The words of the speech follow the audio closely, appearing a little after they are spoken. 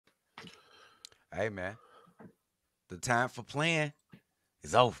Hey, man, the time for playing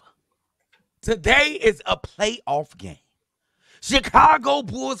is over. Today is a playoff game. Chicago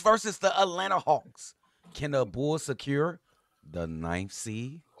Bulls versus the Atlanta Hawks. Can the Bulls secure the ninth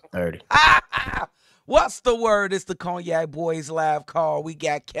seed? 30. What's the word? It's the Cognac Boys live call. We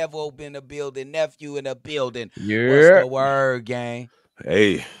got Kevo in the building, nephew in the building. Yeah. What's the word, gang?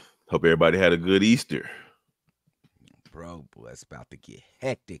 Hey, hope everybody had a good Easter. Bro, it's about to get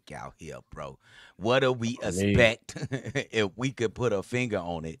hectic out here, bro. What do we expect if we could put a finger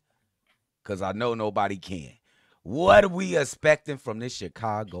on it? Because I know nobody can. What are we expecting from this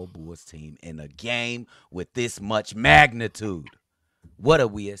Chicago Bulls team in a game with this much magnitude? What are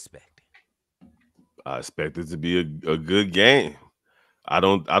we expecting? I expect it to be a good game. I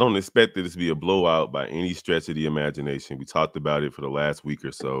don't expect it to be a blowout by any stretch of the imagination. We talked about it for the last week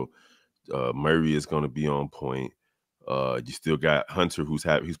or so. Murray is going to be on point. You still got Hunter, who's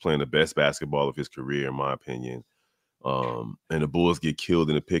playing the best basketball of his career, in my opinion. And the Bulls get killed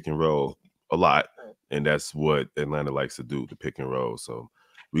in the pick and roll a lot, and that's what Atlanta likes to do, the pick and roll. So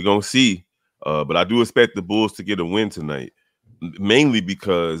we're gonna see. But I do expect the Bulls to get a win tonight, mainly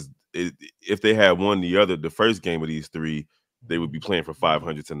because if they had won the first game of these three, they would be playing for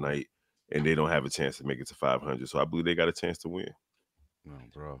 500 tonight, and they don't have a chance to make it to 500. So I believe they got a chance to win. Oh,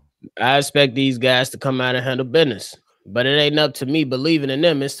 bro. I expect these guys to come out and handle business, but it ain't up to me believing in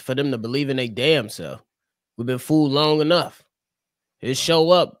them. It's for them to believe in their damn self. We've been fooled long enough. It's show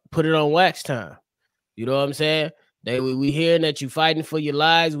up, put it on wax time. You know what I'm saying? We hearing that you fighting for your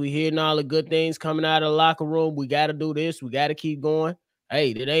lives. We hearing all the good things coming out of the locker room. We got to do this. We got to keep going.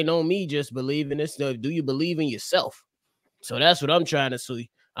 Hey, it ain't on me just believing this stuff. Do you believe in yourself? So that's what I'm trying to see.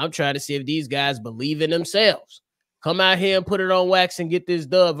 I'm trying to see if these guys believe in themselves. Come out here and put it on wax and get this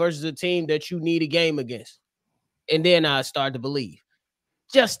dub versus a team that you need a game against. And then I start to believe.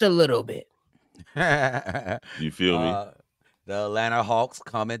 Just a little bit. You feel me? The Atlanta Hawks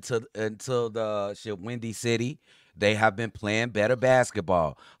come into the Windy City. They have been playing better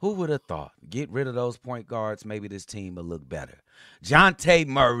basketball. Who would have thought? Get rid of those point guards. Maybe this team will look better. Jonte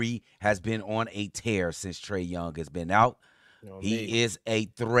Murray has been on a tear since Trae Young has been out. He is a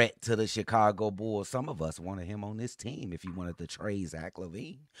threat to the Chicago Bulls. Some of us wanted him on this team. If you wanted to trade Zach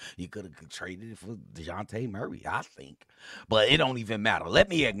LaVine, you could have traded it for DeJounte Murray, I think. But it don't even matter. Let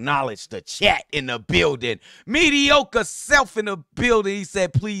me acknowledge the chat in the building. Mediocre Self in the building. He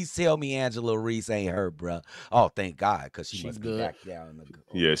said, please tell me Angela Reese ain't hurt, bro. Oh, thank God, because she must be back down.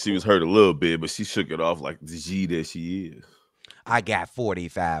 Yeah, she was hurt a little bit, but she shook it off like the G that she is. I got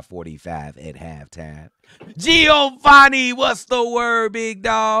 45-45 at halftime. Giovanni, what's the word, big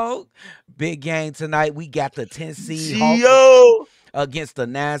dog? Big game tonight. We got the 10 seed Hawks against the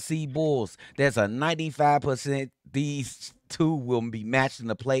 9 seed Bulls. There's a 95% these two will be matched in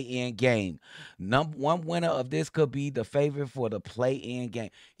the play-in game. One winner of this could be the favorite for the play-in game.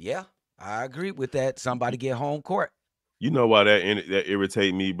 Yeah, I agree with that. Somebody get home court. You know why that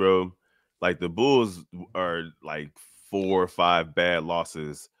irritate me, bro? Like the Bulls are like 4 or 5 bad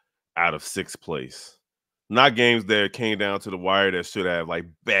losses out of 6th place. Not games that came down to the wire that should have, like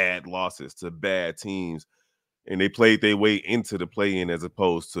bad losses to bad teams. And they played their way into the play-in as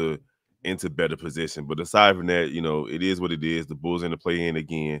opposed to into better position. But aside from that, you know, it is what it is. The Bulls in the play-in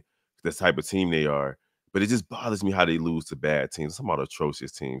again. That's the type of team they are. But it just bothers me how they lose to bad teams. Some other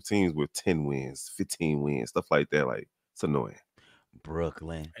atrocious teams. Teams with 10 wins, 15 wins, stuff like that. Like, it's annoying.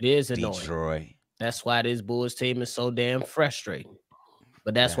 Brooklyn. It is annoying. Detroit. That's why this Bulls team is so damn frustrating.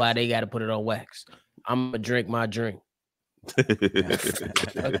 But that's why they got to put it on wax. I'm going to drink my drink.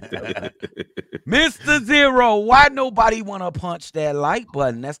 Mr. Zero, why nobody want to punch that like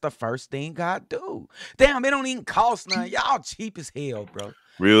button? That's the first thing I do. Damn, it don't even cost nothing. Y'all cheap as hell, bro.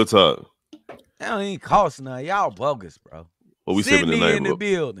 Real talk. It don't even cost nothing. Y'all bogus, bro. What we sipping tonight, in the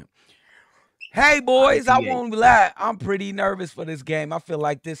building. Hey, boys, I won't lie. I'm pretty nervous for this game. I feel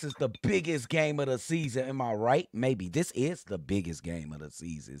like this is the biggest game of the season. Am I right? Maybe this is the biggest game of the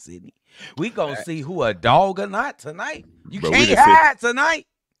season, Sydney. We going to see who a dog or not tonight. You can't hide tonight.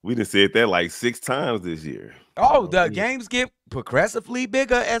 We done said that like 6 times this year. Oh, the games get progressively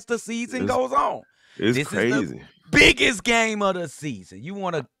bigger as the season goes on. It's crazy. Is the biggest game of the season. You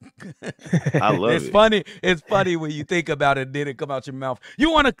want to I love it. Funny. It's funny when you think about it, then it come out your mouth. You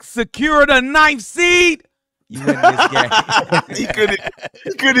want to secure the 9th seed? You win this game. He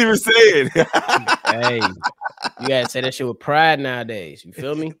couldn't even say it. Hey, you gotta say that shit with pride nowadays. You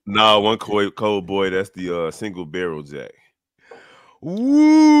feel me? Nah, one cold boy, that's the single barrel jack. Ooh.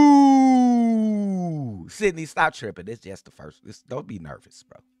 Sydney, stop tripping. It's just the first. Don't be nervous,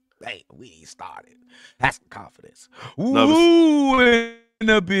 bro. Hey, we ain't started. That's confidence. Woo in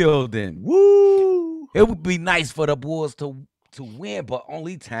the building. Woo. It would be nice for the Bulls to win, but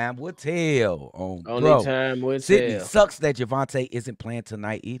only time will tell. Only Bro, time will Sydney, tell. sucks that Javante isn't playing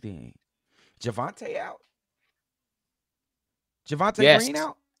tonight either. Javante out? Javante Yes, Green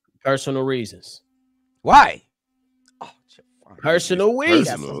out? personal reasons. Why? Oh, Javante. Personal He got reasons.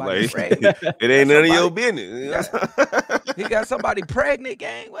 Personal, somebody like pregnant. it ain't none of your somebody- business. He got somebody pregnant,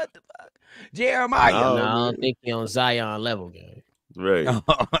 gang. What the fuck? Jeremiah. No. No, I man. don't think he on Zion level, gang. Right.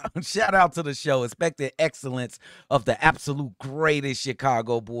 Shout out to the show. Expected excellence of the absolute greatest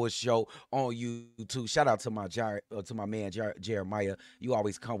Chicago Bulls show on YouTube. Shout out to my man Jeremiah. You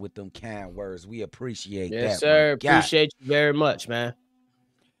always come with them kind words. We appreciate that. Yes, sir. my guy. Appreciate you very much, man.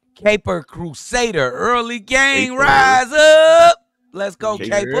 Caper Crusader, early game, Caper. rise up. Let's go, Caper.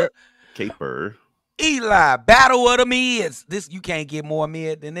 Caper. Caper. Eli, battle of the mids. This you can't get more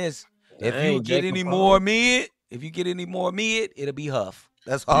mid than this. If you Dang, get Jacob any Hall. more mid, it'll be Huff.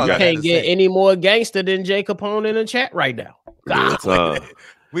 That's all You I You got can't to get say. any more gangster than Jay Capone in the chat right now. Real time.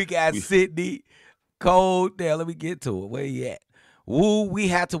 We got Sydney, Cole. There, let me get to it. Where you at? Woo, we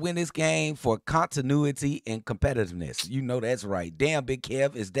had to win this game for continuity and competitiveness. You know that's right. Damn, Big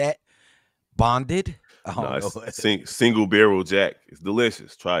Kev, is that bonded? I No, don't know. it's single barrel jack. It's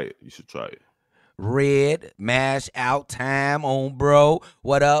delicious. Try it. You should try it. Red, mash out time on bro.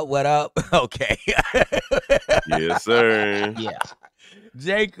 What up? What up? Okay. Yes, sir. Yeah.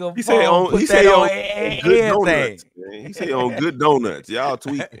 Jacob, He say on put he that say on on good everything. donuts. Man. He say on good donuts. Y'all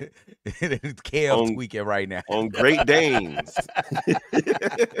tweaking. Kev On- tweaking right now. On Great Danes.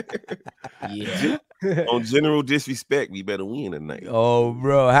 Yeah. On general disrespect, we better win tonight. Oh,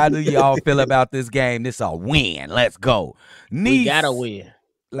 bro, how do y'all feel about this game? This a win. Let's go. We gotta Niece, win.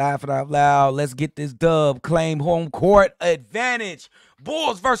 laughing out loud. Let's get this dub. Claim home court advantage.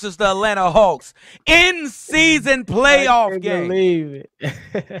 Bulls versus the Atlanta Hawks in season playoff I can't game. believe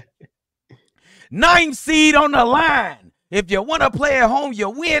it. 9th seed on the line. If you want to play at home, you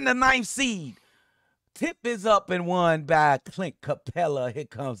win the 9th seed. Tip is up and won by Clint Capella. Here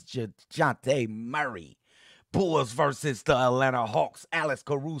comes Jonte Murray. Bulls versus the Atlanta Hawks. Alex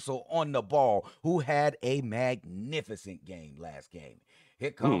Caruso on the ball, who had a magnificent game last game. Here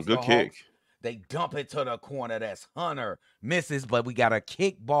comes Good the kick. Hawks. They dump it to the corner. That's Hunter. Misses, but we got a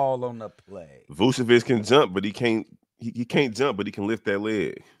kick ball on the play. Vucevic can jump, but he can't jump, but he can lift that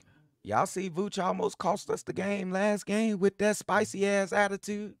leg. Y'all see Vooch almost cost us the game last game with that spicy ass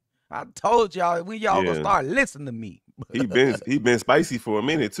attitude. I told y'all when y'all gonna Yeah. start listening to me. He been spicy for a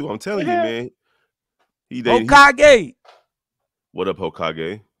minute too. I'm telling you, man. He Hokage. What up,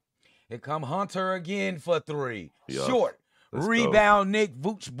 Hokage? Here come Hunter again for 3. Yeah. Short. Let's Rebound, Nick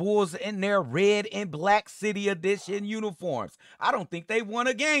Vooch. Bulls in their red and black City Edition uniforms. I don't think they won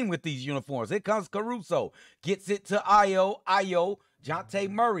a game with these uniforms. Here comes Caruso. Gets it to Io. Jonte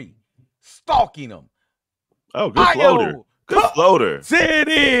Murray. Stalking him. Oh, good floater. Good floater. Sit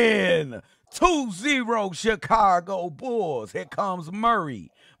in. 2-0 Chicago Bulls. Here comes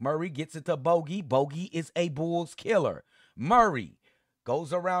Murray. Murray gets it to Bogey. Bogey is a Bulls killer. Murray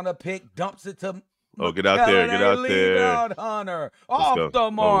goes around a pick, dumps it to Oh, get out there. Get out there. Rebound Hunter. Let's Off go.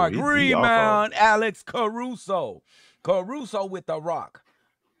 the mark. He off Rebound Alex Caruso. Caruso with the rock.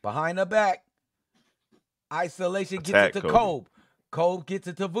 Behind the back. Isolation gets Attack, it to Kobe. Kobe. Kobe gets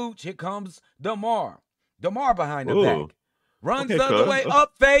it to Vooch. Here comes DeMar. DeMar behind the Ooh. back. Runs Okay, the other cuz. way.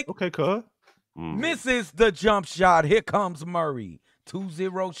 Up fake. Okay, cuz. Misses the jump shot. Here comes Murray.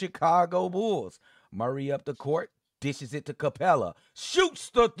 2-0 Chicago Bulls. Murray up the court. Dishes it to Capella. Shoots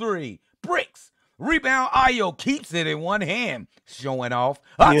the 3. Bricks. Rebound. Io keeps it in one hand. Showing off.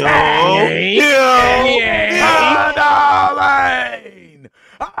 Attack. Lane.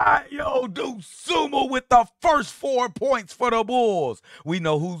 Io do sumo with the first 4 points for the Bulls. We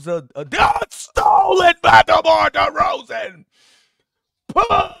know who's stolen by DeMar DeRozan.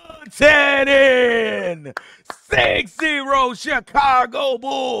 Puts it in. 6-0 Chicago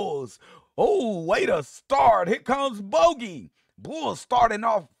Bulls. Oh, way to start. Here comes Bogey. Bulls starting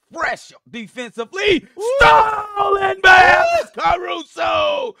off fresh defensively. Stolen by Alex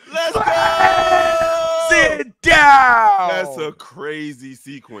Caruso. Let's go. Sit down. That's a crazy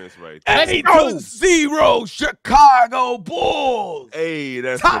sequence right there. 8-0 Chicago Bulls. Hey,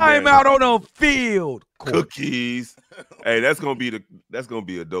 that's Timeout on the field. Cookies. Hey, that's gonna be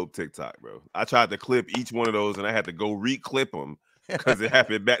a dope TikTok, bro. I tried to clip each one of those and I had to go re-clip them because it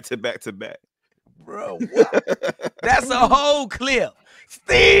happened back to back to back. Bro, what? That's a whole clip.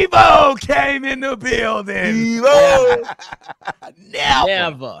 Steve-O came in the building. Steve-O. Never.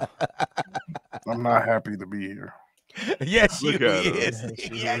 Never. I'm not happy to be here. Yes, you Look at him. is.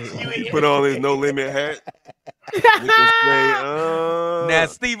 Yes, you He is. put on his no limit hat. Now,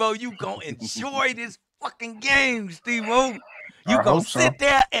 Steve-O, you gonna enjoy this fucking game, Steve-O. You I gonna hope so. sit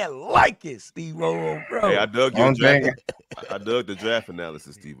there and like it, Steve-O, bro. Hey, I dug your One draft. thing, I dug the draft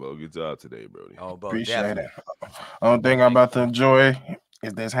analysis, Steve-O. Good job today, Brody. Oh, bro, appreciate it. definitely. Only thing I'm about to enjoy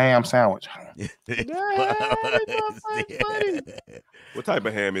is this ham sandwich. What type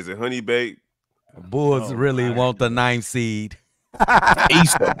of ham is it? Honey baked? Bulls Oh, really my want the 9th seed.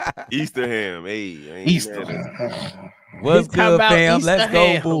 Easter. Easter ham. Hey, I ain't Easter. mad at it. What's He talking good, about fam? Easter Let's go,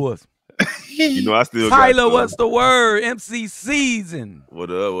 ham. Bulls. You know, I still Tyler, got what's the word? MC season. What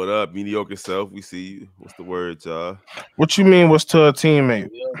up? What up? Mediocre self. We see you. What's the word, y'all? What you mean? What's to a teammate?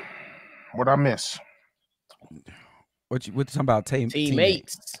 What I miss? What you talking about?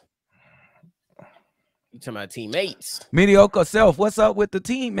 Teammates. You talking about teammates? Mediocre self. What's up with the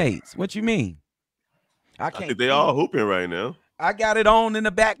teammates? What you mean? I think they all hooping right now. I got it on in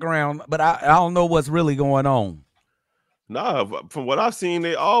the background, but I don't know what's really going on. Nah, from what I've seen,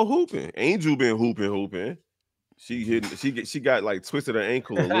 they all hooping. Angel been hooping. She got like twisted her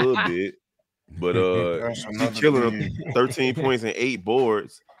ankle a little bit, but That's she another killing big. them 13 points and 8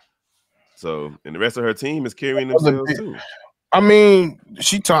 boards. So, and the rest of her team is carrying Another themselves big. too. I mean,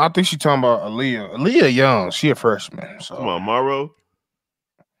 I think she talking about Aaliyah. Aaliyah young. She a freshman. So Come on, Morrow.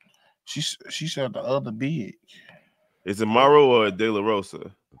 she said the other big. Is it Morrow or De La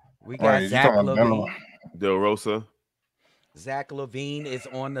Rosa? We got Right, you Zach talking about Levine. De La Rosa. Zach Levine is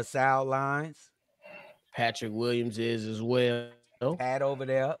on the sidelines. Patrick Williams is as well. Pat over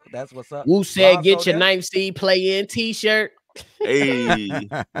there. That's what's up. Who said Lonzo get your there? 9th seed play in t-shirt? Hey,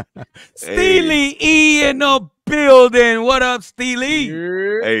 Steely E in the building. What up, Steely?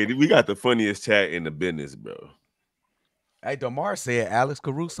 hey, we got the funniest chat in the business, bro. Hey, DeMar said Alex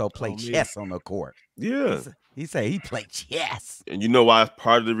Caruso played chess on the court. Yeah, He said he played chess. and you know why?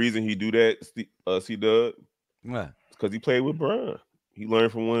 Part of the reason he do that, CDubb, What? because he played with Bron. He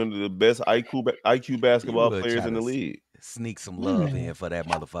learned from one of the best IQ basketball would players try in the to league. Sneak some love in for that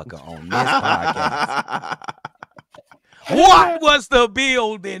motherfucker on this podcast. What was the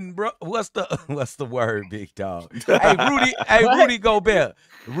building, bro? What's the word, big dog? Hey, Rudy Gobert.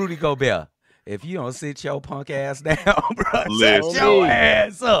 Rudy Gobert. If you don't sit your punk ass down, bro, shut Listen. your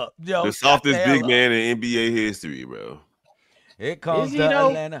ass up, yo. The Shut softest the hell big up. man in NBA history, bro. Here comes Is he the though?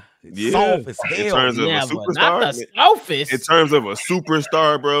 Atlanta. Yeah. Soft as In hell. terms of a Never. superstar, Not the sophist. in terms of a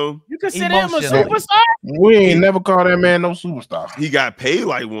superstar, bro, You consider him a Emotionally. superstar? We ain't never call that man no superstar. he got paid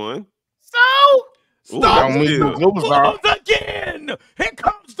like one. So? Ooh, Stop Don't mean still. the superstar. Bulls again. Here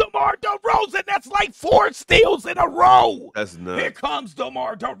comes DeMar DeRozan. That's like 4 steals in a row. That's Here nuts. comes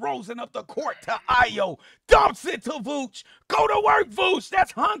DeMar DeRozan up the court to Io. Dumps it to Vooch. Go to work, Vooch.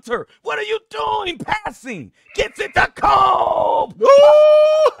 That's Hunter. What are you doing? Passing. Gets it to Cole.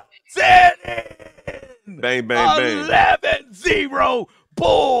 Set in. Bang, bang, bang. 11-0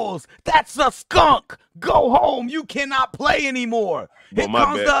 Bulls. That's a skunk. Go home. You cannot play anymore. Well, Here my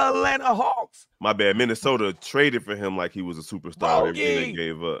comes bad. the Atlanta Hawks. My bad. Minnesota traded for him like he was a superstar. Everything they Bogey.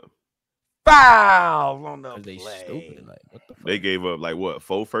 gave up. Foul on the They play. stupid. Like, what the fuck? They gave up like what,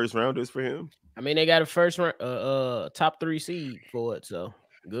 4 first rounders for him? I mean, they got a first round, top 3 seed for it, so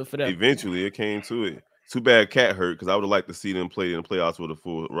good for them. Eventually, it came to it. Too bad Cat hurt because I would have liked to see them play in the playoffs with a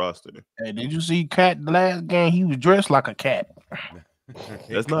full roster. Hey, did you see Cat the last game? He was dressed like a cat.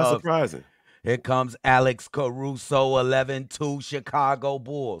 That's not surprising. Here comes Alex Caruso, 11-2 Chicago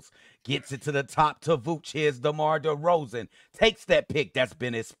Bulls. Gets it to the top to Vooch. Here's DeMar DeRozan. Takes that pick. That's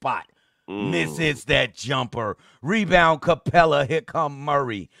been his spot. Misses that jumper. Rebound Capella. Here come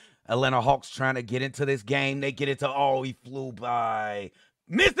Murray. Atlanta Hawks trying to get into this game. They get into, he flew by.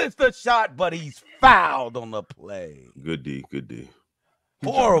 Misses the shot, but he's fouled on the play. Good D, good D.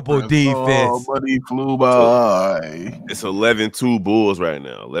 Horrible defense. Oh, but he flew by. It's 11-2 Bulls right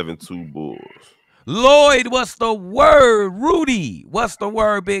now. 11-2 Bulls. Lloyd, what's the word? Rudy, what's the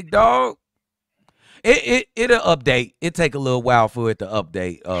word, big dog? It'll update. It take a little while for it to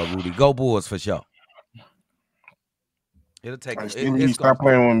update, Rudy. Go Bulls for sure. It'll take Steve, stop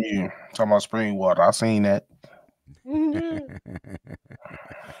playing with me. Talking about spring water. I seen that.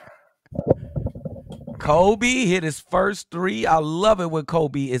 Kobe hit his first 3. I love it when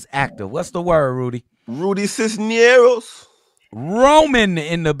Kobe is active. What's the word, Rudy? Rudy Cisneros. Roman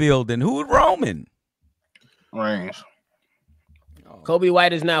in the building. Who's Roman? Rings. Kobe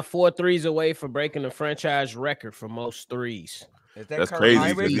White is now 4 threes away from breaking the franchise record for most threes. Is that That's Kurt crazy,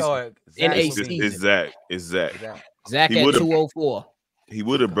 Heinrich because or in Zach a Levine? season. It's Zach. It's Zach. Zach He at would've- 204. He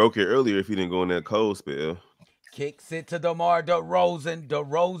would have broke it earlier if he didn't go in that cold spell. Kicks it to DeMar DeRozan.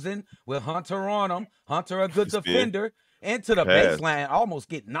 DeRozan with Hunter on him. Hunter, a good Spin. defender. Into the Pass. baseline. Almost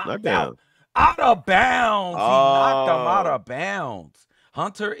get knocked down. out. Out of bounds. He knocked him out Oh. of bounds.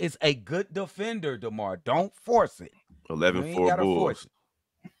 Hunter is a good defender, DeMar. Don't force it. You ain't 11-4 gotta Bulls. force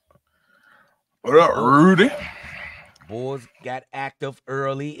it. What up, Rudy? Bulls got active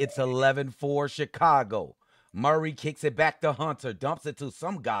early. It's 11-4 Chicago. Murray kicks it back to Hunter. Dumps it to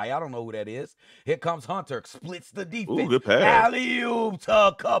some guy. I don't know who that is. Here comes Hunter. Splits the defense. Ooh, good pass. Alley-oop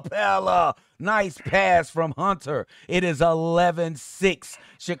to Capella. Nice pass from Hunter. It is 11-6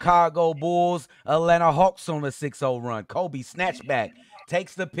 Chicago Bulls. Atlanta Hawks on a 6-0 run. Kobe snatchback.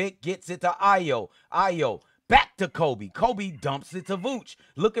 Takes the pick. Gets it to Ayo. Ayo. Back to Kobe. Kobe dumps it to Vooch.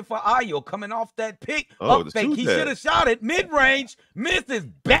 Looking for Ayo coming off that pick. Oh, Up the fake. shoot He that. should have shot it. Mid-range. Misses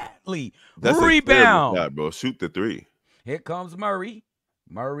badly. That's a terrible Rebound. shot, bro. Shoot the three. Here comes Murray.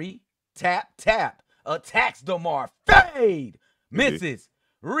 Murray. Tap. Attacks DeMar. Fade. Misses.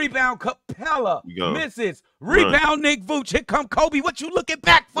 Rebound Capella. You go. Misses. Run. Rebound Nick Vooch. Here come Kobe. What you looking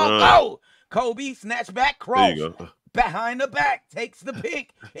back for? Run. Go. Kobe. Snatch back. There Cross. you go. Behind the back. Takes the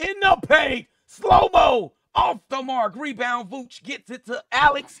pick. In the paint. Slow-mo. Off the mark. Rebound. Vooch gets it to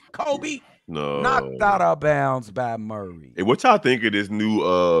Alex. Kobe. No. Knocked out of bounds by Murray. Hey, what y'all think of this new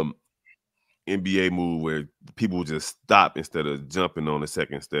NBA move where people just stop instead of jumping on the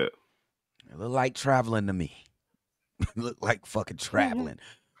second step? It look like traveling to me. Look like fucking traveling.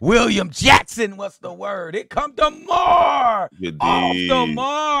 William Jackson, what's the word? It come DeMar. Good Off D. the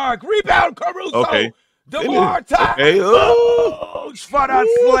mark. Rebound Caruso. Okay. DeMar time. Okay. For the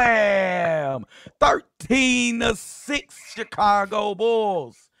slam. 13-6 Chicago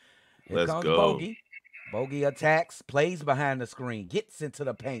Bulls. Here Let's comes go. Bogey. Bogey attacks, plays behind the screen, gets into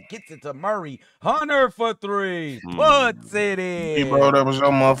the paint, gets it to Murray. Hunter for three, puts it Hey, in. bro, that was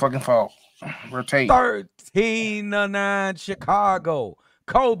your motherfucking fault. Rotate. 13-9 Chicago.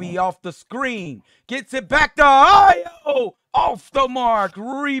 Kobe off the screen, gets it back to Ayo. Off the mark,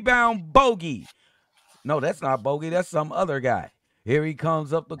 rebound Bogey. No, that's not Bogey. That's some other guy. Here he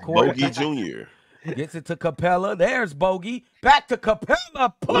comes up the court. Bogey Jr. Gets it to Capella. There's Bogey. Back to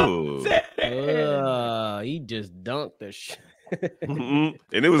Capella. Ooh. Puts it in. He just dunked the shit. And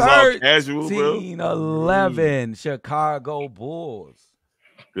it was all casual, bro. 13-11 Chicago Bulls.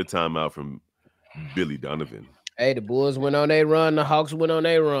 Good timeout from Billy Donovan. Hey, the Bulls went on their run. The Hawks went on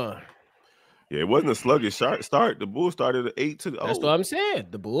their run. Yeah, it wasn't a sluggish start. The Bulls started at 8-0. That's what I'm saying.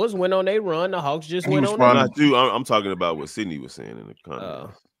 The Bulls went on their run. The Hawks just He went was on running. their Not you. I'm talking about what Sydney was saying in the comments.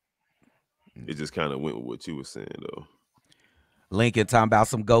 Oh. It just kind of went with what you were saying, though. Lincoln talking about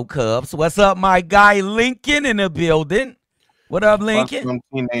some Go Cubs. What's up, my guy Lincoln in the building? What up, Fuck Lincoln? them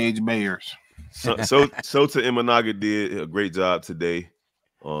teenage bears. So Shota Imanaga did a great job today.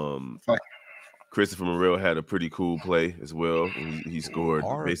 Christopher Morel had a pretty cool play as well. He scored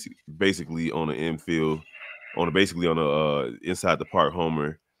basically on the infield, basically on the inside the park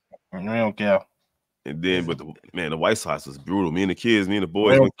homer. We don't care. And then, but the White Sox was brutal. Me and the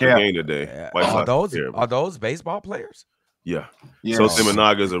boys Well, went to the yeah. game today. Yeah. White Sox was Are terrible. those baseball players? Yeah. Yes. So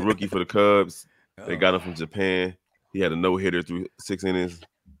Imanaga is a rookie for the Cubs. They got him from Japan. He had a no-hitter through 6 innings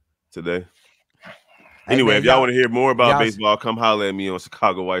today. Hey, Anyway, man, if y'all want to hear more about y'all- baseball, come holler at me on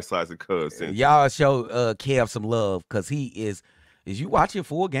Chicago White Sox and Cubs. Center. Y'all show Kev some love because he is you watching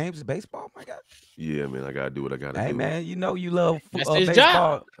full games of baseball? My God. Yeah, man, I gotta do what I gotta Hey, do. man, you know you love That's his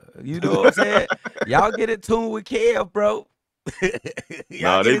baseball. You know what I'm saying? Y'all get in tune with Kev, bro.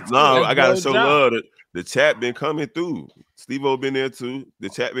 Y'all get in tune. I gotta That's show Joe love. The chat been coming through. Steve-O been there too. The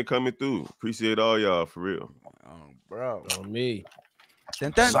chat been coming through. Appreciate all y'all for real. Bro. on me.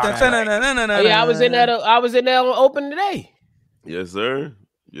 Oh, Yeah, I was in there on open today. Yes, sir.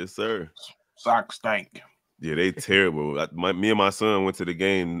 Yes, sir. Sock stank. Yeah, they terrible. Me and my son went to the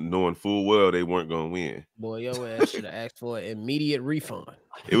game knowing full well they weren't gonna win. Boy, your ass should have asked for an immediate refund.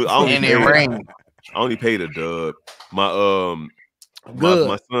 It was And it rained. I only paid a dub. My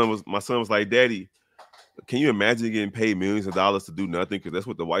son was like, "Daddy, can you imagine getting paid millions of dollars to do nothing? Because that's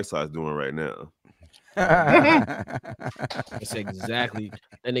what the White Sox doing right now." That's exactly.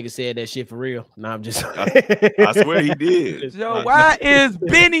 That nigga said that shit for real. Nah, I'm just. I swear he did. Yo, why is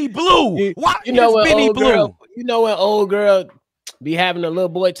Benny Blue? Why You know is when Benny old Blue? girl, you know when old girl be having a little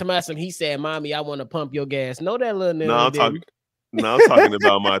boy to myself. He said, "Mommy, I want to pump your gas." Know that little nigga. No, I'm talking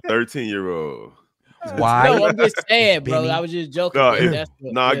about my 13-year-old. Why? No, I'm just saying, bro. Benny. I was just joking. No, but that's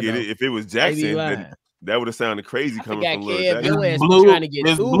what, I you get know. it. If it was They be Jackson, lying. then that would have sounded crazy I coming forgot from Lil Kev, Jackson. your ass be Blue, trying to get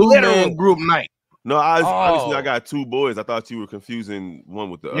it's too Blue literal. Man Group night. No, obviously I Oh. got two boys. I thought you were confusing one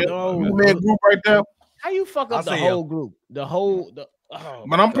with the Yeah, other. No. Blue Man Group right there. How you fuck I up the see whole group? The whole Oh,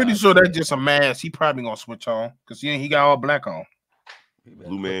 But I'm pretty God. sure that's just a mask. He probably gonna switch on because he got all black on. He better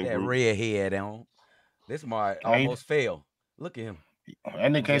Blue put man that group. red head on. This might Ain't- almost fail. Look at him.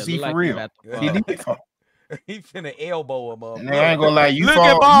 And they can't Yeah, see look for like real. that at the He bottom. did fall. He finna elbow him up. And I ain't gonna lie, you Look fall.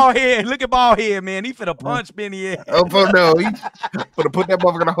 at ball head. Look at ball head, man. He finna punch Benny in. Oh no, he finna put that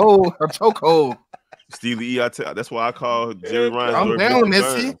motherfucker in a hole, a choke hole. Steely E, that's why I call Jerry I'm Reinsdorf down, Mr.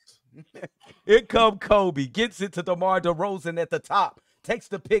 Missy. Burns. Here come Kobe. Gets it to DeMar DeRozan at the top. Takes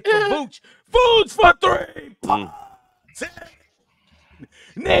the pick from Vooch. Vooch for three.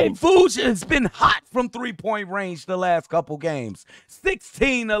 Nate Vooch has been hot from three-point range the last couple games.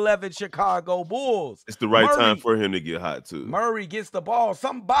 16-11 Chicago Bulls. It's the right time Murray- for him to get hot too. Murray gets the ball.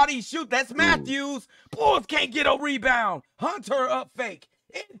 Somebody shoot. That's Matthews. Bulls can't get a rebound. Hunter up fake.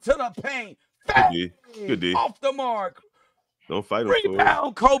 Into the paint. Good D. Off the mark. Don't fight him for it.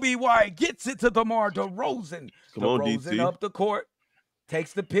 Rebound. Kobe White gets it to DeMar DeRozan. Come on, DeRozan DT. up the court.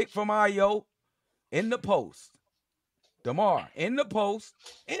 Takes the pick from Ayo. In the post. DeMar in the post.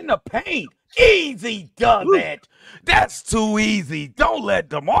 In the paint. Easy does it. That's too easy. Don't let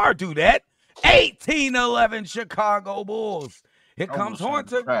DeMar do that. 18-11 Chicago Bulls. Here comes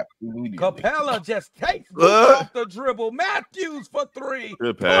Hunter. Capella just takes off the dribble. Matthews for three.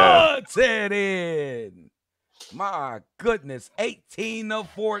 Good pass. Puts it in. My goodness.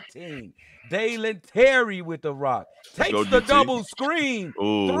 18-14. Dalen Terry with the rock. Takes go, the DT. double screen.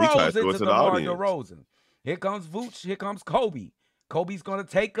 Ooh, he tried Throws to throw it it to to the DeMar audience. DeRozan. Here comes Vooch. Here comes Kobe. Kobe's going to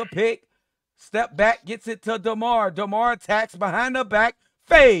take a pick. Step back. Gets it to DeMar. DeMar attacks behind the back.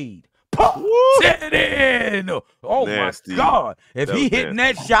 Fade. Puts it in. Oh, Nasty. my God. If That he was hitting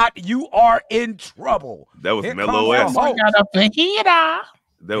that shot, you are in trouble. That was Here Mellow comes S. the Hawks.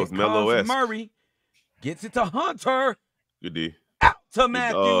 That was Here Mellow comes S. Murray. Gets it to Hunter. Good D. Out to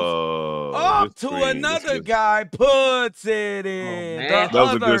Matthews. Up good to screen. another This- guy. Puts it in. man. The That was a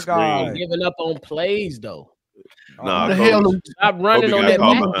other good screen. guy. Giving up on plays though. Nah, Who the Kobe- hell? Stop running Kobe on got that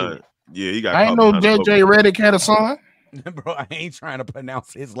caught Matthews. behind. Yeah, he got I caught ain't know behind JJ Redick had a son. Bro, I ain't trying to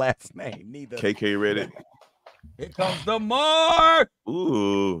pronounce his last name neither. KK Reddick. Here comes DeMar.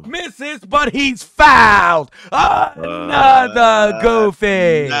 Ooh. Misses, but he's fouled. Another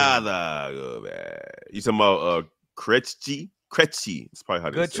goofy. Nada goofy. You talking about Krejci? Krejci. That's probably how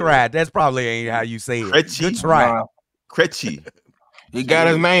they Good say try. it. That's probably ain't how you say it. Krejci? Good try. Nah, Krejci. he got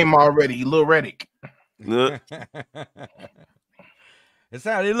his name already. He Lil Redick. Nah.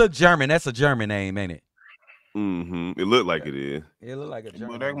 It look German. That's a German name, ain't it? Mm-hmm. It looked like it is. It look like a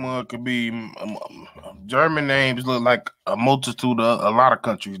German But that name. one could be German names look like a multitude of a lot of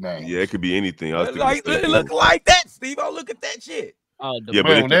countries' names. Yeah, it could be anything. I was It thinking the same it look thing. like that, Steve. Oh, look at that shit. Oh, Yeah,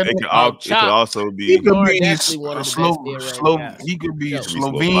 DeMar. but Bro, it could also He be could DeMar be definitely one of the best mid-range guys. he could be It could be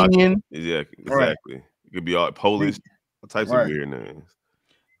Slovenian. Yeah, Right. exactly. It could be all Polish, all types of Right. weird names.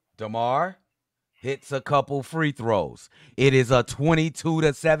 DeMar hits a couple free throws. It is a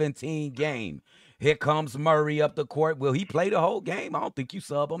 22-17 game. Here comes Murray up the court. Will he play the whole game? I don't think you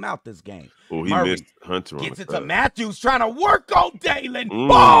sub him out this game. Oh, he Murray missed Hunter on gets the it to cut. Matthews trying to work on Dalen. Mm.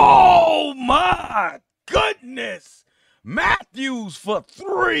 Oh, my goodness. Matthews for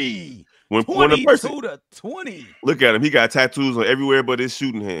three. When a person 22-20. look at him, he got tattoos on everywhere but his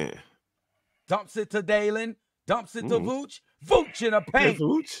shooting hand. Dumps it to Dalen. Dumps it to Mm. Vooch. Vooch in the Hey, paint.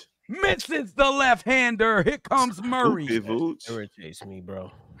 Vooch. Misses the left-hander. Here comes Murray. Stupid Vooch. Irritates me,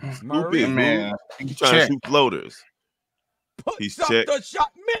 bro. Murray Stupid Man, Vooch. He trying to shoot floaters. He's puts up checked. the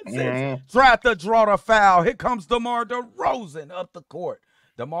shot. Misses. Mhm. Tried to draw the foul. Here comes DeMar DeRozan up the court.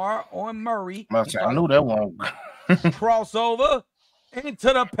 DeMar on Murray. I knew that one. Crossover into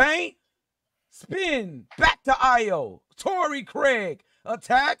the paint. Spin back to Ayo. Torrey Craig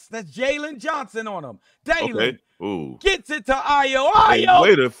attacks. That's Jalen Johnson on him. Dalen Okay. Ooh. gets it to Ayo. Hey, Ayo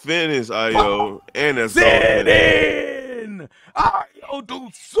way to finish, Ayo. And that's all. sit in. Ayo do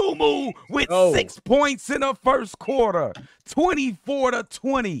sumo with Oh. 6 points in the first quarter.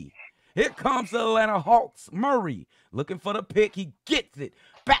 24-20. Here comes the Atlanta Hawks. Murray looking for the pick. He gets it.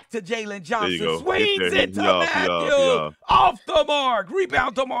 Back to Jalen Johnson. go. Swings Get there. it to He off, he Matthews. off, he off. Off the mark.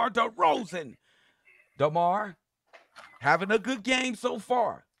 Rebound DeMar DeRozan. DeMar having a good game so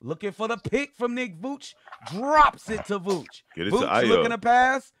far. Looking for the pick from Nick Vooch. Drops it to Vooch. Get it to Vooch Ayo. looking to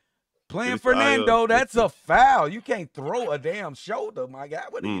pass. Playing Get it to Ayo. Fernando. That's a foul. You can't throw a damn shoulder, my guy.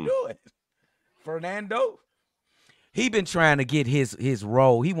 What are you doing? Fernando. He been trying to get his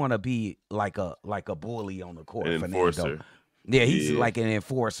role. He want to be like a bully on the court. An Fernando. enforcer. Yeah, he's Yeah. like an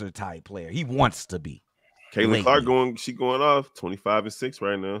enforcer type player. He wants to be. Caitlin Clark lately. going off 25-6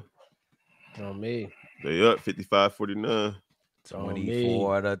 right now. On me. They up 55-49.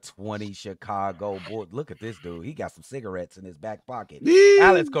 24-20 Chicago Bulls. Look at this dude. He got some cigarettes in his back pocket. Yeah.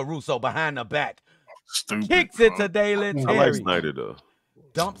 Alex Caruso behind the back. Stupid. Kicks it to Dalen I like Terry. Snyder though.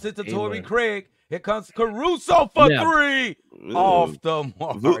 Dumps it to He Torrey would. Craig. Here comes Caruso for Yeah. 3. Off the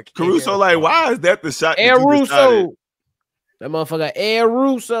mark. Caruso, like, why is that the shot? Air that you decided? Russo. That motherfucker Air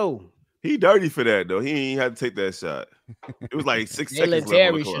Russo. He dirty for that though. He ain't had to take that shot. It was like 6 Dalen seconds left on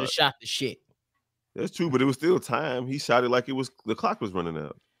Terry the should clock. have shot the shit. That's true, but it was still time. He shot it like it was the clock was running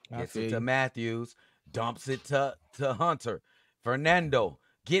out. Gets it to Matthews. Dumps it to Hunter. Fernando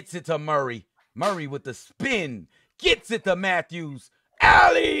gets it to Murray. Murray with the spin. Gets it to Matthews.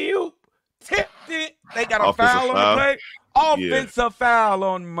 Alley-oop. Tipped it. They got a Offensive foul on foul. the play. Offensive foul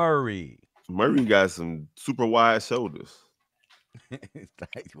on Murray. Murray got some super wide shoulders. It's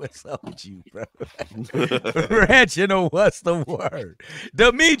like, what's up with you, bro? Reginald, what's the word?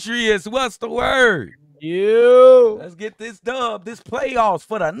 Demetrius, what's the word? You. Let's get this dub, this playoffs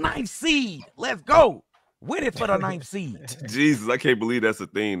for the 9th seed. Let's go. Win it for the 9th seed. Jesus, I can't believe that's a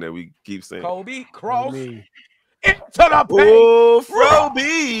thing that we keep saying. Kobe, cross, into the paint. Oh,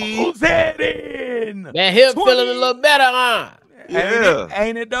 Froby. Who's it in? That hip 20. feeling a little better, huh? Yeah.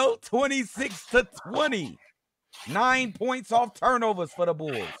 Ain't it though? 26-20. 9 points off turnovers for the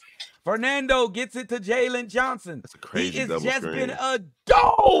Bulls. Fernando gets it to Jalen Johnson. That's a crazy He has double just screen. been a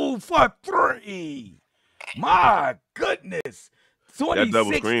go for 3. My goodness. That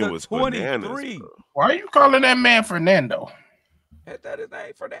double screen 26 was to 23. bananas, bro. Why are you calling that man Fernando? Ain't that his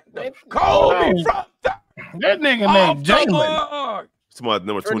name, Fernando? Hey, Kobe no. from the That nigga off named the Jalen. mark. He's talking about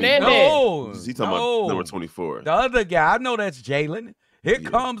number 20. Fernandez. No, He's talking about number 24. The other guy, I know that's Jalen. Here Yeah.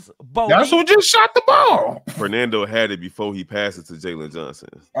 comes Bo. That's who just shot the ball. Fernando had it before he passed it to Jalen Johnson.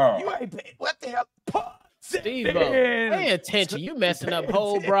 Oh. You ain't pay, what the hell? Steve, pay attention. You messing up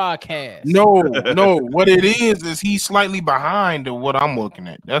whole broadcast. No. What it is he slightly behind to what I'm looking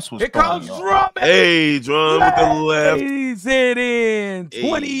at. That's what's Here comes throwing me off. Drummond. Hey, Drum with the left. Lays it in. Hey.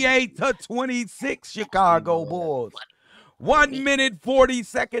 28-26 Chicago Bulls. 1 minute 40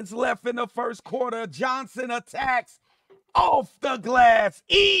 seconds left in the first quarter. Johnson attacks off the glass.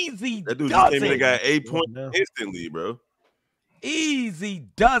 Easy That dude does just came in it. and got 8 points No. instantly, bro. Easy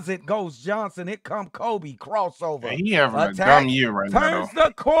does it. Goes Johnson. Here come Kobe. Crossover. Man, he having a Attack. dumb year right now. Turns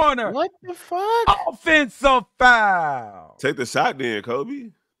the corner. What the fuck? Offensive foul. Take the shot then, Kobe.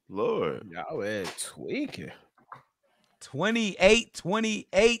 Lord. Y'all are tweaking.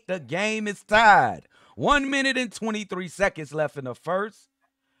 28-28. The game is tied. 1 minute and 23 seconds left in the first.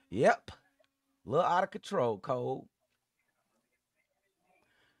 Yep. A little out of control, Cole.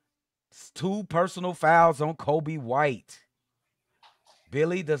 It's 2 personal fouls on Kobe White.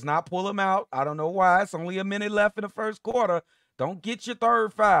 Billy does not pull him out. I don't know why. It's only a minute left in the first quarter. Don't get your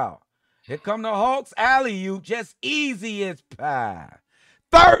 3rd foul. Here come the Hawks. Alley-oop, just easy as pie.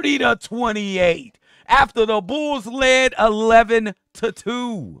 30-28. After the Bulls led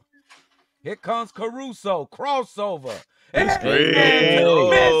 11-2. Here comes Caruso. Crossover. That's And great. Oh,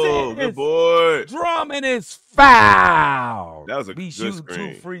 misses. good boy. Drummond is foul. That was a Be good shooting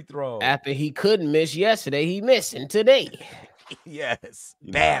screen. 2 free throws. After he couldn't miss yesterday, he missing today. Yes,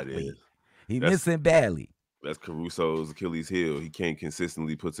 You know how it badly. is. He That's- missing badly. That's Caruso's Achilles heel. He can't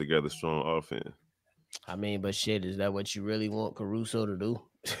consistently put together strong offense. I mean, but shit, is that what you really want Caruso to do?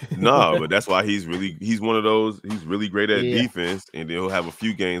 No, but that's why he's one of those. He's really great at Yeah. defense, and then he'll have a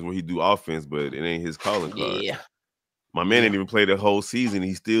few games where he do offense, but it ain't his calling card. Yeah. My man ain't even played the whole season.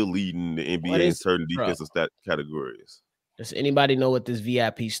 He's still leading the NBA in is- certain bro? defensive stat categories. Does anybody know what this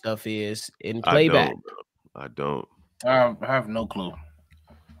VIP stuff is in I playback? don't, bro. I don't. I have no clue.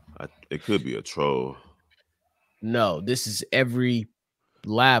 It could be a troll. No, this is every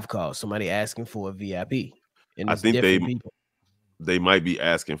live call. Somebody asking for a VIP. And I it's think different people. they might be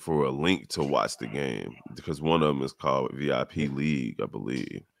asking for a link to watch the game because one of them is called VIP League, I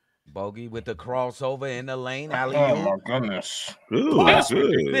believe. Bogey with the crossover in the lane. Oh Alley-oop. my goodness. Ooh, That's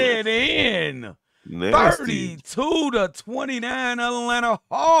good. it in. Nasty. 32-29 Atlanta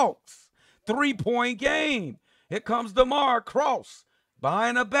Hawks. 3-point game. Here comes DeMar Cross.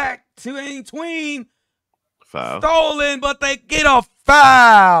 Behind the back. Tween. Foul. Stolen, but they get a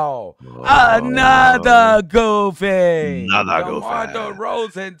foul. Another goofy. Another goofy. DeMar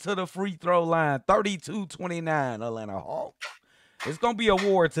DeRozan to the free throw line. 32-29 Atlanta Hawks. It's going to be a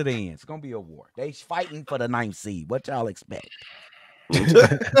war to the end. It's going to be a war. They fighting for the 9th seed. What y'all expect?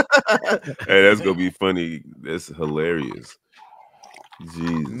 Hey, that's gonna be funny. That's hilarious.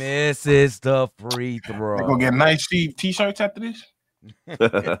 Jesus. Misses the free They throw. gonna get nice t-shirts after this?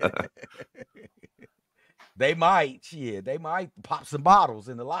 They might. Shit. They might pop some bottles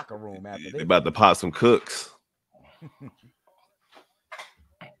in the locker room after They this. about to pop some cooks.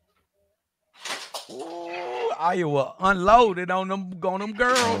 Ooh, Iowa unloaded on them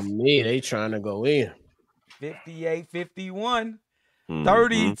girls. On me, they trying to go in. 58-51. Mhm.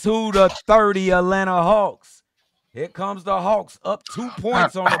 32-30 Atlanta Hawks. Here comes the Hawks up 2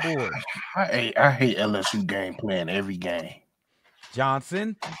 points on the board. I hate LSU game plan every game.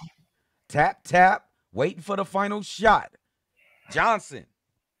 Johnson, tap, waiting for the final shot. Johnson,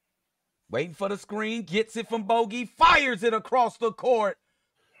 waiting for the screen, gets it from Bogey, fires it across the court.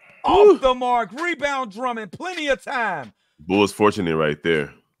 Off the mark, rebound Drummond, plenty of time. Bulls fortunate right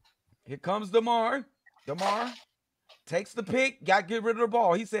there. Here comes DeMar. DeMar takes the pick, got to get rid of the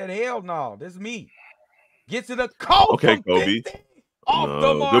ball. He said, hell no, this is me. Gets it a call from Kobe. 50. Off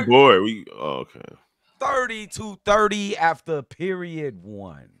the mark. Good boy. Okay. 32-30 after period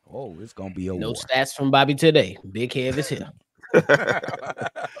 1. Oh, it's going to be a No war. stats from Bobby today. Big head is here. All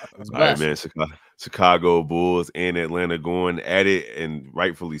right, man. Chicago Bulls and Atlanta going at it, and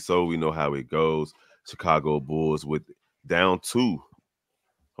rightfully so. We know how it goes. Chicago Bulls with down 2.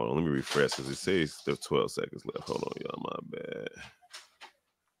 Hold on, let me refresh because it says there's 12 seconds left. Hold on, y'all. My bad.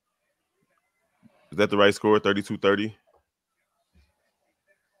 Is that the right score? 32-30?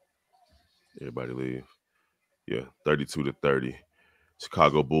 Everybody leave. Yeah, 32-30.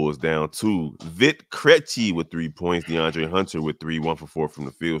 Chicago Bulls down 2. Vit Krejci with 3 points. DeAndre Hunter with 3, 1 for 4 from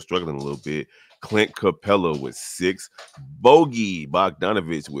the field, struggling a little bit. Clint Capella with 6. Bogey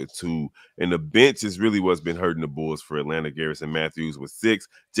Bogdanovich with 2. And the bench is really what's been hurting the Bulls for Atlanta. Garrison Matthews with 6.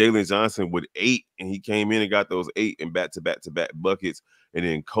 Jalen Johnson with 8. And he came in and got those 8 and back-to-back buckets. And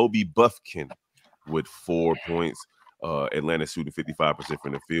then Kobe Buffkin with 4 points. Atlanta shooting 55%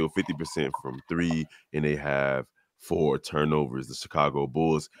 from the field, 50% from 3. And they have 4 turnovers. The Chicago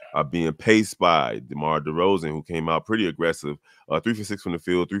Bulls are being paced by DeMar DeRozan, who came out pretty aggressive. 3 for 6 from the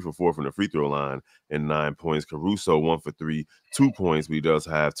field, 3 for 4 from the free throw line, and 9 points. Caruso 1 for 3, 2 points, but he does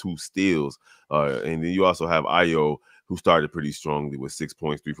have 2 steals. And then you also have Ayo, who started pretty strongly with 6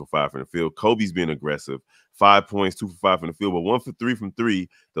 points, 3 for 5 from the field. Kobe's been aggressive, 5 points, 2 for 5 from the field, but 1 for 3 from 3.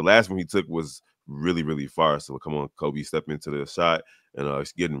 The last one he took was really, really far. So come on, Kobe, step into the shot and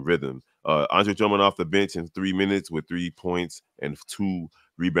it's getting rhythm. Andre Drummond off the bench in 3 minutes with 3 points and 2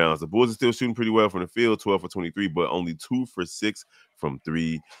 rebounds. The Bulls are still shooting pretty well from the field, 12 for 23, but only 2 for 6 from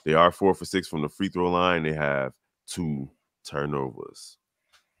 3. They are 4 for 6 from the free throw line. They have 2 turnovers.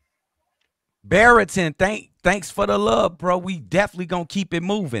 Barrington, thanks for the love, bro. We definitely gonna keep it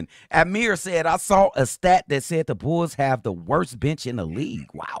moving. Amir said, I saw a stat that said the Bulls have the worst bench in the league.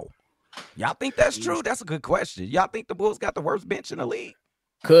 Wow. Y'all think that's true? That's a good question. Y'all think the Bulls got the worst bench in the league?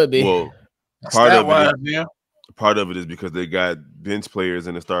 Could be. Well, part of it is because they got bench players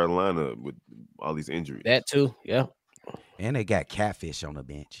in the starting lineup with all these injuries. That too, yeah. And they got Catfish on the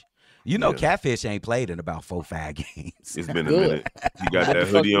bench. You know, Catfish ain't played in about 4-5 games. It's been a minute. He got that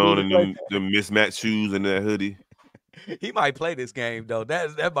hoodie on and them mismatched shoes and that hoodie. He might play this game though.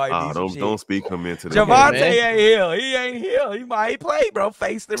 That might be don't speak him into the Javonte ain't here. He ain't here. He might play, bro.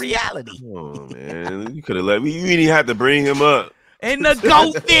 Face the reality. Oh man, you could have let me. You didn't have to bring him up. And the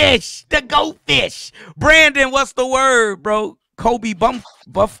goatfish, Brandon, what's the word, bro? Kobe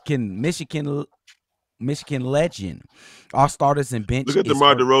Buffkin, Michigan legend. Our starters and bench. Look at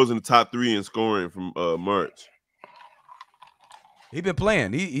DeMar DeRozan in the top 3 in scoring from March. He been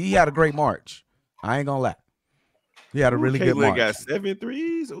playing. He had a great March. I ain't gonna lie. He had a really good March. Got 7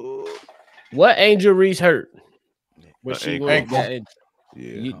 threes. Ooh. What Angel Reese hurt? Ankle.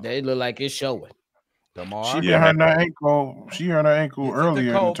 They look like it's showing. DeMar. She hurt her ankle. She hurt her ankle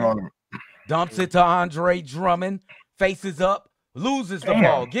earlier in the tournament. Dumps it to Andre Drummond. Faces up. Loses the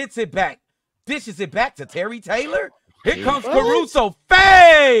ball. Gets it back. Dishes it back to Terry Taylor. Here comes Caruso.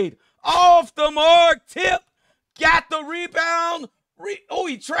 Fade. Off the mark. Tip. Got the rebound.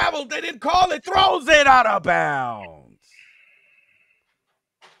 He traveled. They didn't call it. Throws it out of bounds.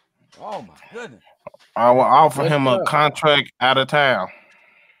 Oh, my goodness. I will offer him a contract out of town.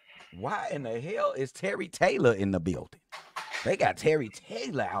 Why in the hell is Terry Taylor in the building? They got Terry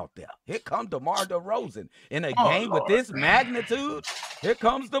Taylor out there. Here comes DeMar DeRozan. In a game with this magnitude, here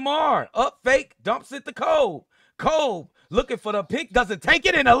comes DeMar. Up fake, dumps it to Cole. Cole looking for the pick, doesn't take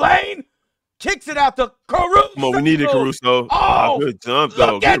it in the lane. Kicks it out to Caruso. Come on, we needed Caruso. Oh, good jump,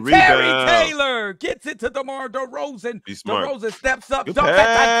 though. Look at good Terry rebound. Taylor. Gets it to DeMar DeRozan. Be smart. DeRozan steps up. Good Dump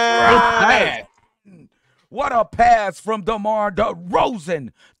pass. What a pass from DeMar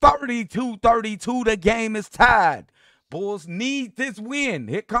DeRozan. 32-32. The game is tied. Bulls need this win.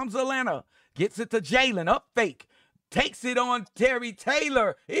 Here comes Atlanta. Gets it to Jalen. Up fake. Takes it on Terry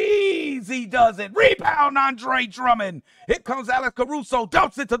Taylor. Easy does it. Rebound, Andre Drummond. Here comes Alex Caruso.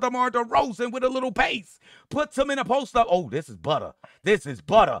 Dumps it to DeMar DeRozan with a little pace. Puts him in a post up. Oh, this is butter. This is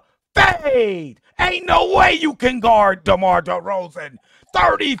butter. Fade. Ain't no way you can guard DeMar DeRozan.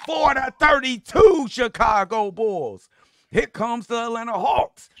 34-32 Chicago Bulls. Here comes the Atlanta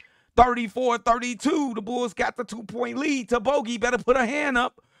Hawks. 34-32. The Bulls got the 2-point lead to Bogey. Better put a hand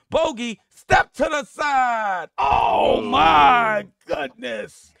up. Bogey, step to the side. Oh, my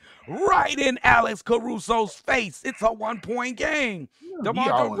goodness. Right in Alex Caruso's face. It's a 1-point game. DeMar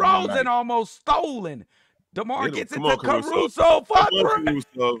DeRozan almost stolen. DeMar gets it to Caruso for three.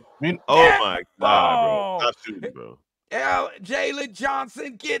 Oh, my God, bro. Stop shooting, bro. Jalen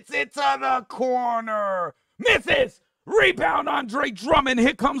Johnson gets it to the corner. Misses. Rebound, Andre Drummond.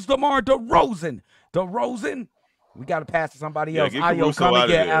 Here comes DeMar DeRozan. DeRozan. We got to pass to somebody else. Ayo, come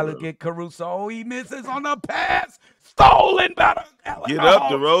and get Caruso. Oh, he misses on the pass. Stolen by the Get up,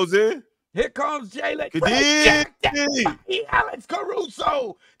 DeRozan. Here comes Jalen. Alex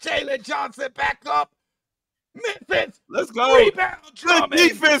Caruso. Jalen Johnson back up. Misses. Let's go. Rebound, Drummond. Good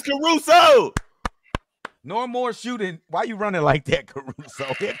defense, Caruso. No more shooting. Why you running like that,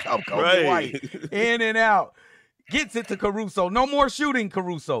 Caruso? Here comes Kobe White. In and out. Gets it to Caruso. No more shooting,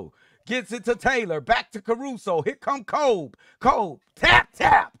 Caruso. Gets it to Taylor. Back to Caruso. Here come Kobe. Kobe.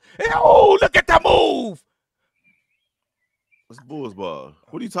 Tap. Oh, look at the move. That's Bulls ball.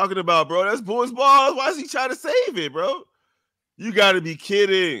 What are you talking about, bro? That's Bulls ball. Why is he trying to save it, bro? You got to be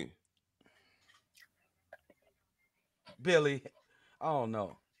kidding. Billy. I don't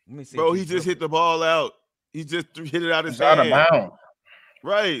know. Let me see. Bro, he just hit the ball out. He just hit it out his hand. Out of bounds.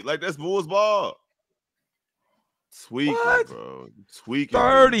 Right. Like, that's Bulls ball. Tweaking, what? Bro. Tweaking.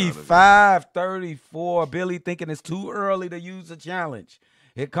 35-34. Billy thinking it's too early to use the challenge.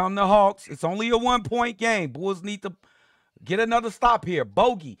 Here come the Hawks. It's only a 1-point game. Bulls need to get another stop here.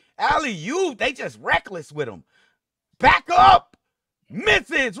 Bogey. Alley-oop. They just reckless with him. Back up.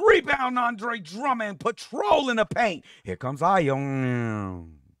 Misses. Rebound, Andre Drummond. Patrolling the paint. Here comes Ayo.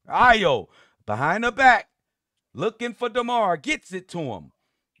 Ayo. Behind the back. Looking for DeMar. Gets it to him.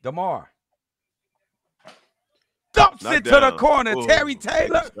 DeMar. Dumps it to the corner. Whoa. Terry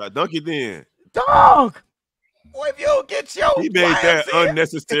Taylor. Dunk it in. Dunk. Boy, if you don't get your he made that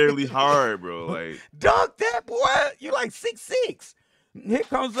unnecessarily hard, bro. Like dunk that, boy. You like 6'6". Here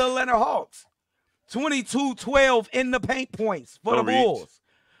comes the Atlanta Hawks. 22-12 in the paint points for the Bulls.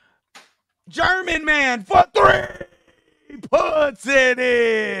 German man for three. Puts it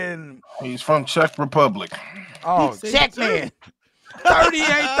in. He's from Czech Republic. Oh, Czech man.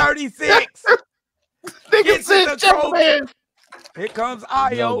 38-36. Gets it to man. Here comes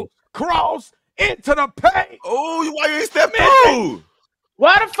Ayo. Cross into the paint. Oh, why you ain't step through?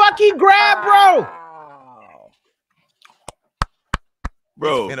 Why the fuck he grabbed, bro?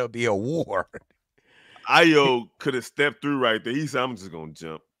 Bro, it's gonna be a war. Ayo could have stepped through right there. He said, "I'm just gonna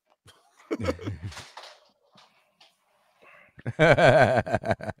jump."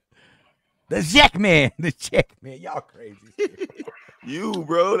 The Czech man. Y'all crazy. You,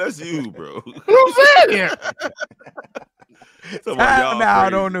 bro. That's you, bro. Who's that here? Time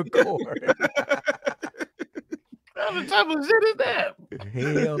out on the court. What type of shit is that?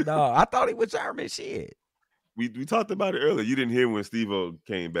 Hell no. I thought he was German shit. We talked about it earlier. You didn't hear when Steve-O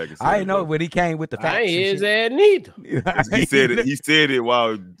came back and said I didn't know when he came with the facts. I ain't hear his ass neither. He said it. He said it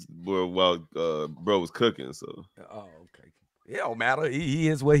while bro was cooking. So okay. It don't matter. He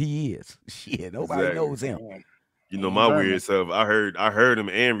is what he is. Shit, nobody knows him. You know my weird self. I heard him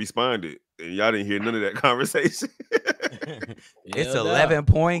and responded, and y'all didn't hear none of that conversation. It's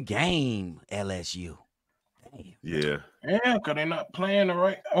 11-point game, LSU. Damn. Yeah, because they're not playing the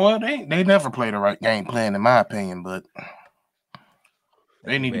right. Well, they never play the right game plan, in my opinion. But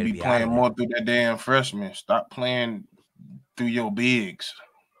they need to be playing more through that damn freshmen. Stop playing through your bigs.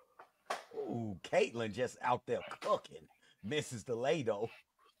 Ooh, Caitlin just out there cooking. Misses the lay though.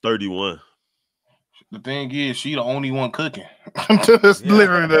 31. The thing is, she the only one cooking. Just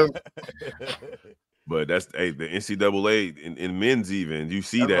literally. But that's the NCAA in men's even. You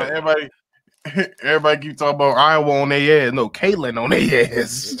see that's that everybody keep talking about Iowa on their ass. No, Caitlin on their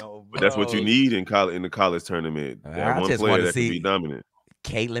ass. But that's what you need in the college tournament. That one player that can be dominant.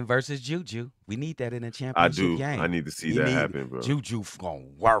 Caitlin versus Juju. We need that in a championship game. I need to see that happen, bro. Juju gonna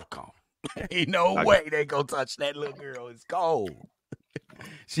work on. Ain't no way they gonna touch that little girl. It's cold.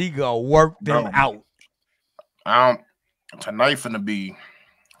 She gonna work them out. Tonight finna be.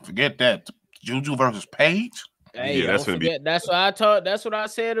 Forget that. Juju versus Paige. Hey, that's gonna be. That's what I taught. That's what I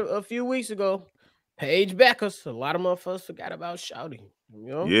said a few weeks ago. Paige Beckers. A lot of motherfuckers forgot about Shouty. You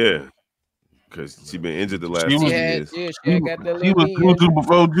know? Yeah, because she been injured the last 2 years. Yeah, she got that he was Juju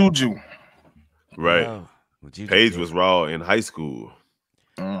before Juju. Right. Oh, Paige was raw in high school.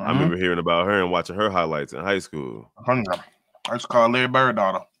 I remember hearing about her and watching her highlights in high school. I just call Larry Bird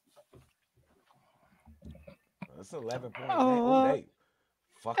daughter. It's 11 point game. Ooh, they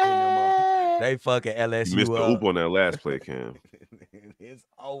fucking them up. They fucking You missed LSU the up. oop on that last play, Cam. It's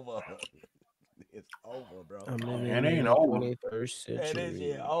over. It's over, bro. I'm living It in ain't the over. 21st And century. it's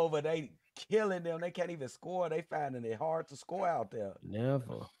shit over. They killing them. They can't even score. They finding it hard to score out there.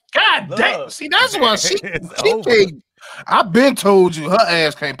 Never. God damn. Look. See, that's why she over. can't. I've been told you her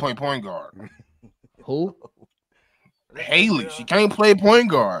ass can't play point guard. Who? Haley, she can't play point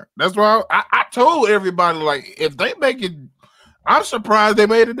guard. That's why I told everybody, like, if they make it, I'm surprised they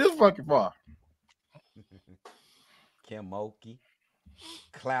made it this fucking far. Kim Mulkey.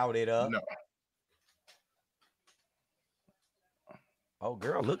 Cloud it up. No. Oh,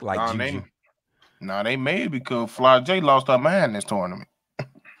 girl, look like Juju. They made because Fly J lost her mind this tournament.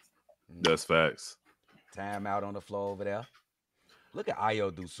 That's facts. Time out on the floor over there. Look at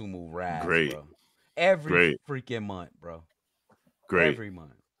Ayo do sumo rise, Great. bro. Every freaking month, bro. Great. Every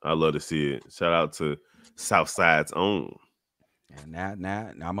month. I love to see it. Shout out to Southside's own. And now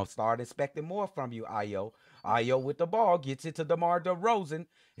I'm gonna start expecting more from you, Ayo. Ayo with the ball gets it to DeMar DeRozan.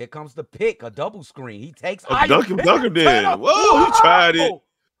 Here comes the pick, a double screen. He takes Dunk him then. Whoa, he tried it.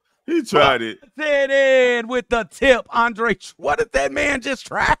 He tried it. It in with the tip, Andre. What did that man just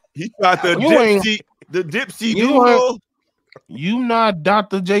try? He tried the dipsy You doodle. You not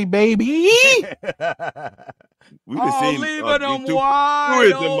Dr. J, baby. We just seen leaving him who wide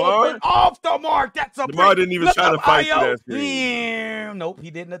is DeMar? open, off the mark. That's a DeMar break. didn't even Look try to up, fight for Ayo. that screen. Nope,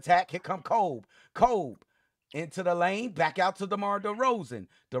 he didn't attack. Here come Kobe. Kobe into the lane, back out to DeMar DeRozan.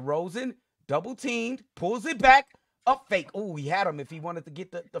 DeRozan double teamed, pulls it back, up fake. Oh, he had him if he wanted to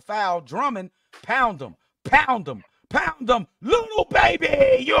get the foul. Drummond, pound him. Little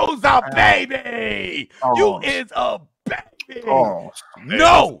baby, you's a baby. You is a baby.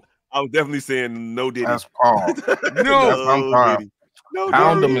 No. I was definitely saying no, Diddy. That's Paul. No.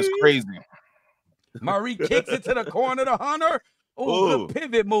 Pound them is crazy. Murray kicks it to the corner to Hunter. Oh, good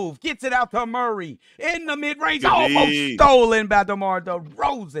pivot move. Gets it out to Murray. In the mid-range. Almost stolen by DeMar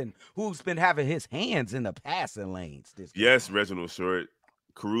DeRozan, who's been having his hands in the passing lanes. Yes, Reginald Short.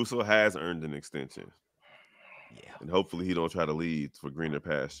 Caruso has earned an extension. Yeah. And hopefully he don't try to leave for greener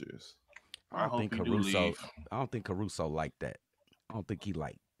pastures. I don't think Caruso like that. I don't think he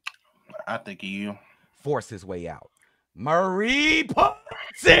like. I think he force his way out. Murray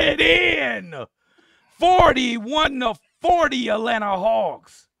puts it in. 41-40 Atlanta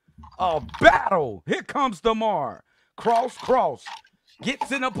Hawks. A battle. Here comes DeMar. Cross.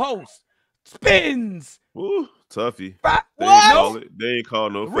 Gets in the post. Spins. Woo, toughie. They ain't call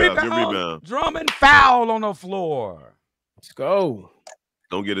no foul. Good rebound. Drummond foul on the floor. Let's go.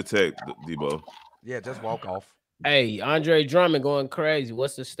 Don't get attacked, Debo. Yeah, just walk off. Hey, Andre Drummond going crazy.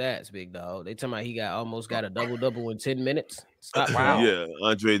 What's the stats, big dog? They talking about he almost got a double in 10 minutes. Stop. Wow. Yeah,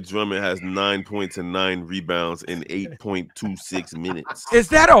 Andre Drummond has 9 points and 9 rebounds in 8.26 minutes. Is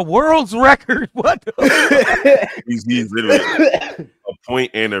that a world's record? What? he's literally a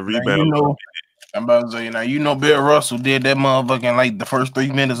point and a rebound. I'm about to say, Bill Russell did that motherfucking like the first 3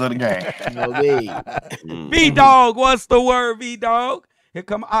 minutes of the game. V-Dog, what's the word, V-Dog? Here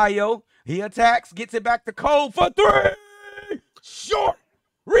come Ayo. He attacks, gets it back to Cole for 3. Short.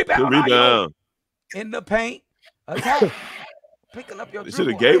 Rebound. Ayo. In the paint. Attack. Picking up your should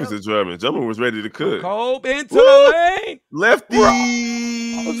have gave us to Drummond. Drummond was ready to cook. Cole into the lane. Lefty.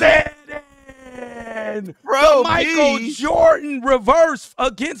 Bro, Michael Jordan reverse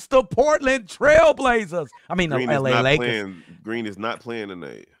against the Portland Trailblazers. I mean, the LA Lakers. Green is not playing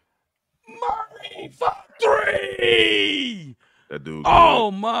tonight. Murray for 3. That dude.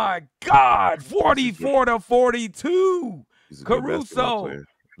 Oh my God! 44-42. Caruso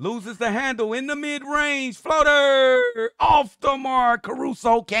loses the handle in the mid-range. Floater off the mark.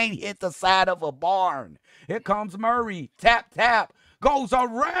 Caruso can't hit the side of a barn. Here comes Murray. Tap. Goes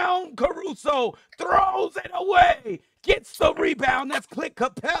around Caruso. Throws it away. Gets the rebound. That's Clint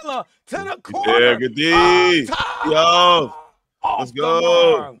Capella to the corner. Yo, let's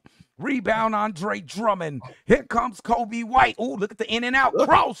go. Rebound, Andre Drummond. Here comes Kobe White. Oh, look at the in and out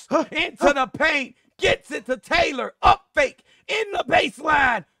cross into the paint. Gets it to Taylor. Up fake in the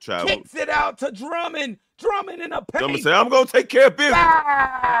baseline. Kicks it out to Drummond. Drummond in the paint. Drummond say, I'm going to take care of business.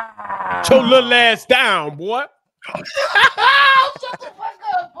 Get your little ass down, boy. Shut the fuck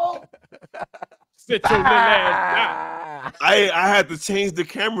up, boy. Sit your little ass down. I had to change the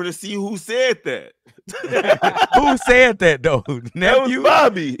camera to see who said that. Who said that, though? Nephew? That was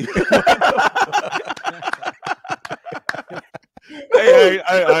Bobby. Hey,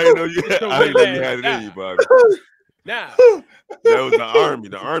 I didn't know you had it in you, Bobby. Now. That was the Army.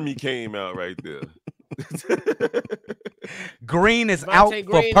 The Army came out right there. Green is out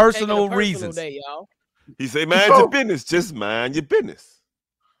for personal reasons. Day, y'all. He say, mind your business. Just mind your business.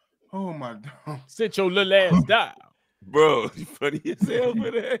 Oh my God. Sit your little ass down. Bro, you funny as hell for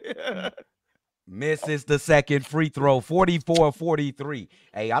that. Misses the second free throw, 44-43.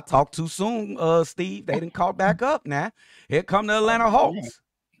 Hey, I talked too soon, Steve. They didn't call back up now. Here come the Atlanta Hawks.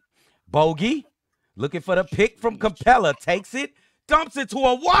 Bogey, looking for the pick from Capella. Takes it, dumps it to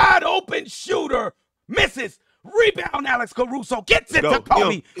a wide open shooter. Misses. Rebound, Alex Caruso. Gets it to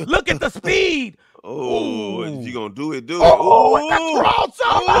Kobe. Look at the speed. Oh, if you gonna do it, do it. Oh, the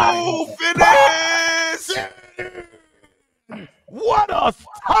crossover. Finish! What a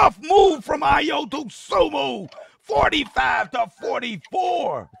tough move from Ayo Dosunmu.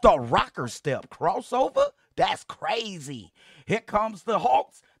 45-44. The rocker step crossover? That's crazy. Here comes the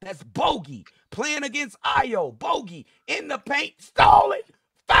Hawks. That's Bogey playing against Ayo. Bogey in the paint. Stall it.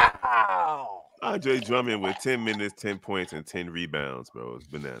 Foul. Andre Drummond with 10 minutes, 10 points, and 10 rebounds, bro. It's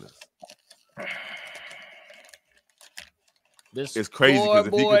bananas. This crazy.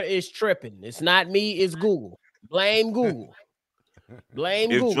 Scoreboard is tripping. It's not me. It's Google. Blame Google.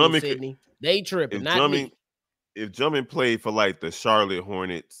 Blame Google, Sydney. They tripping, not me. If Drummond played for like the Charlotte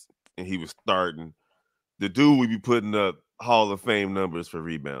Hornets and he was starting, the dude would be putting up Hall of Fame numbers for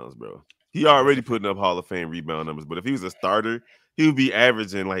rebounds, bro. He already putting up Hall of Fame rebound numbers, but if he was a starter, he would be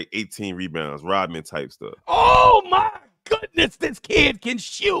averaging like 18 rebounds, Rodman type stuff. Oh my goodness, this kid can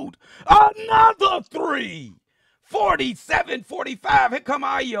shoot another three. 47-45. Here come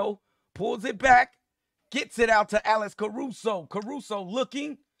Ayo. Pulls it back. Gets it out to Alex Caruso. Caruso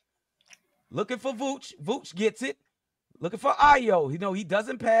looking for Vooch. Vooch gets it. Looking for Ayo. You know, he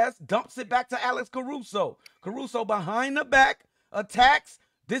doesn't pass. Dumps it back to Alex Caruso. Caruso behind the back. Attacks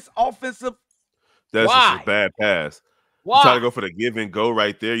this offensive. That's just a bad pass. Why? You try to go for the give and go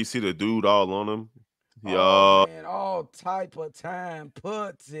right there. You see the dude all on him. Man, all type of time.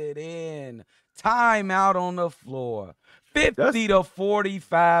 Puts it in. Timeout on the floor.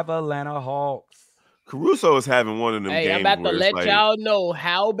 50-45 Atlanta Hawks. Caruso is having one of them games. I'm about to let y'all know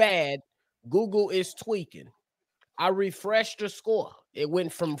how bad Google is tweaking. I refreshed the score. It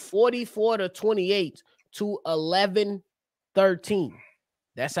went from 44-28 to 11-13.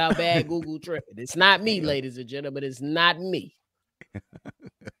 That's how bad Google tripped. It's not me, ladies and gentlemen. It's not me.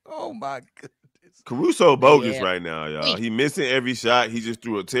 Oh my goodness. Caruso bogus right now, y'all. He missing every shot. He just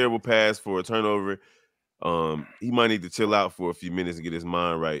threw a terrible pass for a turnover. He might need to chill out for a few minutes and get his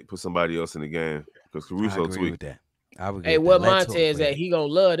mind right. Put somebody else in the game. Because Caruso tweaked that. Hey, what Montez at? He gonna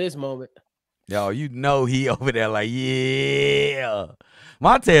love this moment. Yo, you know he over there like, yeah.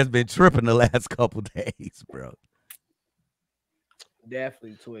 Montez been tripping the last couple days, bro.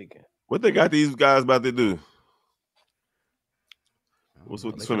 Definitely tweaking. What they got these guys about to do? What's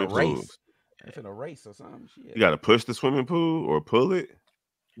with the swimming pool? They finna race or something. Shit. You got to push the swimming pool or pull it?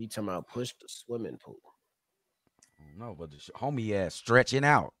 You talking about push the swimming pool? No, but the homie ass stretching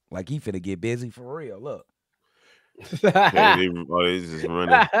out like he finna get busy for real. Look. They just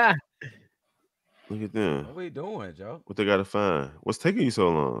running. Look at them. What we doing, Joe? What they got to find? What's taking you so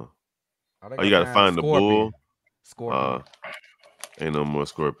long? You got to find the bull. Scorpion. Ain't no more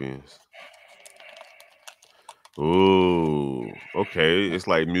scorpions. Ooh, okay. It's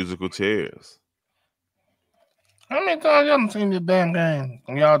like musical chairs. How many times y'all seen this damn game?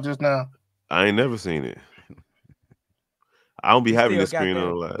 Y'all just now? I ain't never seen it. I don't be having this screen on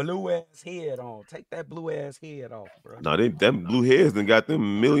a lot. Blue ass head on. Take that blue ass head off, bro. No, them blue heads done got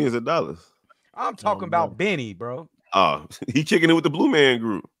them millions of dollars. I'm talking about Benny, bro. Oh, he kicking it with the Blue Man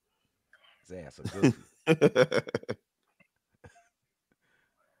Group. His ass a goofy.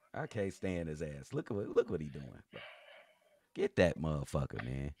 I can't stand his ass. Look what he doing, bro. Get that motherfucker,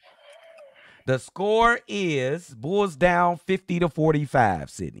 man. The score is Bulls down 50-45,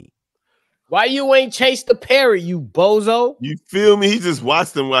 Sydney. Why you ain't chased the parrot, you bozo? You feel me? He just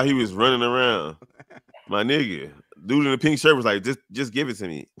watched him while he was running around. My nigga. Dude in the pink shirt was like, just give it to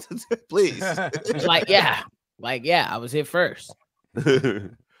me. Please. Like, yeah, I was here first.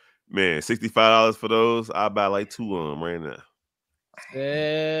 Man, $65 for those. I'll buy like two of them right now.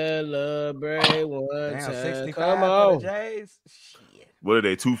 Celebrate one time. 65 Come on. for the Jays. Shit. What are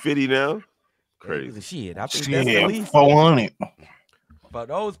they, 250 now? Crazy. Shit, I think that's at least 400. For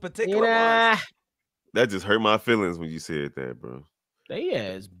those particular ones. That just hurt my feelings when you said that, bro. They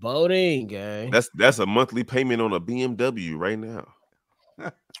ass boating, gang. That's a monthly payment on a BMW right now.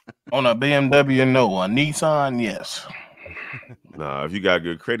 On a BMW, no. A Nissan, yes. Nah, if you got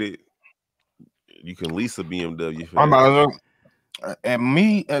good credit, you can lease a BMW.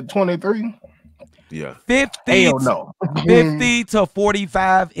 At 23? Yeah.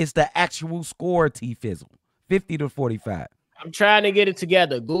 50-45 is the actual score, T-Fizzle. 50-45. I'm trying to get it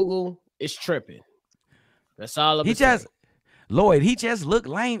together. Google is tripping. That's all I'm He saying. just Lloyd. He just look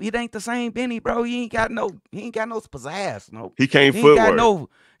lame. It ain't the same Benny, bro. He ain't got no pizzazz. No, He can't he ain't got footwork.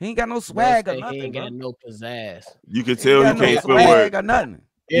 he ain't got no Bro swag or say he nothing, ain't bro. got no pizzazz. You can He tell he ain't got no can't swag footwork. or nothing.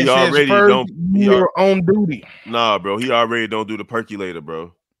 He It's his already first don't. year on duty. Nah, bro. He already don't do the percolator,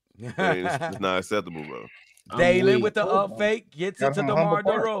 bro. It's not acceptable, bro. I'm Dalen weak. with the up fake gets Got it to some humble DeMar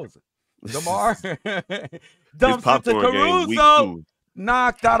parts. DeRozan. DeMar His dumps it to popcorn game weak Caruso. too.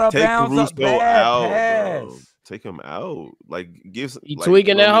 Knocked out of Take bounds. A Caruso bad out, bro. pass. Take him out. Like give. He Like,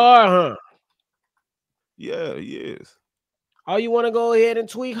 tweaking that hard, huh? Yeah, he is. Oh, you want to go ahead and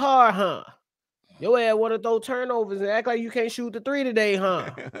tweak hard, huh? Your ass want to throw turnovers and act like you can't shoot the three today, huh?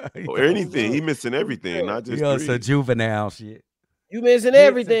 Or anything. He missing everything, not just It's a three. juvenile shit. You missing Gets it.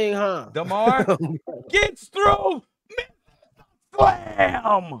 everything, huh? DeMar gets through.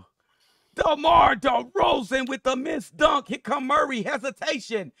 Slam. DeMar DeRozan with the missed dunk. Here come Murray.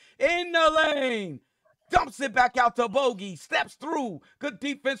 Hesitation in the lane. Dumps it back out to Bogey. Steps through. Good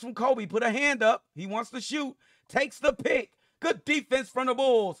defense from Kobe. Put a hand up. He wants to shoot. Takes the pick. Good defense from the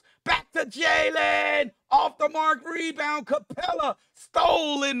Bulls. Back to Jalen. Off the mark. Rebound. Capella.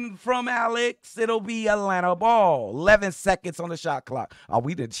 Stolen from Alex. It'll be Atlanta ball. 11 seconds on the shot clock. Oh,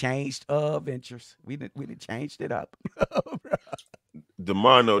 we done changed ventures. We done changed it up.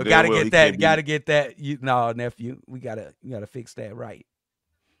 DeMar, no, Gotta well, get that. Gotta get that. No, nephew. You gotta fix that right.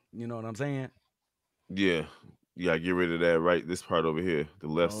 You know what I'm saying? Yeah. You gotta get rid of that right. This part over here, the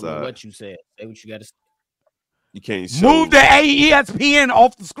left I don't know side. what you said. Say what you got to say. You can't show. Move the ESPN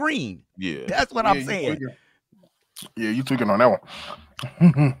off the screen. Yeah. That's what I'm saying. You tweaking on that one.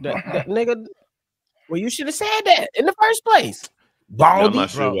 that nigga, well, you should have said that in the first place. Yeah, I'm Baldy. not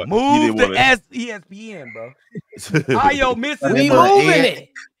sure Bro, what move the ESPN, bro. Ayo misses We it. moving it.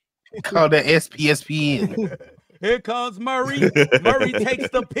 Call that SPSPN. Here comes Murray. Murray takes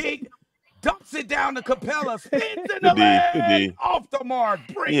the pick, dumps it down to Capella, spins in the lane, off the mark.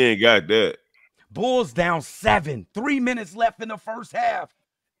 Break. He ain't got that. Bulls down 7. 3 minutes left in the first half.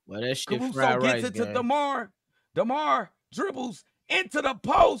 Well, that shit Caruso fried gets rice, it to gang. DeMar. DeMar dribbles into the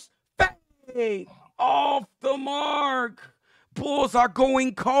post. Fade off the mark. Bulls are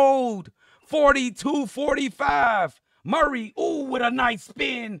going cold. 42-45. Murray, with a nice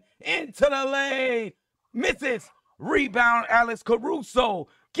spin into the lane. Misses. Rebound, Alex Caruso.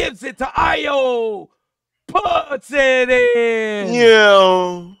 Gives it to Ayo. Puts it in.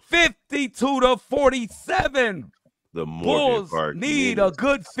 Yeah. 52-47. The Morgan Bulls Park need minutes. a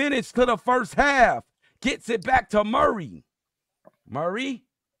good finish to the first half. Gets it back to Murray. Murray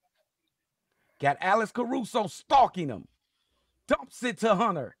got Alex Caruso stalking him. Dumps it to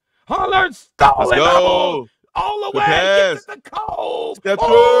Hunter. Hunter stole it all the Good way. pass. Gets it to Cole. Step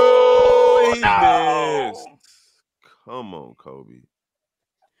Oh, he no. missed. Come on, Kobe.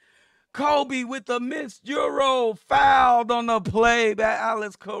 Kobe with the missed Euro, fouled on the play by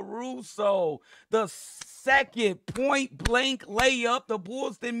Alex Caruso. The second point blank layup. The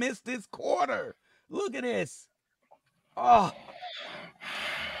Bulls didn't miss this quarter. Look at this. Oh,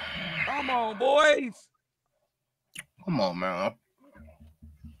 come on, boys. Come on, man.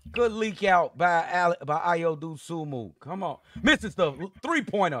 Good leak out by Ayo Sumu. Come on. Misses the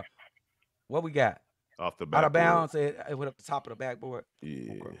 3-pointer. What we got? Off the back. Out of bounds. It went up the top of the backboard.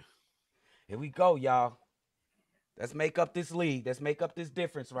 Yeah. Okay. Here we go, y'all. Let's make up this lead. Let's make up this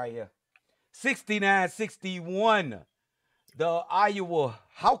difference right here. 69-61. The Iowa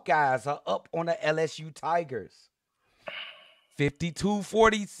Hawkeyes are up on the LSU Tigers.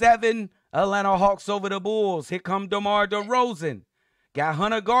 52-47. Atlanta Hawks over the Bulls. Here come DeMar DeRozan. Got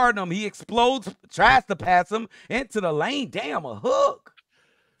Hunter guarding him. He explodes, tries to pass him into the lane. Damn, a hook.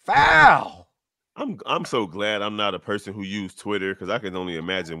 Foul. I'm so glad I'm not a person who used Twitter because I can only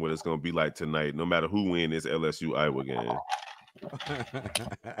imagine what it's going to be like tonight, no matter who wins this LSU Iowa game.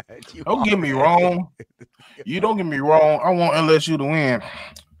 Don't get me wrong. You don't get me wrong. I want LSU to win.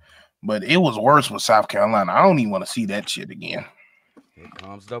 But it was worse with South Carolina. I don't even want to see that shit again. Here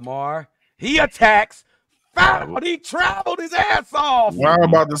comes DeMar. He attacks. Fouled. He traveled his ass off. Well, I'm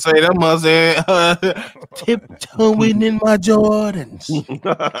about to say that must have tiptoeing in my Jordans.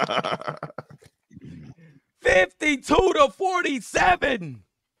 52-47.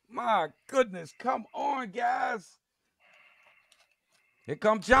 My goodness. Come on, guys. Here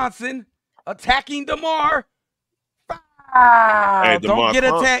comes Johnson attacking DeMar. Foul. Hey, Don't get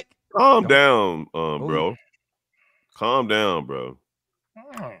attacked. Calm down, bro. Calm down, bro.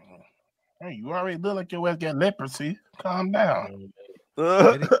 Hey, you already look like your ass got leprosy. Calm down.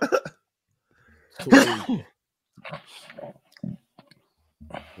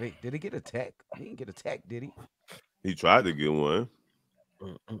 Wait, did he get attacked? He didn't get attacked, did he? He tried to get one.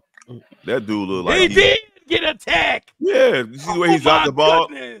 That dude looked like he did Virginia Tech. Yeah, you see the way he dropped the ball.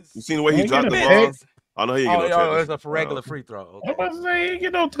 Goodness. You seen the way he He dropped the get a ball. tech. I know he ain't get no tech. It's a regular free throw. I'm Okay. about to say, you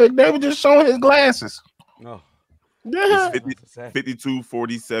know, they were just showing his glasses. No. It's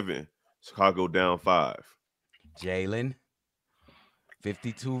 52-47. Chicago down 5. Jalen.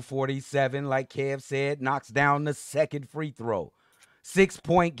 52-47, like Kev said, knocks down the second free throw.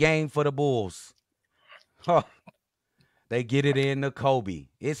 6-point game for the Bulls. Huh. They get it in to Kobe.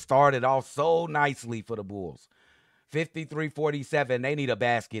 It started off so nicely for the Bulls. 53-47. They need a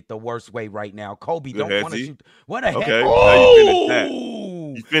basket the worst way right now. Kobe Good don't want to headsy. shoot. What the heck? Okay, now you finished that.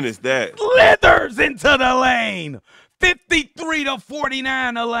 You finished that. Slithers into the lane.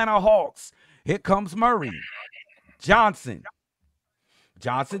 53-49 Atlanta Hawks. Here comes Murray. Johnson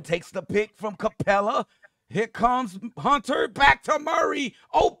takes the pick from Capella. Here comes Hunter. Back to Murray.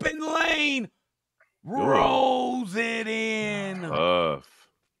 Open lane. Rolls it in. Tough.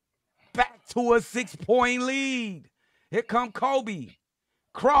 Back to a 6-point lead. Here come Kobe.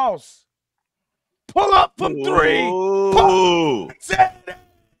 Cross. Pull up from 3. Ooh.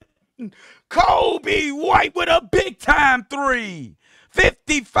 Kobe White with a big-time 3.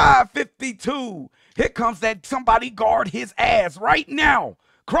 55-52. Here comes that somebody guard his ass right now.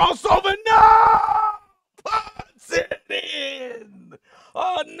 Crossover. No! Puts it in.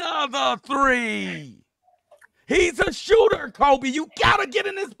 Another 3. He's a shooter, Kobe. You got to get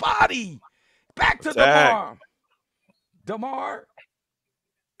in his body. Back to DeMar. DeMar.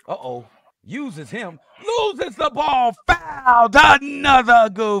 Uh-oh. Uses him. Loses the ball. Fouled. Another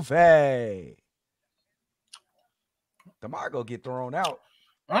goofy. DeMar gonna get thrown out.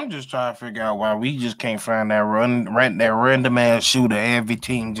 I'm just trying to figure out why we just can't find that random ass shooter every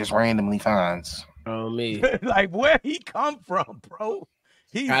team just randomly finds. Oh me. Like where he come from, bro?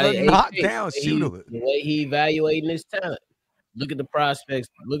 He's Probably a knockdown shooter. The way he evaluating his talent. Look at the prospects.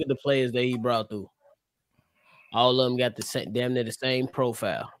 Look at the players that he brought through. All of them got the same, damn near the same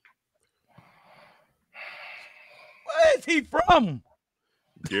profile. Where is he from?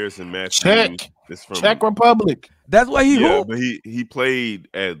 Garrison Matthews. Czech. Is from Czech Republic. That's why he Yeah, hooped. but he played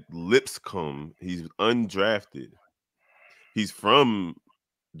at Lipscomb. He's undrafted. He's from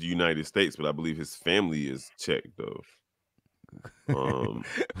the United States, but I believe his family is Czech though.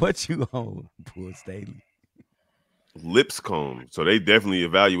 What you on, Poor Staley? Lipscomb. So they definitely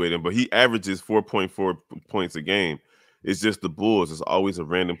evaluate him, but he averages 4.4 points a game. It's just the Bulls. It's always a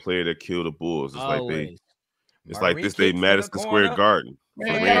random player that killed the Bulls. It's Always. like this day Madison Square Garden.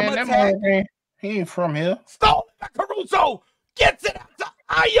 Man, that man, he ain't from here. Stole it. Caruso gets it out to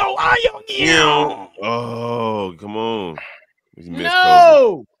Ayo. Oh, come on. He missed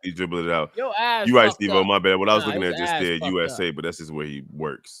No! Kobe. He dribbled it out. Your eyes. You right, fucked Steve-O, up. my bad. What I was Nah, looking his at just eyes said fucked USA, up. but that's just where he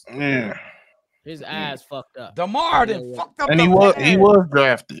works. Yeah. His eyes fucked up. DeMar done fucked up. And the he was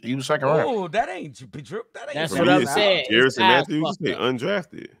drafted. He was second round. Oh, that ain't true. That ain't That's For what me, I'm it's saying. Garrison His eyes Matthews, fucked they up.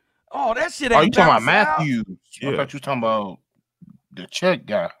 undrafted. Oh, that shit Oh, ain't you talking about bouncing out. Matthews? Yeah. I thought you talking about the Czech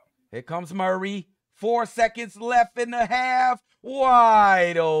guy. Here comes Murray. 4 seconds left in the half.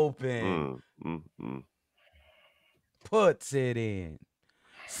 Wide open. Puts it in.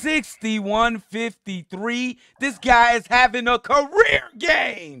 61-53. This guy is having a career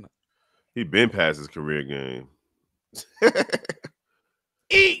game. He been past his career game.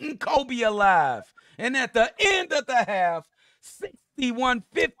 Eating Kobe alive. And at the end of the half,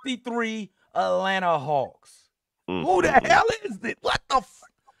 61-53 Atlanta Hawks. Who the hell is it? What the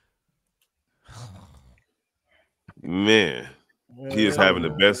Man, he is having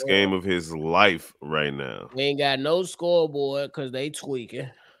the best game of his life right now. We ain't got no scoreboard because they tweaking.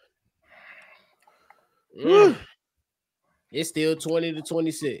 It's still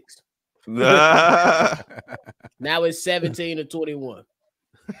 20-26. Now it's 17-21.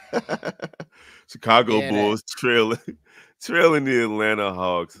 Chicago Yeah, Bulls trailing the Atlanta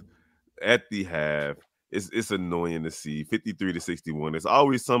Hawks at the half. It's annoying to see 53-61. There's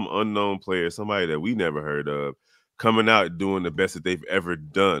always some unknown player, somebody that we never heard of, coming out doing the best that they've ever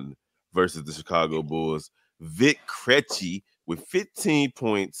done versus the Chicago Bulls. Vic Krejci with 15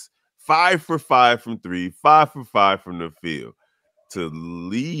 points, 5 for 5 from 3, 5 for 5 from the field to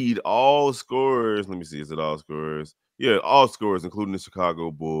lead all scorers. Let me see, is it all scorers? Yeah, all scorers, including the Chicago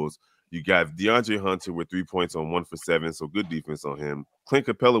Bulls. You got DeAndre Hunter with 3 points on 1 for 7, so good defense on him. Clint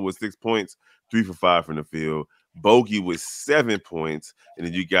Capella with 6 points, 3 for 5 from the field. Bogey with 7 points, and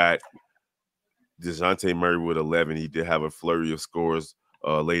then you got DeJounte Murray with 11. He did have a flurry of scores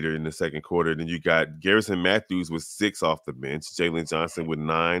later in the second quarter. Then you got Garrison Matthews with 6 off the bench, Jalen Johnson with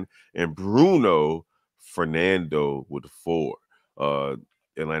 9, and Bruno Fernando with 4.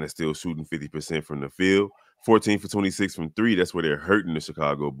 Atlanta still shooting 50% from the field. 14 for 26 from 3. That's where they're hurting the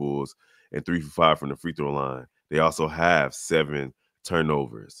Chicago Bulls. and 3 for 5 from the free throw line. They also have 7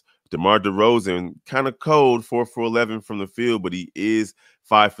 turnovers. DeMar DeRozan, kind of cold, 4 for 11 from the field, but he is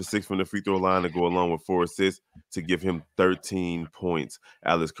 5 for 6 from the free throw line to go along with 4 assists to give him 13 points.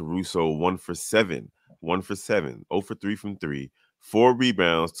 Alex Caruso, 1 for 7, 0 for 3 from 3, 4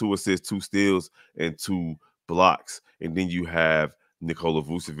 rebounds, 2 assists, 2 steals, and 2 blocks. And then you have Nikola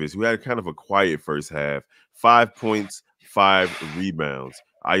Vucevic, who had kind of a quiet first half, 5 points, 5 rebounds.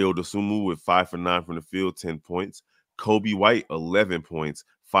 Ayo Dosunmu with 5 for 9 from the field, 10 points. Kobe White, 11 points,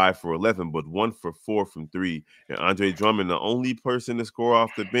 5 for 11, but 1 for 4 from 3. And Andre Drummond, the only person to score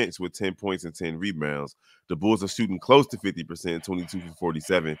off the bench with 10 points and 10 rebounds. The Bulls are shooting close to 50%, 22 for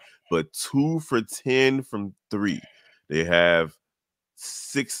 47, but 2 for 10 from 3. They have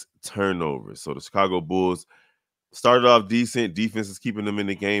 6 turnovers. So the Chicago Bulls started off decent. Defense is keeping them in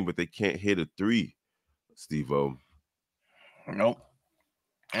the game, but they can't hit a 3, Steve-O. Nope.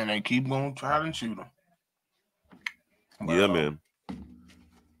 And they keep going to try and shoot them. Yeah, man.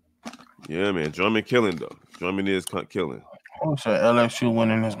 Yeah, man. Drummond killing, though. Drummond is killing. I said LSU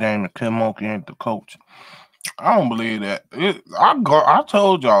winning this game and Kim Mulkey ain't the coach. I don't believe that. I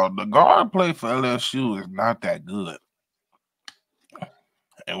told y'all, the guard play for LSU is not that good.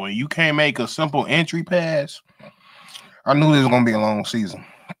 And when you can't make a simple entry pass, I knew this was going to be a long season.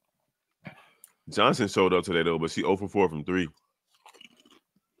 Johnson showed up today, though, but she 0 for 4 from 3.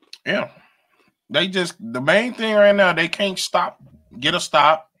 Yeah. The main thing right now, they can't get a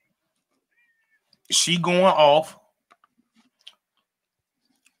stop. She going off.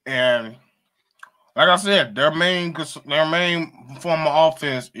 And like I said, their main form of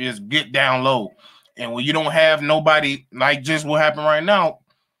offense is get down low. And when you don't have nobody, like just what happened right now,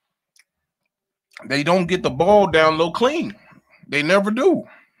 they don't get the ball down low clean. They never do.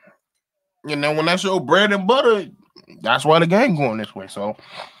 You know, when that's your bread and butter, that's why the game going this way. So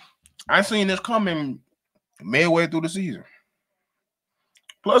I seen this coming midway through the season.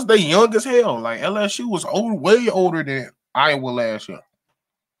 Plus, they young as hell. Like LSU was way older than Iowa last year.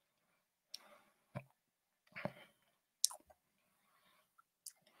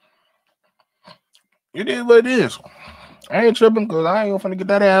 It is what it is. I ain't tripping because I ain't gonna get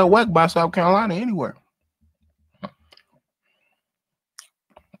that ass whacked by South Carolina anywhere.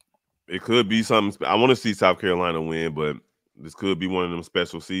 It could be something. I want to see South Carolina win, but this could be one of them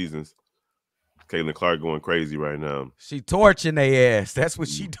special seasons. Caitlin Clark going crazy right now. She torching their ass. That's what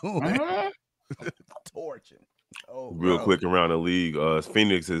she doing. Torching. Oh, real quick around the league.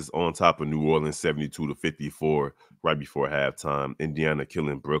 Phoenix is on top of New Orleans 72-54 right before halftime. Indiana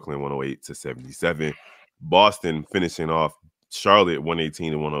killing Brooklyn 108-77. Boston finishing off Charlotte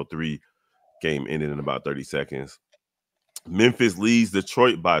 118-103. Game ended in about 30 seconds. Memphis leads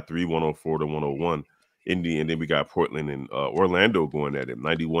Detroit by 3, 104-101. And then we got Portland and Orlando going at it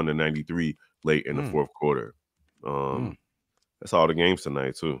 91-93 late in the fourth quarter. That's all the games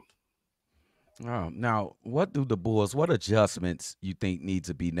tonight too. Now, what adjustments you think need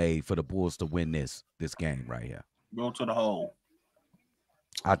to be made for the Bulls to win this game right here? Go to the hole.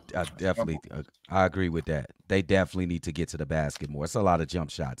 I definitely I agree with that. They definitely need to get to the basket more. It's a lot of jump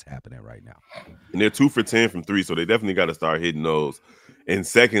shots happening right now. And they're 2 for 10 from 3, so they definitely got to start hitting those. And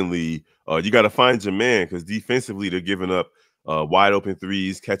secondly, you got to find your man because defensively they're giving up wide open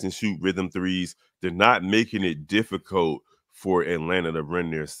threes, catch and shoot rhythm threes. They're not making it difficult for Atlanta to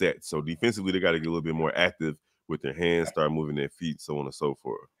run their set. So defensively, they got to get a little bit more active with their hands, start moving their feet, so on and so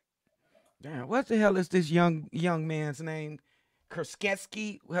forth. Damn, what the hell is this young man's name?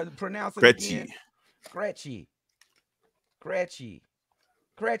 Kersketsky? How to pronounce it Krejci. again? Krejci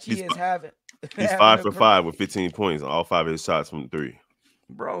is having. He's 5 for 5 with 15 points on all 5 of his shots from 3.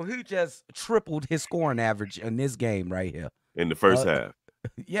 Bro, he just tripled his scoring average in this game right here. In the first half.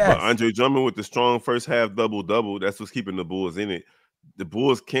 Yes. But Andre Drummond with the strong first half double-double, that's what's keeping the Bulls in it. The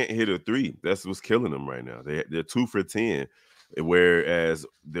Bulls can't hit a 3. That's what's killing them right now. They're 2 for 10, whereas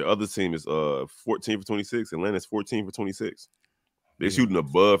the other team is 14 for 26. Atlanta's 14 for 26. They're shooting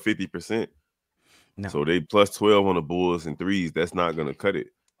above 50%. No. So they plus 12 on the Bulls and threes. That's not going to cut it.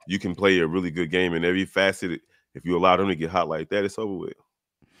 You can play a really good game in every facet. If you allow them to get hot like that, it's over with.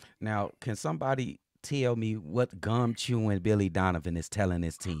 Now, can somebody tell me what gum chewing Billy Donovan is telling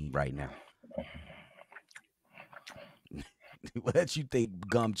his team right now? What you think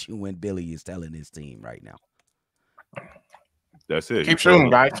gum chewing Billy is telling his team right now? That's it. Keep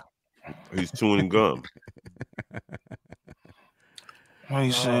shooting, guys. He's chewing gum. What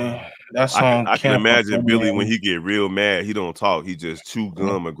you say? That's I can imagine Billy when he get real mad. He don't talk. He just chew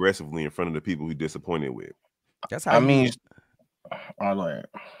gum aggressively in front of the people he's disappointed with. That's how. Go ahead.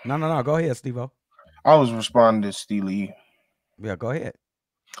 No. Go ahead, Steve-O. I was responding to Steely. Yeah, go ahead.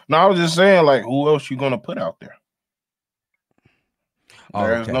 No, I was just saying, like, who else you gonna put out there?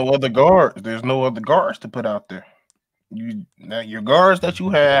 There's no other guards. There's no other guards to put out there. Your guards that you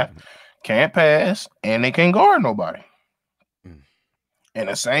have can't pass, and they can't guard nobody. And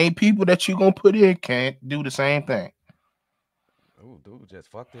the same people that you gonna put in can't do the same thing. Oh, dude,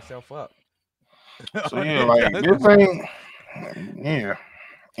 just fucked himself up. So yeah, like this ain't. Yeah,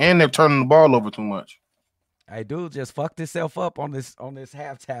 and they're turning the ball over too much. Hey, dude, just fucked himself up on this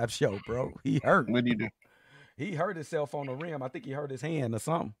halftime show, bro. He hurt. What do you do? He hurt himself on the rim. I think he hurt his hand or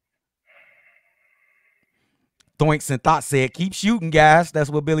something. Thoinks and Thought said, "Keep shooting, guys." That's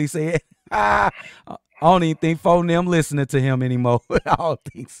what Billy said. I don't even think phone them listening to him anymore. I don't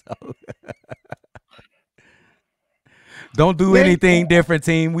think so. Don't do anything different,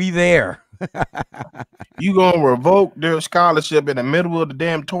 team. We there. You gonna revoke their scholarship in the middle of the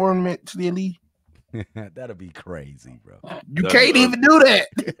damn tournament, silly? That'll be crazy, bro. You can't even do that.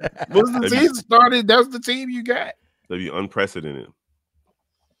 Once the season started, that's the team you got. That'd be unprecedented.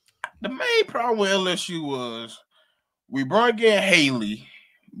 The main problem with LSU was we brought in Haley,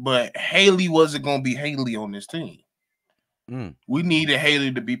 but Haley wasn't gonna be Haley on this team. We needed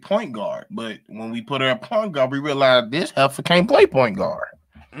Haley to be point guard, but when we put her at point guard, we realized this heifer can't play point guard.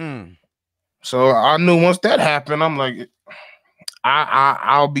 So I knew once that happened, I'm like,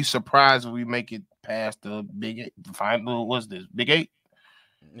 I'll be surprised if we make it past the Big Eight. Final, what's this? Big Eight?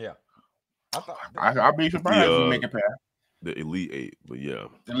 Yeah. I'll be surprised if we make it past the Elite Eight, but yeah.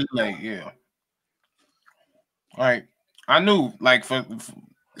 The Elite Eight, yeah. All right. I knew, like, for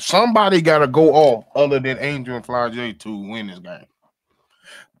somebody got to go off other than Angel and Fly J to win this game.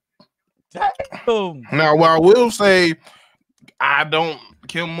 Now, what I will say,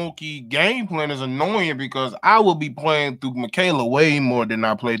 Kim Mookie game plan is annoying because I will be playing through Michaela way more than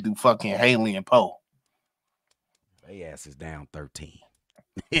I played through fucking Haley and Poe. They ass is down 13.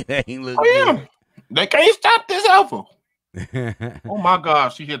 It ain't look good. They can't stop this alpha. Oh my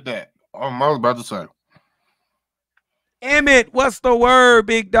gosh, she hit that. I was about to say. Emmett, what's the word,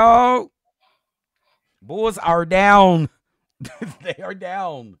 big dog? Bulls are down. They are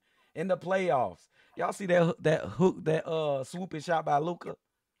down in the playoffs. Y'all see that hook, that swooping shot by Luka?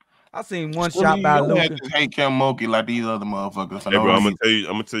 I seen one shot by Luka. Just hate Kim Mookie like these other motherfuckers. Hey, bro, I'm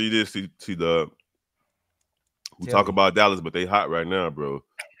gonna tell you this. CDubb. We talk about Dallas, but they hot right now, bro.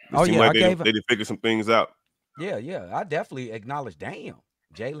 It seems like they did figure some things out. Yeah. I definitely acknowledge. Damn,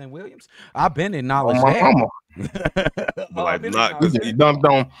 Jalen Williams. I've been acknowledged that. Like he just dunked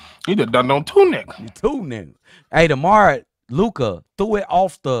on two niggas. Hey, tomorrow Luka threw it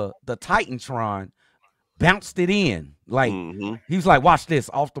off the Titantron, bounced it in. Like he was like, watch this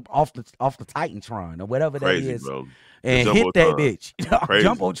off the Titantron or whatever that is. Bro. And hit that bitch.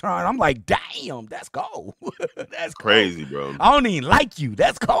 Jumbotron. I'm like, damn, that's cold. That's crazy, bro. I don't even like you.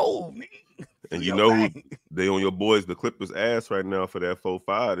 That's cold. And you know who they on your boys, the Clippers ass right now for that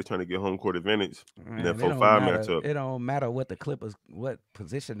 4-5. They're trying to get home court advantage in that 4-5 matchup. It don't matter what the Clippers, what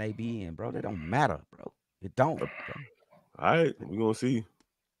position they be in, bro. It don't matter, bro. It don't, bro. All right, we're gonna see.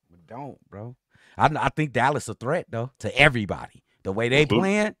 It don't, bro. I think Dallas a threat though to everybody. The way they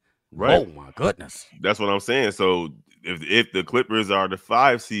playing, right? Oh my goodness. That's what I'm saying. So if the Clippers are the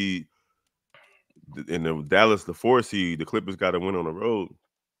 5 seed and the Dallas the 4 seed, the Clippers got to win on the road.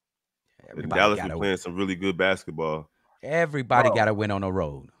 And Dallas be playing some really good basketball. Everybody got to win on the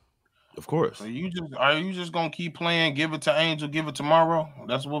road. Of course. So are you just gonna keep playing? Give it to Angel. Give it tomorrow.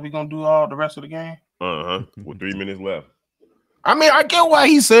 That's what we gonna do all the rest of the game. With 3 minutes left. I mean, I get why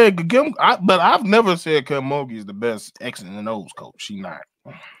he said Kim, but I've never said Kim Mookie is the best X and O's coach. She not.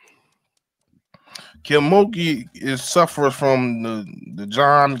 Kim Mookie suffers from the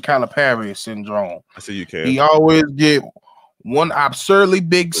John Calipari syndrome. I see you can. He always get one absurdly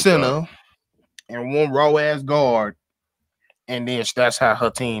big center and one raw ass guard, and then that's how her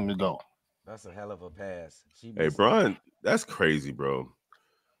team go. That's a hell of a pass. Hey, Brian, that's crazy, bro.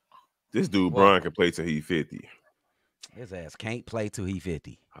 This dude, Brian, can play till he's 50. His ass can't play till he's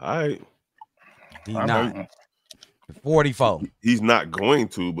 50. All right. He's not. 44. He's not going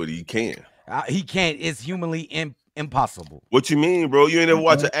to, but he can. He can't. It's humanly impossible. What you mean, bro? You ain't ever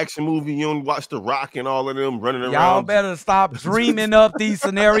watch an action movie. You don't watch The Rock and all of them running around. Y'all better stop dreaming up these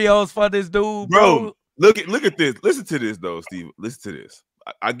scenarios for this dude, bro. Look at this. Listen to this, though, Steve. Listen to this.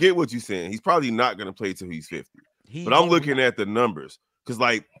 I get what you're saying. He's probably not going to play till he's 50. But I'm looking at the numbers. Because,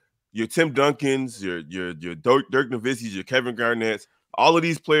 like, your Tim Duncans, your Dirk Nowitzki's, your Kevin Garnett's, all of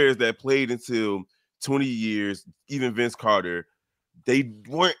these players that played until 20 years, even Vince Carter, they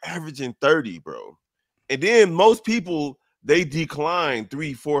weren't averaging 30, bro. And then most people, they decline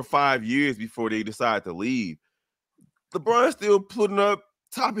 3, 4, 5 years before they decide to leave. LeBron's still putting up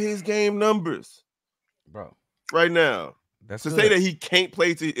top of his game numbers, bro. right now. That's to good. say that he can't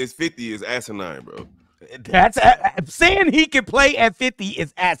play to his 50 is asinine, bro. That's saying he can play at 50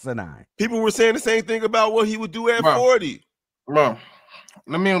 is asinine. People were saying the same thing about what he would do at 40. Bro,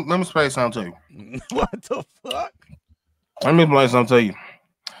 let me say something to you. What the fuck? Let me explain something to you.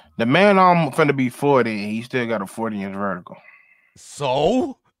 The man I'm finna be 40, he still got a 40-inch vertical.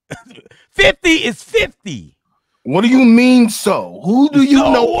 So 50 is 50. What do you mean so? Who do you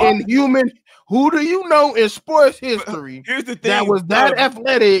know in human? Who do you know in sports history Here's the thing, that was that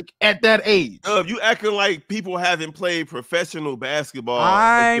athletic at that age? You acting like people haven't played professional basketball.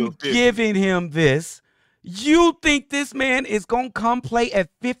 I'm giving him this. You think this man is going to come play at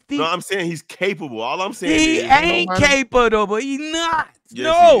 50? No, I'm saying he's capable. All I'm saying he is ain't capable. He's not.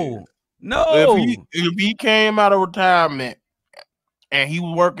 Yes, No. If he came out of retirement and he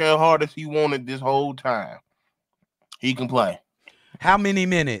was working as hard as he wanted this whole time, he can play. How many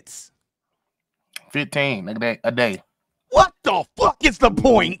minutes? 15 a day. What the fuck is the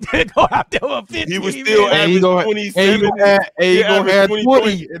point? Go out there with 15 he was still average 27. He gonna have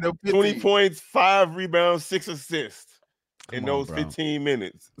 20 points, 5 rebounds, 6 assists in those 15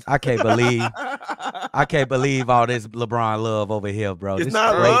 minutes. I can't believe all this LeBron love over here, bro. It's this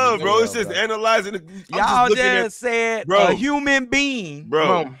not crazy love, bro. It's just analyzing. Y'all just said a human being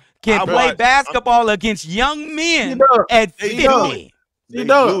can play basketball against young men at 50. They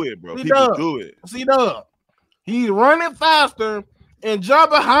do it, bro. People do it. CDubb. He's running faster and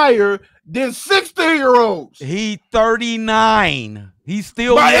jumping higher than 16-year-olds. He's 39. He's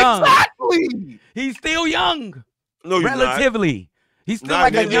still young. Exactly. He's still young. No, relatively. He's still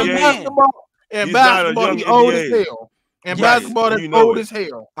not like a young man. In basketball, he's old as hell. In basketball, that's old as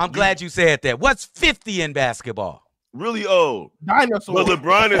hell. I'm glad you said that. What's 50 in basketball? Really old. Dinosaur. But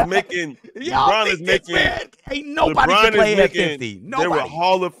LeBron is making. Ain't nobody can play at 50. Nobody. There were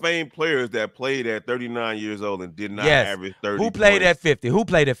Hall of Fame players that played at 39 years old and did not average 30. Who played at 50? Who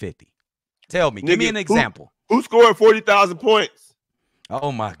played at 50? Tell me. Give me an example. Who scored 40,000 points?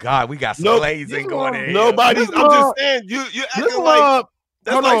 Oh my God, we got some glazing going in. Nobody's. I'm just saying. You acting like.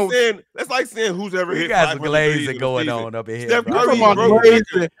 That's like saying who's ever hit. We got some glazing going on up in here. Steph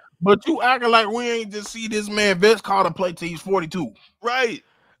Curry, but you acting like we ain't just see this man Vince Carter play till he's 42. Right.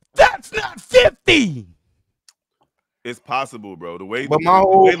 That's not 50. It's possible, bro. The way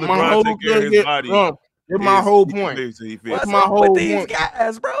LeBron take care of his body. That's my whole point. What's my whole point,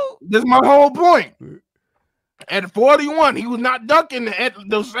 guys, bro? This is my whole point. At 41, he was not dunking at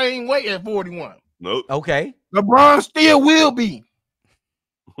the same way at 41. Nope. Okay. LeBron still will be.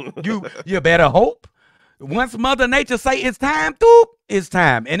 You better hope. Once Mother Nature say it's time, it's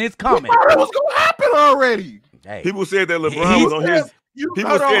time, and it's coming. It was gonna happen already. Hey, people said that LeBron was on his.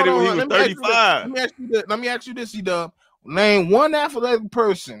 People said that when he was 35. Let me ask you this, CDubb. Name one athletic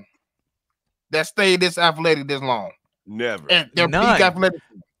person that stayed this athletic this long. Never. And their peak athletic.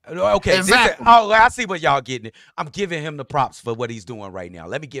 Okay, exactly. I see what y'all getting it. I'm giving him the props for what he's doing right now.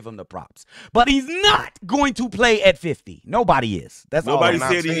 Let me give him the props. But he's not going to play at 50. Nobody is. That's nobody all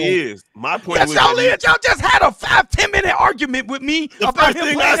said he is. My point was y'all just had a 5-10 minute argument with me about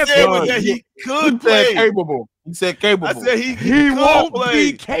him playing at 50. Was that he could play. Capable. He said capable. I said he won't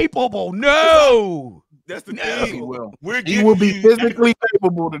be capable. No. That's the thing. He will. He will be physically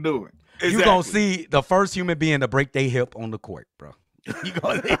capable to do it. Exactly. You're going to see the first human being to break their hip on the court, bro. We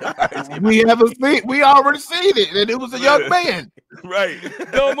already seen it, and it was a young man. Right.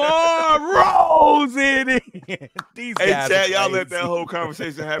 DeMar Rose in it. These guys Chad, y'all let that whole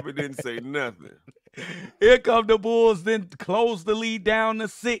conversation happen, didn't say nothing. Here come the Bulls, then close the lead down to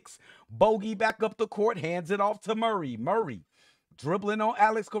 6. Bogey back up the court, hands it off to Murray. Murray dribbling on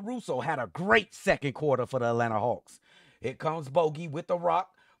Alex Caruso, had a great second quarter for the Atlanta Hawks. Here comes Bogey with the rock.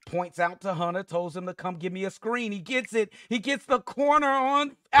 Points out to Hunter, tells him to come give me a screen. He gets it. He gets the corner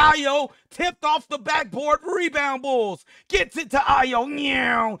on Ayo. Tipped off the backboard. Rebound Bulls. Gets it to Ayo.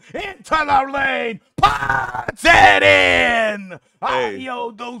 Into the lane. Pots it in.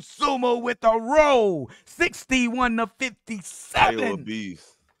 Ayo Dosunmu with the roll. 61-57. Ayo a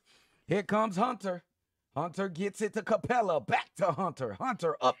beast. Here comes Hunter. Hunter gets it to Capella. Back to Hunter.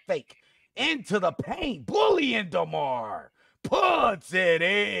 Hunter up fake. Into the paint. Bullying DeMar. Puts it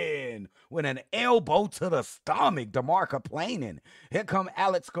in with an elbow to the stomach. DeMar complaining. Here come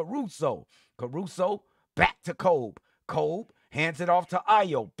Alex Caruso. Caruso back to Kobe. Kobe hands it off to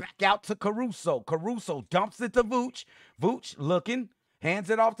Ayo. Back out to Caruso. Caruso dumps it to Vooch. Vooch looking. Hands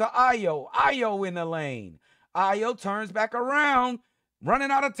it off to Ayo. Ayo in the lane. Ayo turns back around.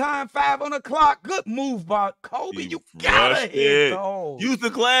 Running out of time. 5 on the clock. Good move by Kobe. You gotta hit those. Use the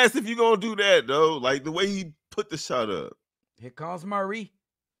glass if you're gonna do that, though. Like the way he put the shot up. Here comes Murray.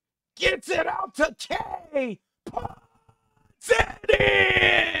 Gets it out to K. Puts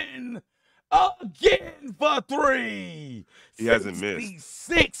it in. Again for 3. He hasn't missed.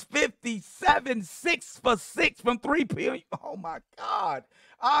 6, 57, 6 for 6 from 3 p.m. Oh my God.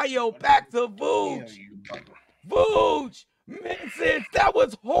 Ayo back to Vooch. Vooch misses. That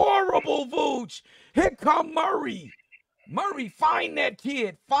was horrible, Vooch. Here come Murray. Murray, find that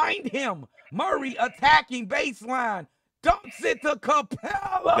kid. Find him. Murray attacking baseline. Dumps it to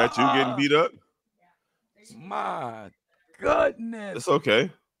Capella. That you getting beat up? My goodness. It's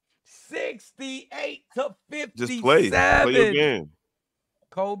okay. 68 to 57. Just play your game.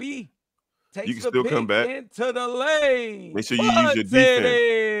 Kobe takes You can the still pick come back. into the lane. Make sure you use your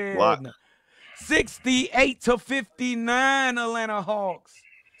defense. Block. 68 to 59, Atlanta Hawks.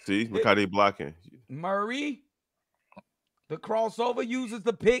 See, look how they blocking. Murray, the crossover, uses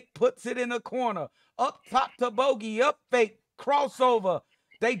the pick, puts it in the corner. Up top to Bogey, up fake, crossover.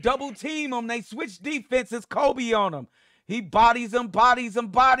 They double team him. They switch defenses. Kobe on him. He bodies him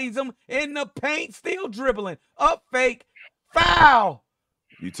in the paint, still dribbling. Up fake, foul.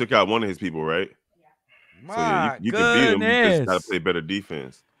 You took out one of his people, right? My so yeah, you can beat him. You just gotta play better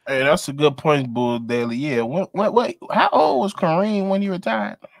defense. Hey, that's a good point, Bull Daily. Yeah. Wait. How old was Kareem when he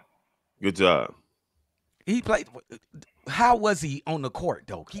retired? Good job. He played. How was he on the court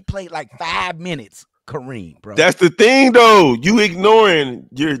though? He played like 5 minutes. Kareem, bro. That's the thing, though.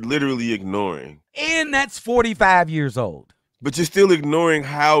 You're literally ignoring. And that's 45 years old. But you're still ignoring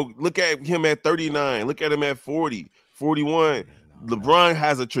how. Look at him at 39. Look at him at 40, 41. LeBron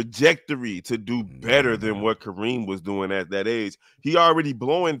has a trajectory to do better than what Kareem was doing at that age. He already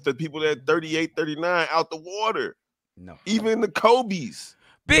blowing the people at 38, 39 out the water. No. Even the Kobe's.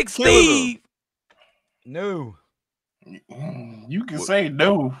 Big Steve. No. You can say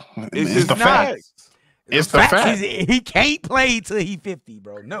no. It's the facts. It's the fact. He can't play till he's 50,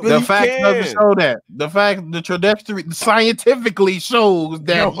 bro. No. The fact doesn't show that. The trajectory scientifically shows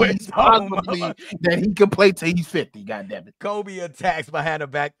that that he can play till he's 50. God damn it. Kobe attacks behind the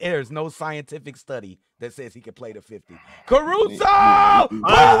back. There's no scientific study that says he can play to 50. Caruso!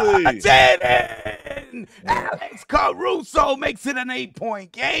 Alex Caruso makes it an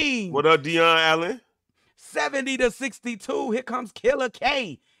 8-point game. What up, Deion Allen? 70 to 62. Here comes Killer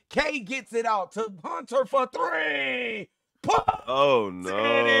K. K gets it out to Hunter for 3. Oh,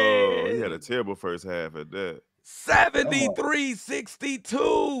 no. He had a terrible first half at that.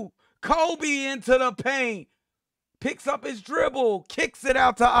 73-62. Kobe into the paint. Picks up his dribble. Kicks it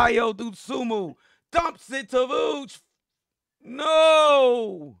out to Ayo Dosunmu. Dumps it to Vooch.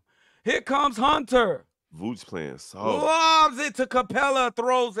 No. Here comes Hunter. Vooch playing soft. Lobs it to Capella.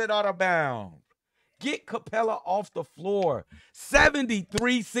 Throws it out of bounds. Get Capella off the floor.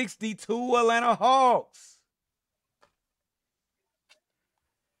 73-62 Atlanta Hawks.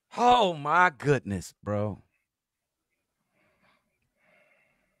 Oh my goodness, bro.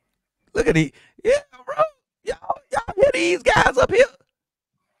 Look at these. Yeah, bro. Y'all hear these guys up here?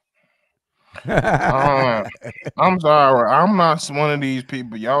 I'm sorry. I'm not one of these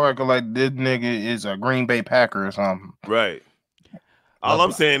people. Y'all acting like this nigga is a Green Bay Packer or something. Right. All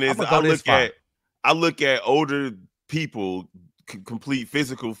I'm saying is I look at older people complete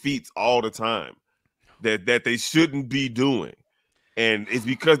physical feats all the time that they shouldn't be doing. And it's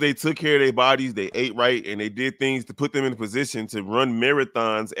because they took care of their bodies, they ate right, and they did things to put them in a position to run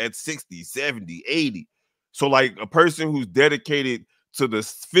marathons at 60, 70, 80. So like a person who's dedicated to the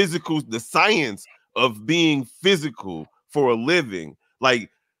science of being physical for a living. Like,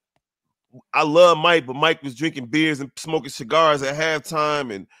 I love Mike, but Mike was drinking beers and smoking cigars at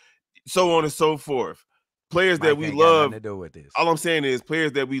halftime and so on and so forth. Players that we love, all I'm saying is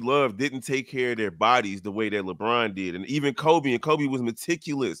players that we love didn't take care of their bodies the way that LeBron did. And even Kobe was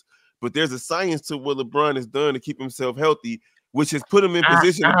meticulous. But there's a science to what LeBron has done to keep himself healthy, which has put him in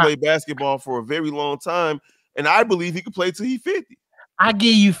position to play basketball for a very long time. And I believe he could play till he's 50. I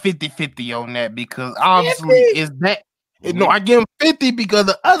give you 50-50 on that because obviously is that no, I give him 50 because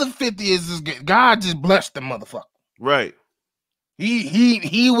the other 50 is God just blessed the motherfucker. Right.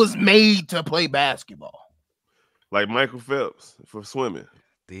 He was made to play basketball. Like Michael Phelps for swimming.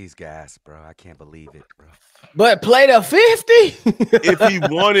 These guys, bro, I can't believe it, bro. But play to 50? If he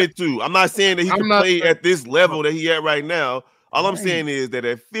wanted to. I'm not saying that he can play at this level that he at right now. All I'm saying is that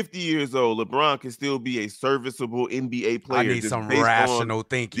at 50 years old, LeBron can still be a serviceable NBA player. I need some rational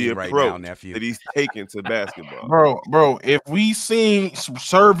thinking right now, nephew. That he's taken to basketball. Bro, if we seen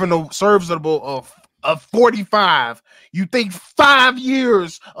serviceable of 45, you think 5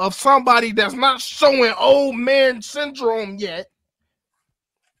 years of somebody that's not showing old man syndrome yet,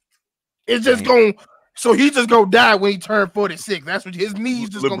 it's just going So he just gonna die when he turned 46. That's what his knees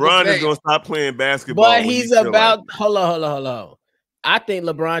just LeBron is gonna stop playing basketball. But he's about hold on. I think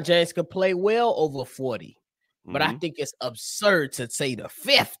LeBron James could play well over 40. But I think it's absurd to say the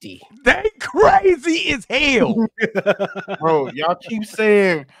 50. They crazy as hell. Bro, y'all keep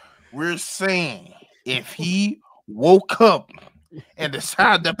saying we're saying if he woke up and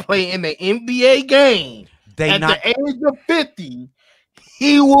decided to play in the NBA game the age of 50,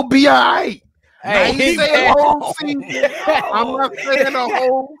 he will be all right. Hey, I ain't saying a whole season. I'm not saying a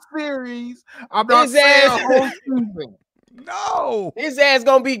whole series. I'm not saying a whole season. No, his ass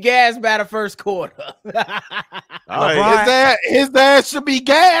gonna be gassed by the first quarter. Right. His ass should be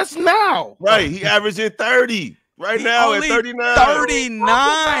gassed now. Right, he averaging 30 right now at 39.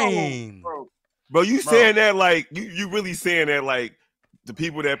 39. Bro, you saying that like you really saying that like the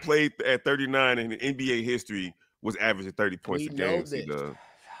people that played at 39 in the NBA history was averaging 30 points a game.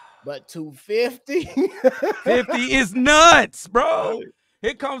 But 250, 50 is nuts, bro. Right.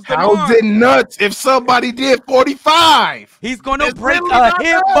 Here comes the How's it nuts if somebody did 45? He's gonna break a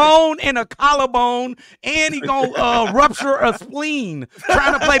hip bone and a collarbone, and he's gonna rupture a spleen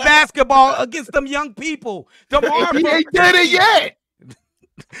trying to play basketball against them young people. DeMar, he ain't did it yet.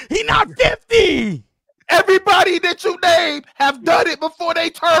 He not 50. Everybody that you named have done it before they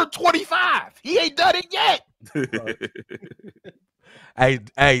turn 25. He ain't done it yet. Hey,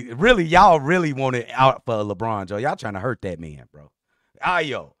 really, y'all really want it out for LeBron, Joe. Y'all trying to hurt that man, bro.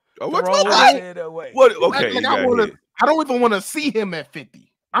 Ayo. What? Okay. I don't even want to see him at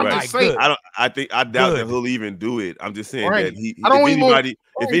 50. I'm just saying. I doubt that he'll even do it. I'm just saying that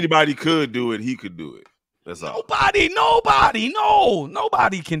if anybody could do it, he could do it. That's all. Nobody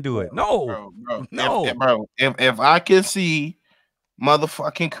can do it. No. If I can see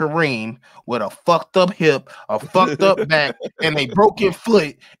motherfucking Kareem with a fucked up hip, a fucked up back, and a broken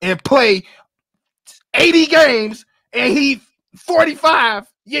foot, and play 80 games, and he 45,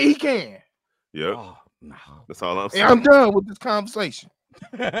 yeah, he can. Yeah. Oh, no. That's all I'm saying. And I'm done with this conversation.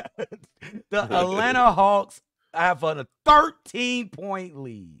 The Atlanta Hawks have a 13-point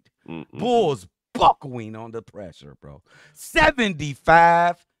lead. Bulls buckling on the pressure, bro.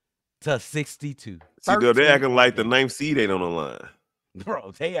 75-62. See, they're acting like the 9th seed ain't on the line.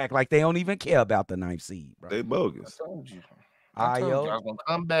 Bro, they act like they don't even care about the 9th seed, bro. They bogus. I told you. I was gonna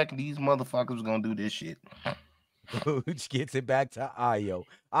come back and these motherfuckers gonna do this shit. Which gets it back to Ayo.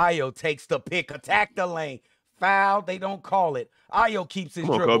 Ayo takes the pick, attack the lane. Foul, they don't call it. Ayo keeps his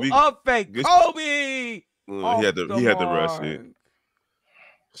dribble. Kobe. Up fake. Kobe! He had to rush it.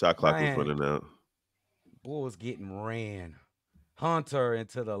 Shot clock was running out. Bulls getting ran. Hunter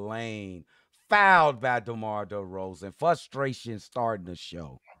into the lane. Fouled by DeMar DeRozan. Frustration starting to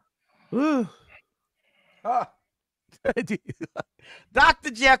show.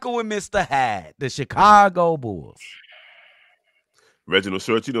 Dr. Jekyll and Mr. Hyde, the Chicago Bulls. Reginald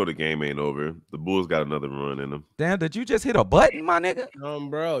Short, you know the game ain't over. The Bulls got another run in them. Damn, did you just hit a button, my nigga?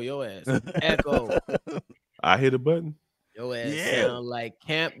 Bro, your ass echo. I hit a button? Your ass sound like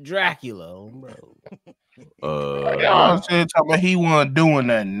Camp Dracula, bro. Y'all said talking about he wasn't doing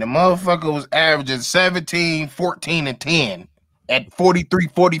nothing. The motherfucker was averaging 17, 14, and 10 at 43,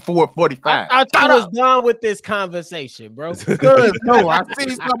 44, 45. I thought I was done with this conversation, bro. Good. No, I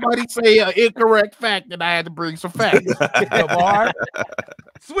see somebody say an incorrect fact and I had to bring some facts. DeMar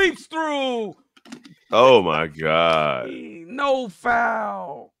sweeps through. Oh my God. No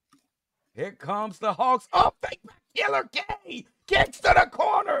foul. Here comes the Hawks. Up, Killer K kicks to the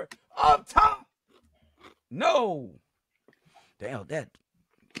corner up top. No. Damn, that.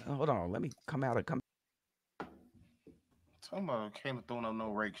 Hold on. Let me come out. Somebody can't throw no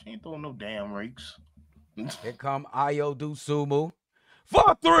rakes. He ain't throwing no damn rakes. Here come Ayo Dosunmu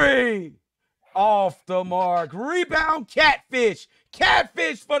for 3. Off the mark. Rebound, Catfish.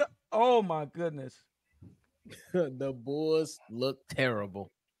 Catfish for the. Oh my goodness. The Bulls look terrible.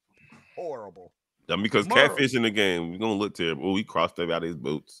 Horrible. Because Catfish in the game, we're gonna look terrible. Oh, he crossed up out his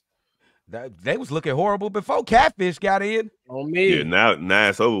boots. They was looking horrible before Catfish got in. On me. Yeah, now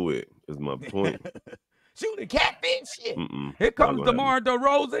it's over with. Is my point. Shooting Catfish shit. Here comes DeMar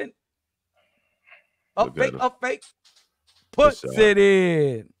DeRozan. Up fake. Puts it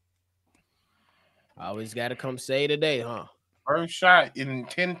in. Always got to come say today, huh? First shot in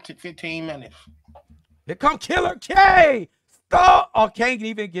 10 to 15 minutes. Here come Killer K. Stop. Oh, can't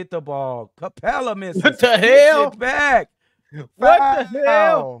even get the ball. Capella misses. What the hell? Get back. What the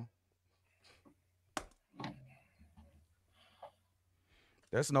hell?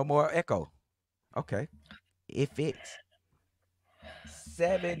 There's no more echo. Okay. It fits.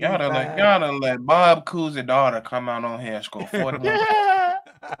 75. Y'all done let Bob Cousy daughter come out on here and score 41.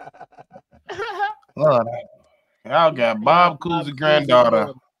 Lord, y'all got Bob Cousy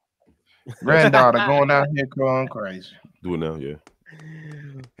granddaughter going out here going crazy. Do it now, yeah.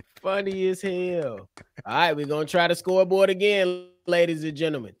 Funny as hell. All right, we're gonna try the scoreboard again, ladies and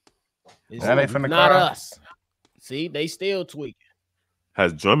gentlemen. It's not us. See, they still tweaking.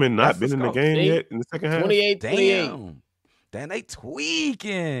 Has Drummond not been in the game yet in the second half? 28-28. Damn, they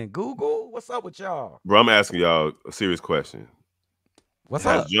tweaking. Google, what's up with y'all? Bro, I'm asking y'all a serious question. What's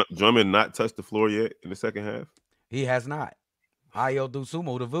up? Has Drummond not touched the floor yet in the second half? He has not. Ayo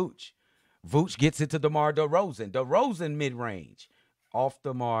Dosunmu to Vooch. Vooch gets it to DeMar DeRozan. DeRozan mid-range. Off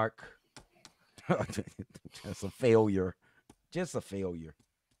the mark. Just a failure. Just a failure.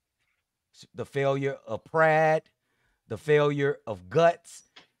 The failure of pride. The failure of guts.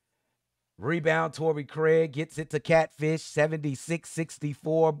 Rebound, Torrey Craig gets it to Catfish,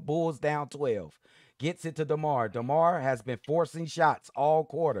 76-64, Bulls down 12. Gets it to DeMar. DeMar has been forcing shots all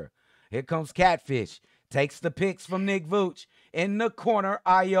quarter. Here comes Catfish. Takes the picks from Nick Vooch. In the corner,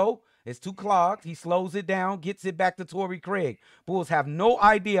 Ayo is too clogged. He slows it down, gets it back to Torrey Craig. Bulls have no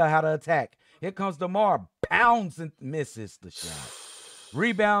idea how to attack. Here comes DeMar. Pounds and misses the shot.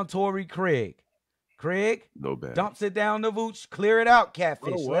 Rebound, Torrey Craig. Craig no bad. Dumps it down to Vooch. Clear it out,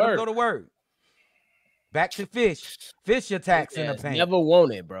 Catfish. Let him go to work. Back to Fish. Fish attacks in the paint. Never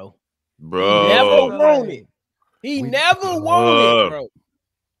won it, bro. Bro. He never won it. He never won it, bro.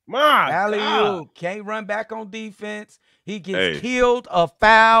 My Alley-oop. Can't run back on defense. He gets killed, a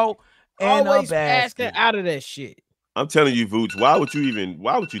foul, and always a basket. passing out of that shit. I'm telling you, Vooch, why would you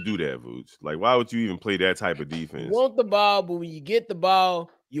do that, Vooch? Like, why would you even play that type of defense? You want the ball, but when you get the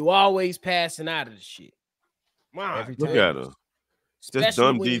ball, you always passing out of the shit. Look at him. Just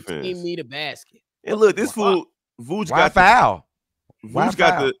dumb defense. Team need a basket. And look, this fool, Vooch got foul. Vooch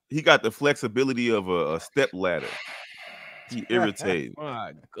got the flexibility of a step ladder. He irritated.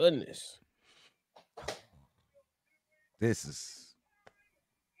 My goodness. This is.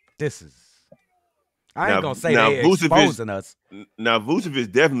 I ain't gonna say they're exposing us. Now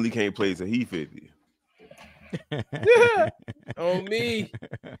Vucevic definitely can't play till he 50. On me,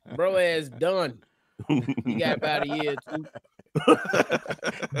 bro, ass done. He got about a year too.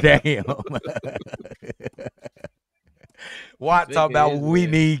 Damn. Watt talk about we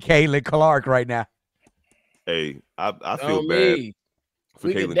need Caitlin Clark right now. Hey, I feel bad.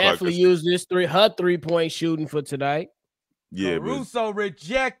 We could definitely use this her 3-point shooting for tonight. Yeah, Russo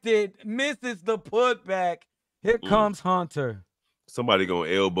rejected, misses the putback. Here comes Hunter. Somebody gonna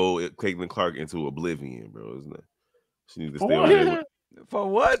elbow Caitlin Clark into oblivion, bro. Isn't it? She needs to stay over there. For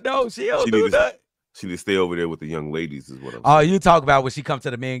what? No, she don't do that. She need to stay over there with the young ladies, is what I'm saying. Oh, you talk about when she come to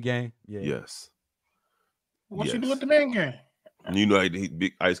the men game? Yeah. Yes. What she do at the men game? You know,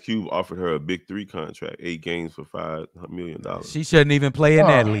 Big Ice Cube offered her a big 3 contract, 8 games for $5 million. She shouldn't even play in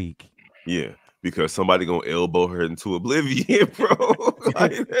that league. Yeah, because somebody gonna elbow her into oblivion, bro.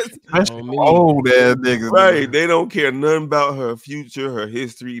 Like, that's old ass niggas, right? They don't care nothing about her future, her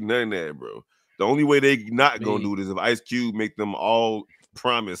history, none of that, bro. The only way they not gonna do this is if Ice Cube make them all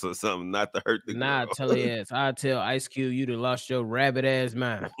promise or something not to hurt the girl. Tell your ass. I tell Ice Cube you done lost your rabbit ass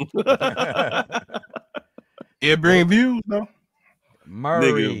mind. It bring views though.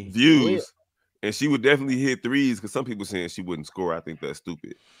 Murray nigga, views. And she would definitely hit threes because some people saying she wouldn't score. I think that's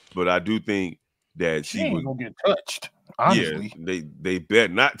stupid. But I do think that she ain't would gonna get touched. Honestly. Yeah, they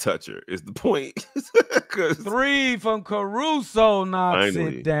bet not touch her is the point. 3 from Caruso knocks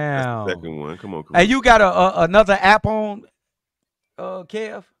it down. That's the second one. Come on, Caruso. Hey, you got another app on,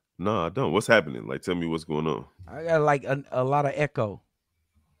 Kev? No, I don't. What's happening? Like, tell me what's going on. I got like a lot of echo.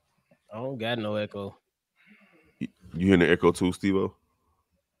 I don't got no echo. You hearing the echo too, Steve-O?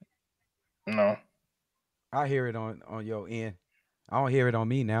 No. I hear it on your end. I don't hear it on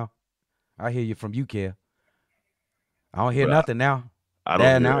me now. I hear you from you, Kev. I don't hear nothing now. I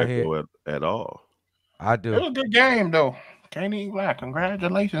don't hear echo at all. I do. It was a good game, though. Can't even lie.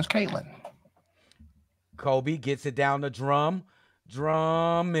 Congratulations, Caitlin. Kobe gets it down the drum.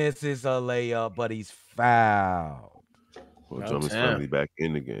 Drum misses a layup, but he's fouled. Well, Drum is finally back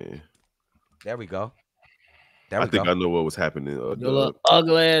in the game. There we go. I think I know what was happening. You look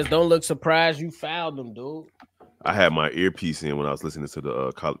ugly ass. Don't look surprised you fouled them, dude. I had my earpiece in when I was listening to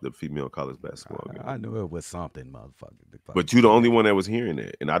the female college basketball game. I knew it was something, motherfucker. But you're the only one that was hearing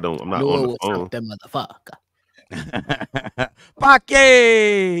it, and I'm not on the phone. Motherfucker.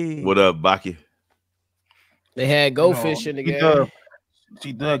 Baki. What up, Baki? They had go fishing together.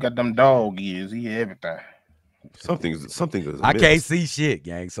 CDubb got them dog ears. He had everything. Something is I can't see shit,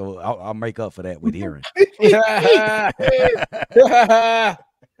 gang. So I'll make up for that with hearing. He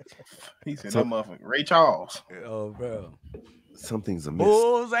said, "No motherfucker, Ray Charles." Oh, bro. Something's amiss.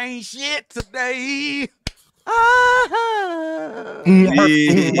 Bulls ain't shit today.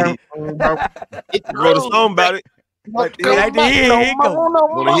 Yeah. Wrote a song about it. Like, Here it go.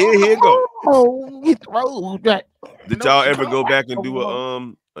 Here it go. Hit the road, Jack. Did y'all ever go back and do a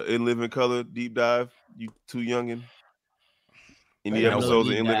In Living Color deep dive? You too youngin? Any Not episodes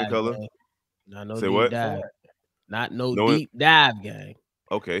no of In deep Living dive, Color? gang. Not no Say deep what? dive. Not no No, deep dive, gang.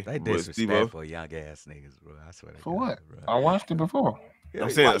 Okay, They but Steve-O, disrespectful young ass niggas, bro. I swear to For God, what? bro. I watched it before. I'm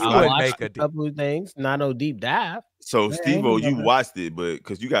saying, you I wouldn't watched make a a couple of things. Not no deep dive. so Yeah, Steve-O, ain't you never- watched it, but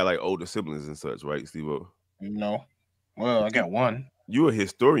because you got like older siblings and such, right, Steve-O? No. Well, I got one. You a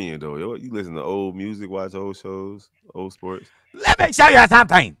historian though. You listen to old music, watch old shows, old sports. Let me show you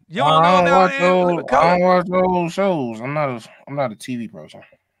something. You don't know I now watch In those. Living I Color? don't watch those shows. I'm not a TV person.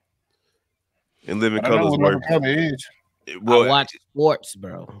 In Living But I know Color is what worth. Living Color is. I Well, watch sports,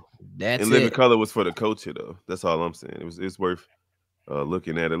 bro. That's In Living it. Color was for the culture though. That's all I'm saying. It's worth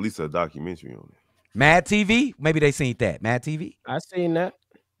looking at least a documentary on it. Mad TV? Maybe they seen that. Mad TV? I seen that.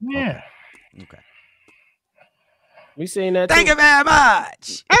 Yeah. Okay. We seen that Thank too. you very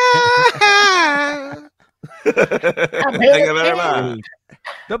much. Thank you very much.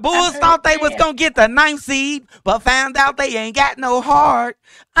 The Bulls thought they was gonna get the 9th seed, but found out they ain't got no heart.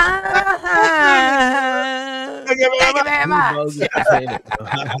 Thank you very much.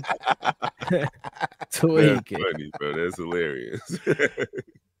 That's Tweaking. funny, bro. That's hilarious.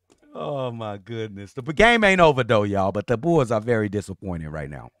 Oh my goodness. The game ain't over though, y'all, but the Bulls are very disappointed right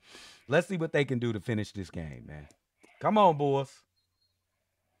now. Let's see what they can do to finish this game, man. Come on, Bulls.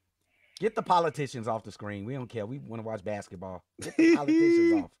 Get the politicians off the screen. We don't care. We want to watch basketball. Get the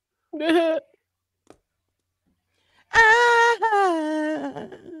politicians off.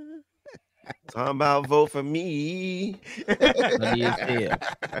 Talking about vote for me. Funny as hell.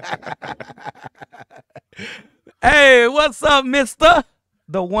 Hey, what's up, mister?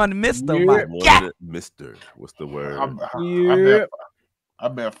 The one mister, my guy. Mister, what's the word? I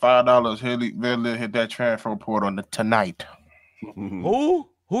bet $5 Haley hit that transfer portal tonight. Who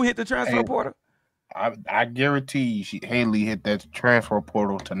hit the transfer portal? I guarantee you, Haley hit that transfer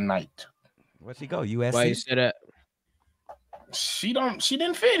portal tonight. Where'd she go? USC? Why you say that? She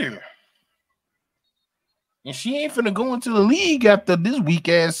didn't fit her. And she ain't finna go into the league after this weak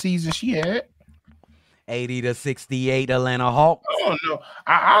ass season she had. 80-68 Atlanta Hawks. I don't know.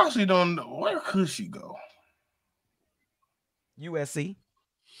 I honestly don't know. Where could she go? USC.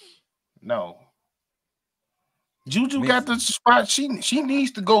 No. Juju got the spot. She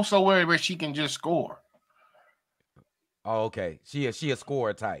needs to go somewhere where she can just score. Oh, okay. She a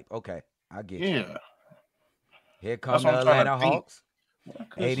scorer type. Okay, I get you. Yeah. Here come That's the what I'm trying to Atlanta think. Hawks.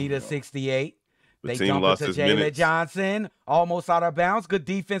 80-68. They team jump lost into his Jalen minutes. Johnson, almost out of bounds. Good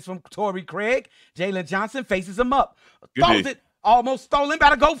defense from Torrey Craig. Jalen Johnson faces him up. Good Throws D. it. Almost stolen.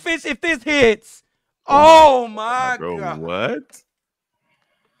 Better go fish if this hits. Oh, my Bro, God. what?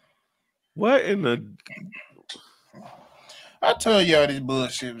 What in the? I tell y'all this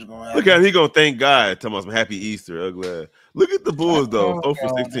bullshit was going to happen. Look at him. He gonna thank God. Tell us happy Easter. I'm glad. Look at the Bulls though. 0 for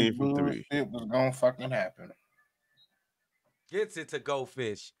 16 from 3. It was gonna fucking happen. Gets it to Go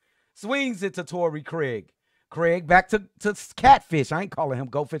Fish. Swings it to Torrey Craig. Craig back to Catfish. I ain't calling him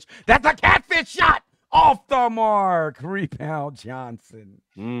Go Fish. That's a Catfish shot. Off the mark. Rebound Johnson.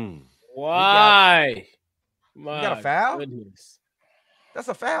 Why? You got a foul? Goodness. That's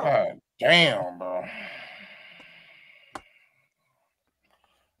a foul. God damn, bro.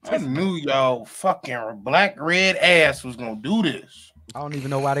 I knew y'all fucking black red ass was gonna do this. I don't even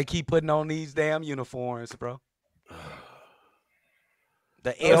know why they keep putting on these damn uniforms, bro.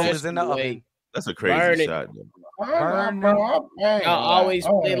 The L is in the oven. That's a crazy Burn it. shot. Burn Bro, Y'all always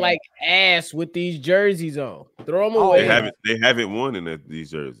play like ass with these jerseys on. Throw them away, They haven't won in these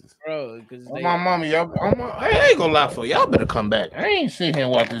jerseys. bro. Because my mama, I ain't gonna lie for y'all. Better come back. I ain't sitting here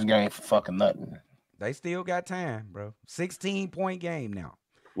and watch this game for fucking nothing. They still got time, bro. 16-point game now.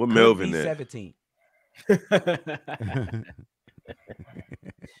 What Could Melvin be at? 17.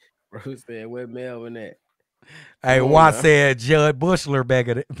 Bro said, "Where Melvin at?" Hey, Watt said Judd Bushler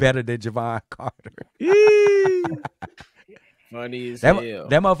better than Javon Carter. Funny as That hell.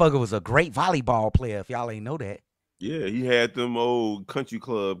 motherfucker was a great volleyball player, if y'all ain't know that. Yeah, he had them old country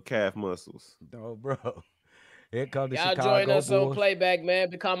club calf muscles. No, bro. Here come the Y'all Chicago join us on Bulls. playback, man.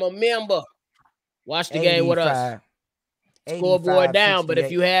 Become a member. Watch the game with us. 85, Scoreboard down, but if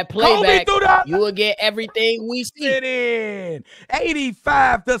 68. you had Kobe playback, threw the you will get everything we see. it in.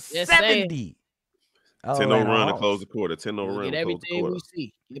 85 to Just 70. 10-0 Atlanta run to Hawks. close the quarter. 10-0 You'll run get to close the everything quarter. we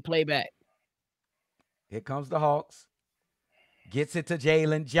see. Get playback. Here comes the Hawks. Gets it to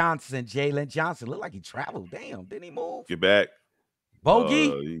Jalen Johnson. Jalen Johnson looked like he traveled. Damn, didn't he move? Get back. Bogey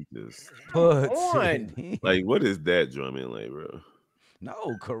He just puts it on. in. like, what is that Drummond like, bro?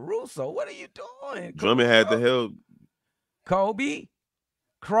 No, Caruso. What are you doing? Drummond had the Caruso? help. Kobe,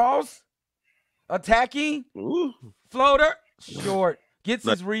 cross, attacking, Ooh. floater, short, gets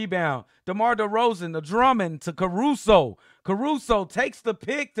Like, his rebound. DeMar DeRozan, the Drummond to Caruso. Caruso takes the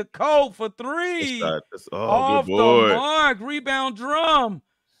pick to Cole for three. oh, good Off the boy. mark, rebound Drum.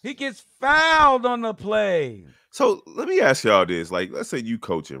 He gets fouled on the play. So let me ask y'all this. Like, let's say you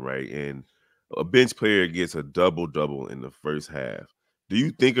coaching, right? And a bench player gets a double-double in the first half. Do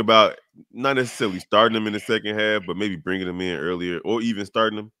you think about not necessarily starting them in the second half, but maybe bringing them in earlier or even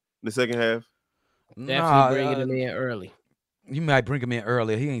starting them in the second half? Definitely bringing him in early. You might bring him in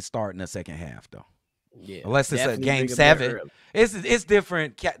earlier. He ain't starting the second half, though. Yeah. Unless it's a game 7. It's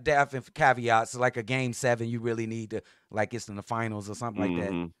different caveats. Like a game 7, you really need to, like it's in the finals or something like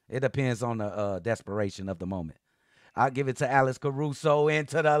that. It depends on the desperation of the moment. I'll give it to Alex Caruso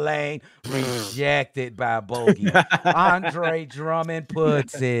into the lane. Rejected by Bogey. Andre Drummond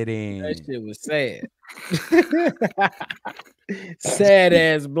puts it in. That shit was sad. Sad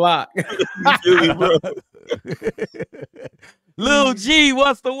ass block. You feel me, bro? Lil G,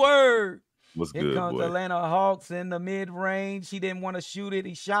 what's the word? What's Here good, comes boy? the Atlanta Hawks in the mid-range. He didn't want to shoot it.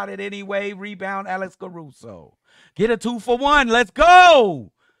 He shot it anyway. Rebound, Alex Caruso. Get a 2 for 1. Let's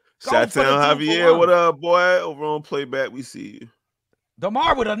go. Shot-town Javier, what up, boy? Over on playback, we see you.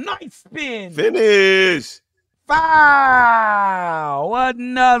 DeMar with a nice spin. Finish. Foul.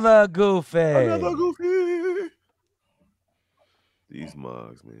 Another goofy. These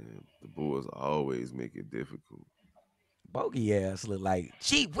mugs, man. The Bulls always make it difficult. Bogey ass look like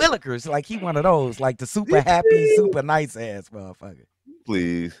G Willikers, like he one of those, like the super happy, super nice ass motherfucker.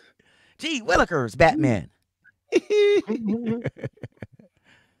 Please. G Willikers, Batman.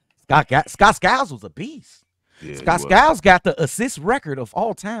 Scott Skiles was a beast. Yeah, Scott Skiles got the assist record of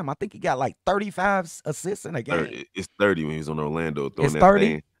all time. I think he got like 35 assists in a game. It's 30 when he was on Orlando throwing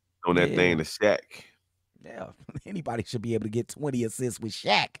that thing to Shaq. Yeah, anybody should be able to get 20 assists with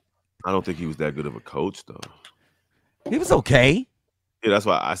Shaq. I don't think he was that good of a coach, though. He was okay. Yeah, that's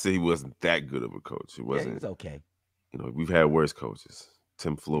why I said he wasn't that good of a coach. It wasn't. Yeah, he was okay. You know, we've had worse coaches.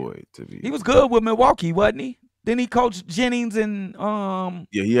 Tim Floyd to be. He was good with Milwaukee, wasn't he? Then he coached Jennings and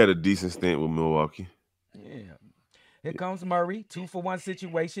Yeah, he had a decent stint with Milwaukee. Yeah. Here comes Murray, 2 for 1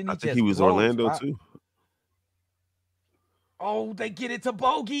 situation. I think he was Orlando too. Oh, they get it to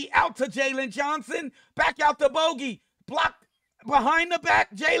Bogey, out to Jalen Johnson, back out to Bogey, blocked behind the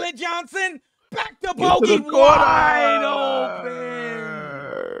back, Jalen Johnson, back to Bogey, wide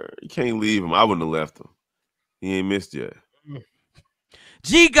open. You can't leave him. I wouldn't have left him. He ain't missed yet.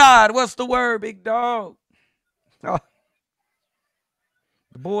 G-God, what's the word, big dog? Oh.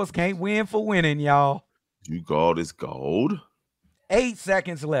 The Bulls can't win for winning, y'all. You God is gold. 8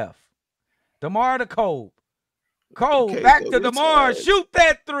 seconds left. DeMar to Cole. Cole, back to DeMar. Shoot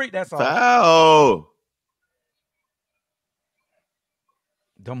that 3. That's all. Foul.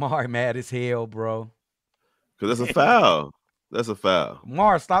 DeMar mad as hell, bro. Because that's a foul. That's a foul.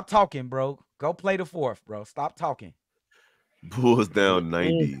 DeMar, stop talking, bro. Go play the 4th, bro. Stop talking. Bulls down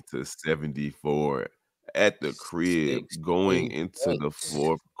 90-74 at the crib going into the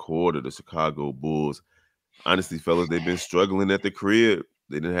 4th quarter. The Chicago Bulls. Honestly, fellas, they've been struggling at the crib.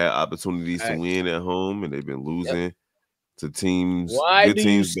 They didn't have opportunities to win at home, and they've been losing to teams. Why do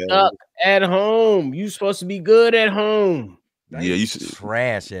you suck at home? You supposed to be good at home. Yeah, you should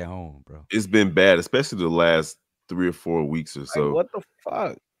trash at home, bro. It's been bad, especially the last 3 or 4 weeks or so. Like, what the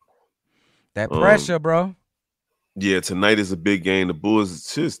fuck? That pressure, bro. Yeah, tonight is a big game. The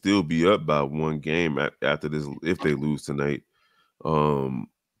Bulls should still be up by 1 game after this if they lose tonight.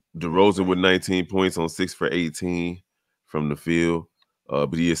 DeRozan with 19 points on 6 for 18 from the field.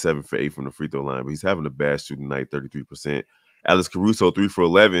 But he is 7 for 8 from the free throw line. But he's having a bad shooting night, 33%. Alex Caruso, 3 for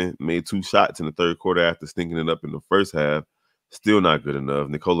 11, made 2 shots in the 3rd quarter after stinking it up in the first half. Still not good enough.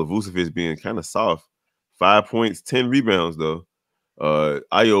 Nikola Vucevic being kind of soft. 5 points, 10 rebounds, though.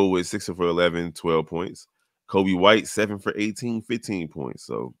 Ayo with 6 for 11, 12 points. Kobe White, 7 for 18, 15 points.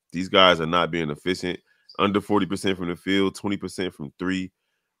 So these guys are not being efficient. Under 40% from the field, 20% from 3.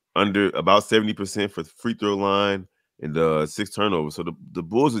 Under about 70% for the free throw line, and 6 turnovers. So the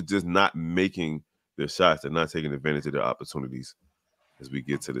Bulls are just not making their shots. They're not taking advantage of their opportunities. As we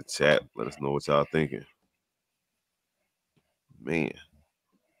get to the chat, let us know what y'all thinking.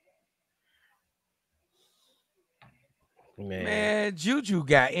 Man, Juju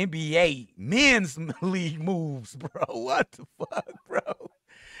got NBA men's league moves, bro. What the fuck, bro?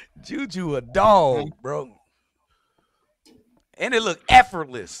 Juju a dog, bro. And it looked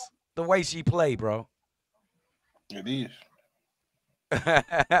effortless the way she played, bro. It is.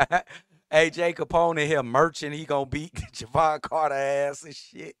 Hey, Jay Capone in here merching. He gonna beat Javon Carter ass and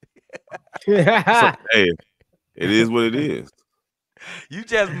shit. So, hey, it is what it is. You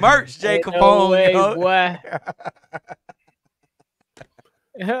just merch, Jay Ain't no Capone, way, yo. boy.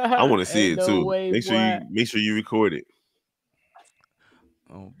 I want to see Ain't it no too. way, Make boy. sure you record it.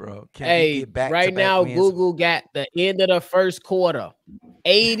 Oh, bro. Can we Hey, get back right to back now, wins? Google got the end of the first quarter,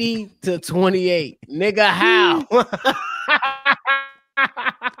 80-28. Nigga, how?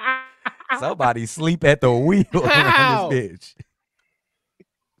 Somebody sleep at the wheel around How? this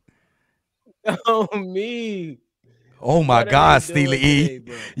bitch. Oh, me. Oh my What are God, they Steely doing E. today,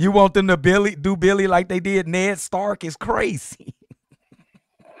 bro? You want them to do Billy like they did Ned Stark is crazy.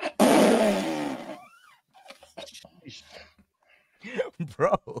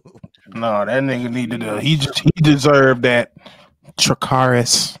 Bro. No, that nigga needed he deserved that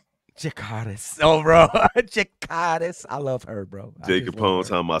Trakaris. Jakartas. Oh, bro. Jakartas. I love her, bro. I Jay just love Capone her.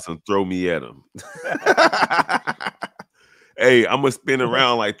 talking about some throw me at him. Hey, I'm gonna spin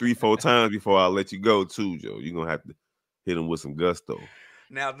around like 3-4 times before I let you go too, Joe. You're gonna have to hit him with some gusto.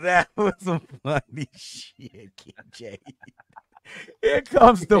 Now that was some funny shit, KJ. Here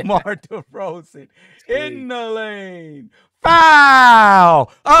comes DeMar DeRozan in the lane.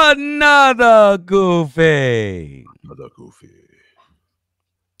 Foul! Another goofy. Another goofy.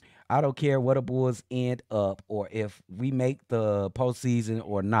 I don't care what the Bulls end up or if we make the postseason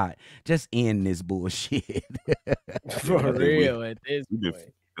or not. Just end this bullshit. For I think real, at this we've been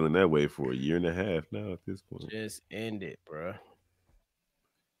point. feeling that way for a year and a half now at this point. Just end it, bro.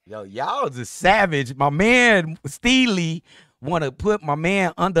 Yo, y'all just savage. My man Steely want to put my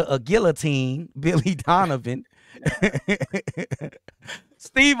man under a guillotine, Billy Donovan.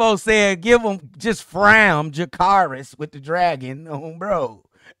 Steve-O said, give him just frown Jakaris with the dragon. Oh, bro.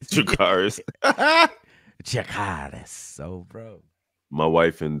 Jakaris. Jakaris. So, bro. My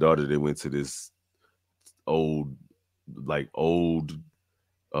wife and daughter, they went to this old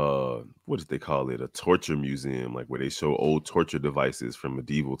what did they call it? A torture museum, like where they show old torture devices from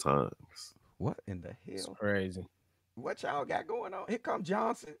medieval times. What in the It's hell? crazy. What y'all got going on? Here come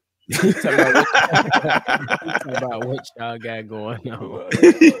Johnson. He talking about what y'all got going on.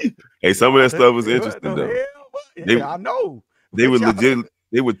 Hey, some of that stuff was interesting What the though. hell? Yeah, I know. They What were y'all- legit.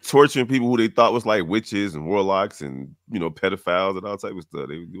 They were torturing people who they thought was like witches and warlocks and pedophiles and all type of stuff.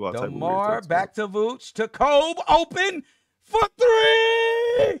 They would do all type of weird DeMar stuff. back to Vooch to Kobe open for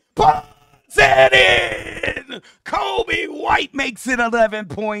three. Puts it in. Kobe White makes it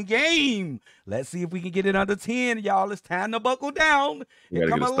 11-point game. Let's see if we can get it under 10, y'all. It's time to buckle down. Here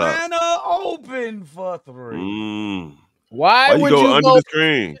come Atlanta open for three. Why you would go you under go the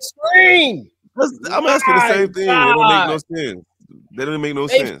screen? I'm asking the same thing. It don't make no sense. That doesn't make no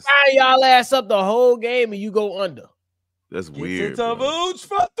sense. Fire y'all ass up the whole game and you go under. That's Gets weird. it to Vooch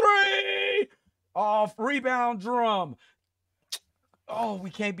for three. Off rebound drum. Oh, we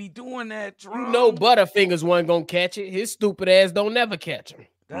can't be doing that, drum. You know Butterfingers wasn't gonna catch it. His stupid ass don't never catch him.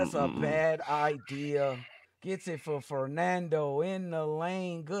 That's a bad idea. Gets it for Fernando in the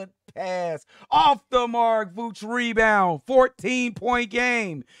lane. Good pass. Off the mark. Vooch rebound. 14-point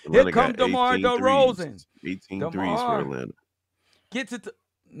game. Atlanta Here comes got DeMar 18 DeRozan. 18 threes for Atlanta. Gets it.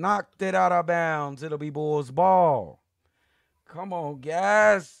 Knocked it out of bounds. It'll be Bulls ball. Come on,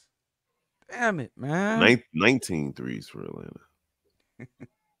 guys. Damn it, man. 19 threes for Atlanta.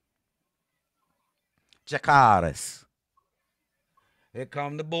 Jakaris. Here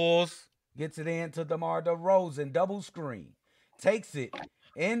come the Bulls. Gets it into DeMar DeRozan. Double screen. Takes it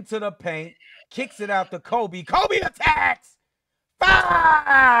into the paint. Kicks it out to Kobe. Kobe attacks.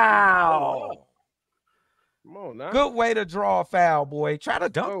 Foul. Come on now. Good way to draw a foul, boy. Try to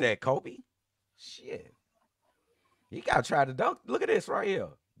dunk that, Kobe. Shit. You got to try to dunk. Look at this right here.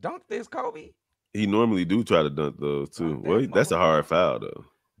 Dunk this, Kobe. He normally do try to dunk those too. Well, that's a hard foul though.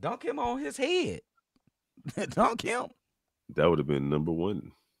 Dunk him on his head. Dunk him. That would have been number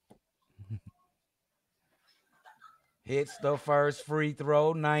one. Hits the first free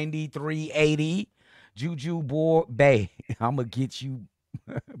throw, 93-80. Juju Bay. I'm going to get you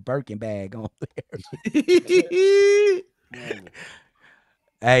Birkin bag on there.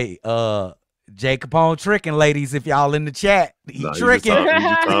 Hey, Jay Capone tricking, ladies, if y'all in the chat. He tricking.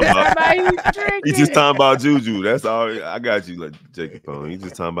 He's just talking about Juju. That's all. I got you, like Jay Capone. He's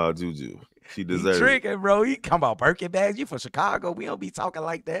just talking about Juju. She deserves tricking, bro. He come about Birkin bags. You from Chicago. We don't be talking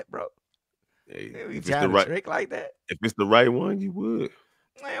like that, bro. Hey, we trying to trick like that. If it's the right one, you would.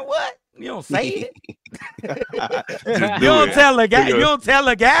 Man, what? You don't say it. You don't tell the guy. You don't tell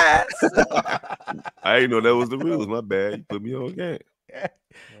the guys. I didn't know that was the rules. My bad. You put me on game.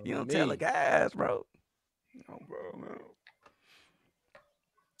 You don't tell the guys, bro. No, bro, no.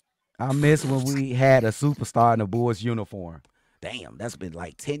 I miss when we had a superstar in a Bulls uniform. Damn, that's been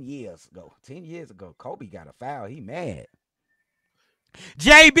like 10 years ago. 10 years ago, Kobe got a foul. He mad.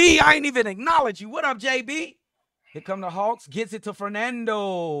 JB, I ain't even acknowledge you. What up, JB? Here come the Hawks. Gets it to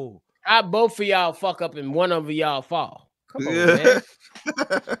Fernando. I both of y'all fuck up and one of y'all fall. Come on, man.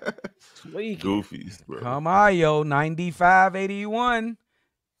 Goofies, bro. Come on, yo. 95-81.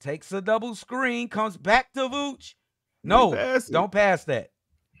 Takes a double screen. Comes back to Vooch. No, don't pass that.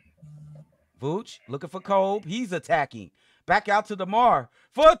 Vooch looking for Kobe. He's attacking. Back out to DeMar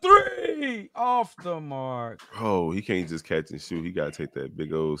for 3. Off the mark. Oh, he can't just catch and shoot. He got to take that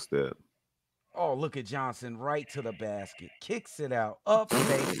big old step. Oh, look at Johnson right to the basket. Kicks it out. Up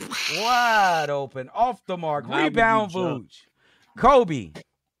fake. Wide open. Off the mark. Rebound Vooch. Kobe.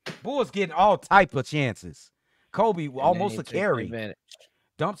 Bulls getting all type of chances. Kobe almost a carry.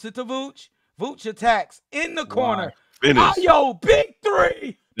 Dumps it to Vooch. Vooch attacks in the corner. Finish. Ayo, big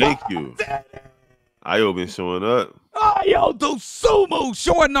 3. Thank you. Ayo been showing up. Ayo, Dosumu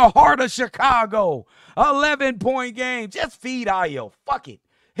showing the heart of Chicago. 11-point game. Just feed Ayo. Fuck it.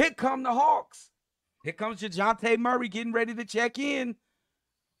 Here come the Hawks. Here comes DeJounte Murray getting ready to check in.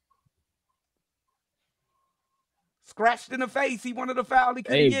 Scratched in the face. He wanted a foul. He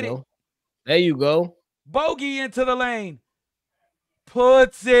couldn't get it. There you go. Bogey into the lane.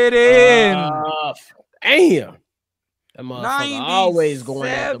 Puts it in. Damn. That motherfucker always going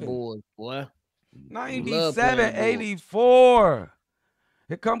at the board, boy. 97-84.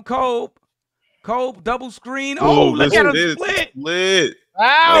 Here come Kobe. Kobe double screen. Oh, look at him split. Ref.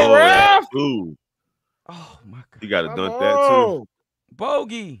 Oh my God. You got to dunk that too.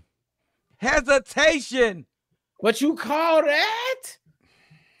 Bogey. Hesitation. What you call that?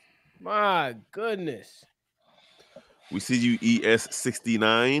 My goodness. We see you,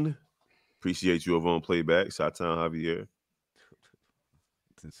 ES69. Appreciate you over on playback. Shot-town Javier.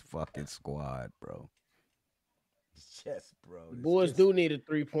 This fucking squad, bro. Yes, bro. The Bulls do need a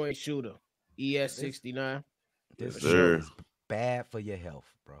 3-point shooter. ES69. This shirt is bad for your health,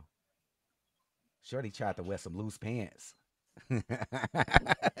 bro. Shorty tried to wear some loose pants. Like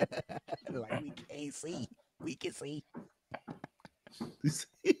we can't see. We can see.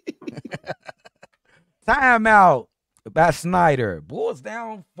 Timeout by Snyder. Bulls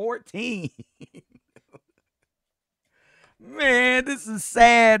down 14. Man, this is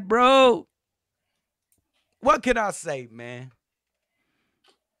sad, bro. What can I say, man?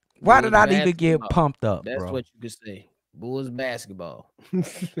 Why did I even get pumped up, bro? That's what you could say. Bulls basketball.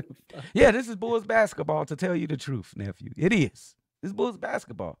 Yeah, this is Bulls basketball, to tell you the truth, nephew. It is. This is Bulls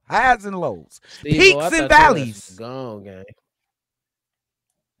basketball. Highs and lows. Peaks and valleys. Gone, gang.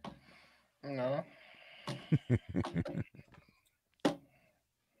 No.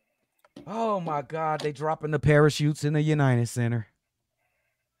 Oh my God, they dropping the parachutes in the United Center.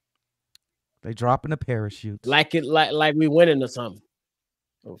 They dropping the parachutes. Like we winning or something.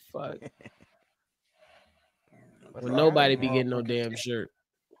 Oh fuck. Well, nobody be getting no damn shirt.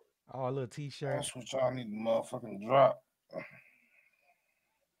 Oh, a little t-shirt. That's what y'all need to motherfucking drop.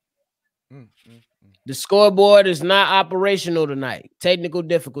 The scoreboard is not operational tonight. Technical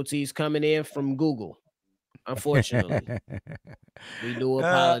difficulties coming in from Google. Unfortunately. We do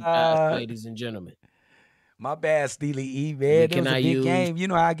apologize, ladies and gentlemen. My bad, Steely E, man. It was a big game. You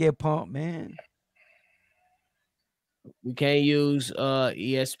know I get pumped, man. We can't use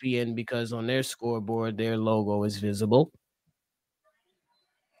ESPN because on their scoreboard, their logo is visible.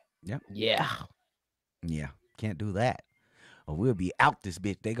 Yep. Yeah. Yeah. Can't do that. Or we'll be out this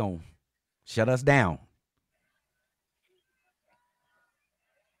bitch. They gonna shut us down.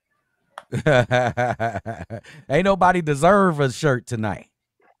 Ain't nobody deserve a shirt tonight.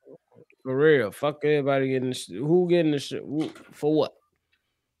 For real. Fuck everybody getting the shirt. Who getting the shirt? For what?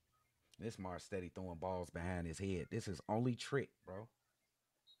 This Mark steady throwing balls behind his head. This is only trick, bro.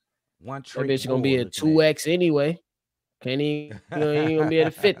 One trick. That bitch gonna be a 2X anyway. Can't even, you ain't gonna be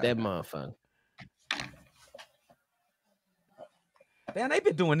able to fit that motherfucker. Man, they've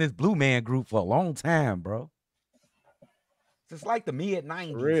been doing this Blue Man Group for a long time, bro. It's like the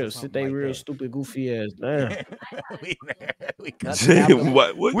mid-90s. For real, sit they like real that. Stupid, goofy ass. Damn. we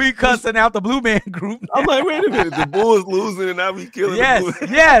cussing out the Blue Man Group. I'm like, wait a minute, the Bulls losing and now we killing the Bulls.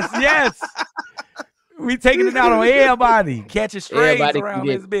 Yes. We taking it out on everybody. Catching strays around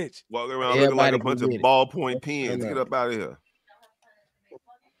this bitch. Walking around looking like a bunch of ballpoint pins. Get up out of here.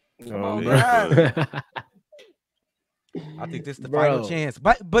 Come on, guys. I think this is the final chance.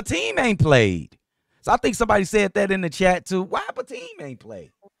 But team ain't played. So I think somebody said that in the chat too. Why Bateem ain't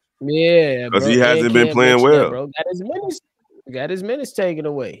played? Yeah, because he hasn't been playing well. Bro. Got his minutes taken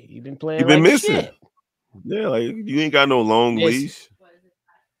away. He been playing. He been missing. Shit. Yeah, like you ain't got no long leash.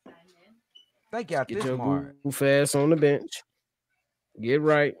 They got Get this your smart. goof ass on the bench. Get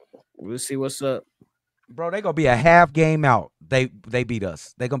right. We'll see what's up. Bro, they gonna be a half game out. They beat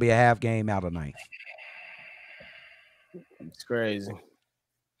us. They gonna be a half game out of ninth. It's crazy.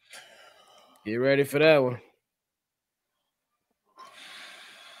 Get ready for that one.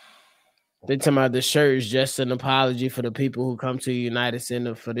 They talking about the shirt is just an apology for the people who come to United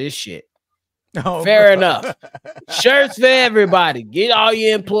Center for this shit. Oh, Fair enough. Shirts for everybody. Get all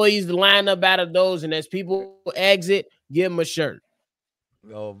your employees to line up out of those, and as people exit, give them a shirt.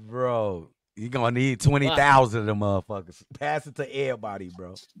 Oh, bro. You gonna need 20,000 of them motherfuckers. Pass it to everybody,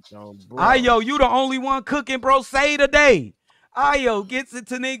 bro. Oh, bro. Ayo, you the only one cooking, bro. Say today. Ayo gets it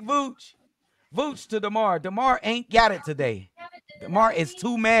to Nick Vooch. Vooch to DeMar. DeMar ain't got it today. DeMar is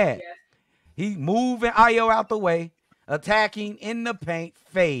too mad. He moving Ayo out the way. Attacking in the paint.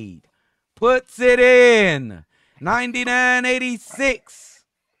 Fade. Puts it in. 99-86.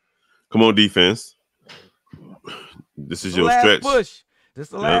 Come on, defense. This is your last stretch. Push. This is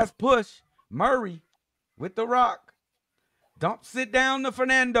the last push. Murray with the rock. Dumps it down to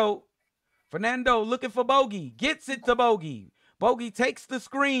Fernando. Fernando looking for Bogey. Gets it to Bogey. Bogey takes the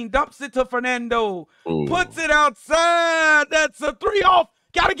screen. Dumps it to Fernando. Ooh. Puts it outside. That's a 3 off.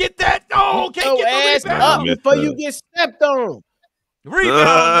 Gotta get that. Oh, can't get ass the rebound. up before you get stepped on.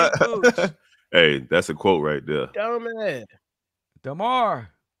 Rebound, Nick Vooch. Hey, that's a quote right there. Dumbass.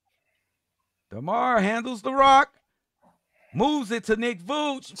 DeMar handles the rock. Moves it to Nick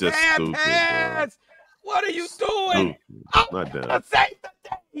Vooch. Just Bad stupid, pass. What are you doing? Not done. Save the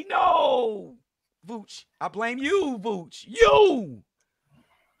day. No. Vooch. I blame you, Vooch. You.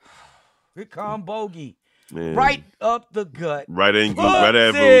 Here come Bogey. Man. Right up the gut. Right at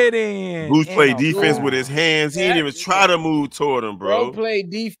Vooch. Vooch played defense with his hands. He didn't even try to move toward him, bro. Bro played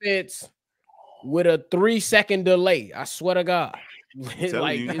defense with a 3-second delay. I swear to God.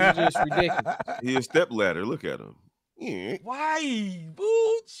 Like, you. it's just ridiculous. He a step ladder. Look at him. Yeah. Why,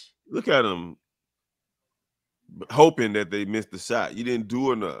 Vooch? Look at him. Hoping that they missed the shot. You didn't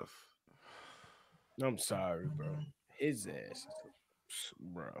do enough. I'm sorry, bro. His ass,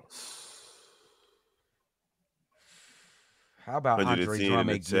 bro. How about Andre 110 in the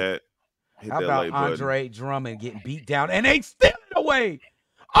Drummond? chat. Hit How that about like button. Andre Drummond getting beat down and they steal it away?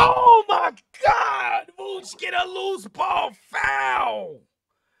 Oh my God! Vooch get a loose ball foul.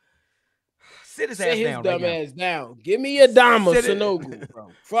 Sit his ass down. Dumb right ass down. Give me a Dama Sit it- Sanogo, bro.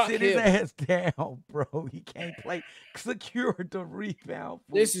 Fuck Sit him. his ass down, bro. He can't play. Secure the rebound.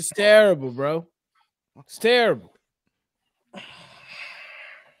 Vooch. This is terrible, bro. It's terrible.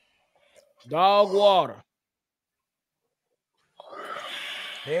 Dog water.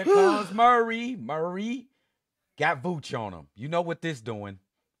 Here comes Murray. Murray got Vooch on him. You know what this doing.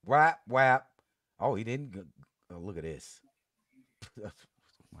 Whap, whap. Oh, he didn't. Oh, look at this.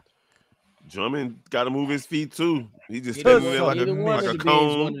 Drummond got to move his feet too. He just Either standing there like one a of the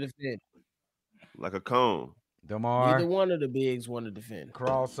cone. Like a cone. DeMar. Neither one of the bigs want to defend.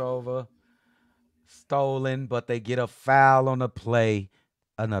 Crossover. Stolen, but they get a foul on the play.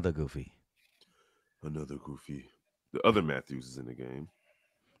 Another goofy. Another goofy. The other Matthews is in the game.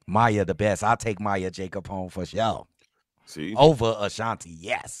 Maya the best. I'll take Maya Jacob home for sure. See? Over Ashanti,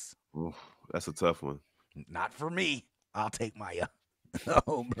 yes. Oof, that's a tough one. Not for me. I'll take Maya.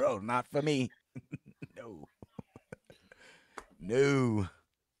 Oh, bro, not for me. No. No.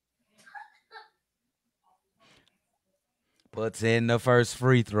 Puts in the first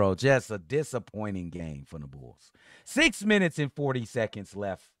free throw. Just a disappointing game for the Bulls. 6 minutes and 40 seconds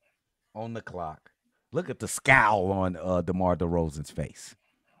left on the clock. Look at the scowl on DeMar DeRozan's face.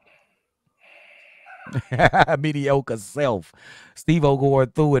 Mediocre self. Steve O'Gore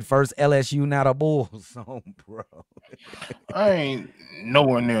threw it first. LSU, not a Bulls. Oh, bro. I ain't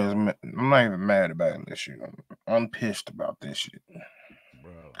nowhere near as mad. I'm not even mad about this shit. I'm pissed about this shit.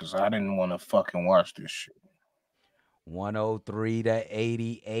 Bro. Because I didn't want to fucking watch this shit.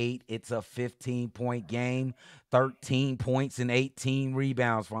 103-88. It's a 15-point game. 13 points and 18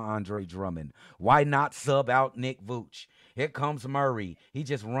 rebounds for Andre Drummond. Why not sub out Nick Vooch? Here comes Murray. He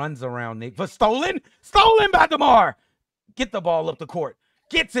just runs around Nick. For stolen by DeMar. Get the ball up the court.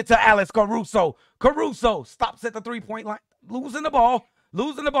 Gets it to Alex Caruso. Caruso stops at the three-point line. Losing the ball.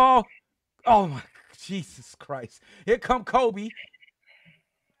 Oh, my Jesus Christ. Here come Kobe.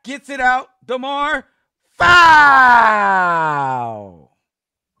 Gets it out. DeMar. Foul.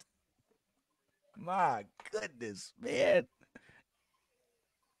 My goodness, man.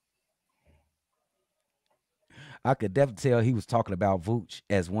 I could definitely tell he was talking about Vooch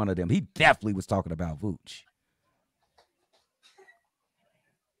as one of them. He definitely was talking about Vooch.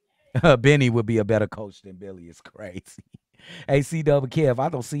 Benny would be a better coach than Billy. It's crazy. Hey, CDubb Kev, I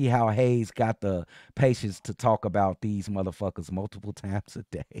don't see how Hayes got the patience to talk about these motherfuckers multiple times a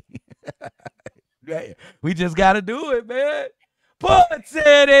day. Yeah, we just got to do it, man. Puts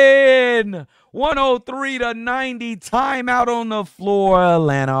it in. 103-90. Timeout on the floor,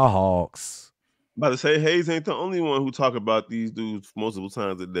 Atlanta Hawks. I'm about to say Hayes ain't the only one who talk about these dudes multiple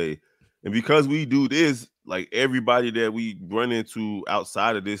times a day. And because we do this, like everybody that we run into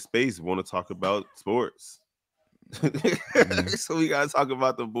outside of this space want to talk about sports. So we gotta talk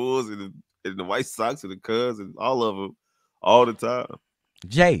about the Bulls and the White Sox and the Cubs and all of them all the time.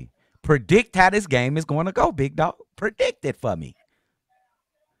 Jay, predict how this game is going to go, big dog. Predict it for me.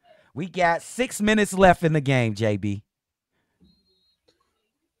 We got 6 minutes left in the game, JB.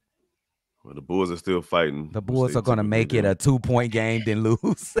 Well, the Bulls are still fighting. The Bulls are going to make it a 2-point game, then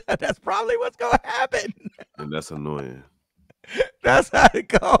lose. That's probably what's going to happen. And that's annoying. That's how it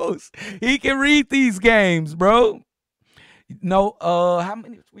goes. He can read these games, bro. No, how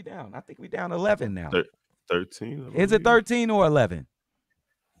many we down? I think we down 11 now. 13. Is it 13 or 11?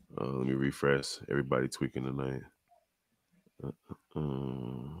 Let me refresh. Everybody tweaking tonight.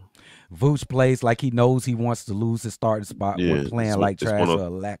 Vooch plays like he knows he wants to lose his starting spot when playing like trash or a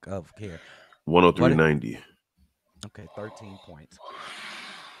lack of care. 103-90. Okay, 13 points.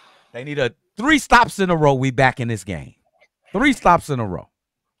 They need 3 stops in a row. We back in this game. 3 stops in a row.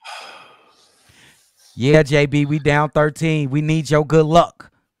 Yeah, JB, we down 13. We need your good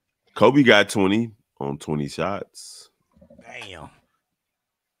luck. Kobe got 20 on 20 shots. Damn.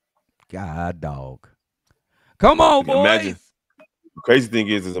 God, dog. Come on, boys. Imagine, the crazy thing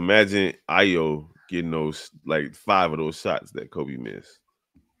is imagine Ayo getting those, like 5 of those shots that Kobe missed.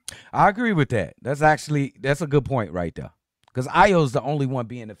 I agree with that. That's a good point right there. Because Ayo's the only one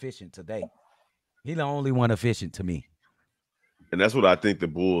being efficient today. He's the only one efficient to me. And that's what I think the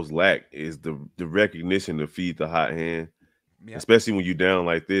Bulls lack is the recognition to feed the hot hand. Yep. Especially when you're down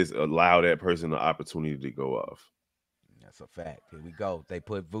like this, allow that person the opportunity to go off. That's a fact. Here we go. They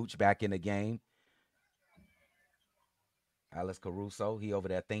put Vooch back in the game. Alex Caruso, he over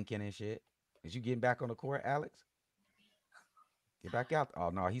there thinking and shit. Is you getting back on the court, Alex? Get back out. Oh,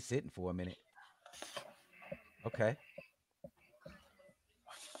 no, he's sitting for a minute. Okay.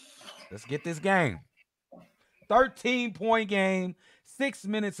 Let's get this game. 13-point game, 6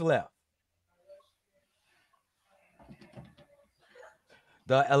 minutes left.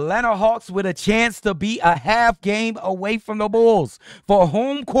 The Atlanta Hawks with a chance to be a half game away from the Bulls for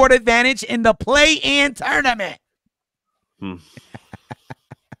home court advantage in the play-in tournament.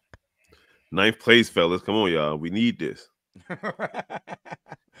 9th place, fellas. Come on, y'all. We need this.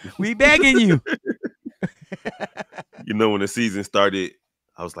 We begging you. You know, when the season started,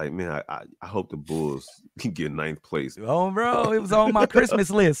 I was like, man, I hope the Bulls can get 9th place. Oh, bro, it was on my Christmas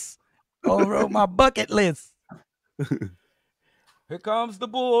list. Oh, bro, my bucket list. Here comes the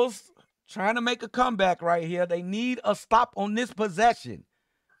Bulls trying to make a comeback right here. They need a stop on this possession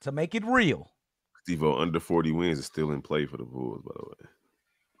to make it real. Steve-O, under 40 wins is still in play for the Bulls, by the way.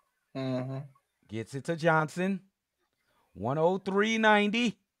 Mm-hmm. Gets it to Johnson.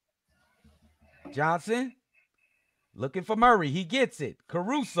 103-90. Johnson looking for Murray. He gets it.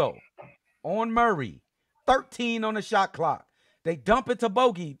 Caruso on Murray. 13 on the shot clock. They dump it to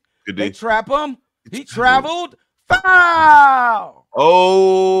Bogey. They trap him. He traveled. Foul!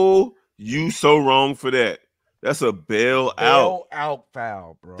 Oh, you so wrong for that. That's a bail out. Bail out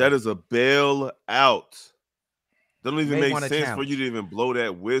foul, bro. That is a bail out. That don't even make sense for you to even blow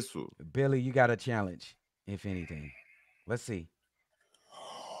that whistle. Billy, you got a challenge, if anything. Let's see.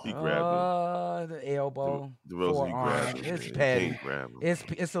 He grabbed him. The elbow. Forearm. It's petty.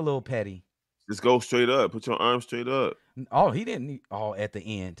 It's a little petty. Just go straight up. Put your arm straight up. Oh, he didn't. Oh, at the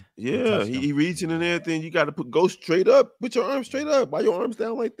end. Yeah, he reaching and everything. You got to go straight up. Put your arm straight up. Why your arms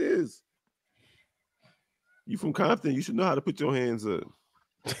down like this? You from Compton? You should know how to put your hands up.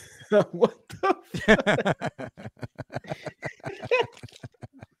 What the?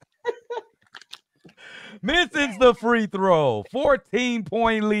 Misses the free throw.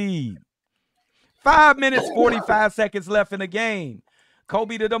 14-point lead. 5 minutes, 45 seconds left in the game.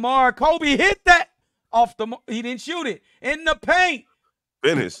 Kobe to DeMar. Kobe hit that off the. He didn't shoot it in the paint.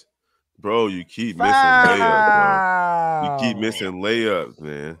 Finish, bro. You keep missing layups, bro. You keep missing layups,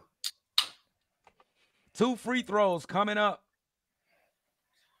 man. 2 free throws coming up.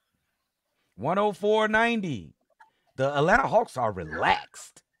 104-90. The Atlanta Hawks are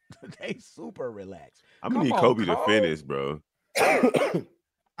relaxed. They super relaxed. I'm gonna need Kobe to finish, bro.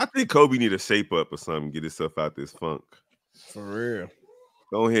 I think Kobe need a shape up or something. Get himself out this funk. For real.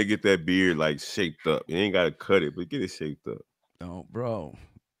 Go ahead and get that beard like shaped up. You ain't gotta cut it, but get it shaped up. Oh, bro.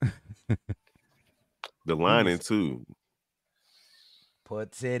 The line in two.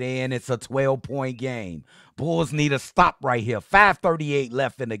 Puts it in. It's a 12-point game. Bulls need a stop right here. 5:38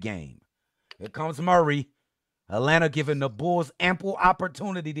 left in the game. Here comes Murray. Atlanta giving the Bulls ample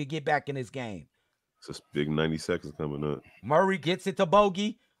opportunity to get back in this game. It's a big 90 seconds coming up. Murray gets it to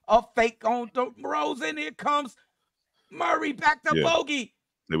Bogey. A fake on DeRozan. Here comes Murray back to Bogey.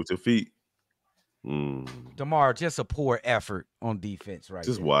 Play with your feet. DeMar, just a poor effort on defense right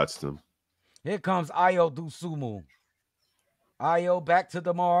Just there. watch them. Here comes Ayo Dosunmu. Ayo back to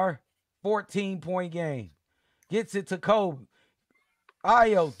DeMar. 14-point game. Gets it to Kobe.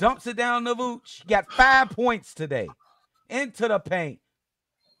 Ayo dumps it down to Vooch. Got 5 points today. Into the paint.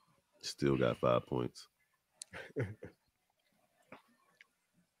 Still got 5 points.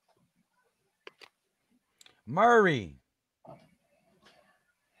 Murray.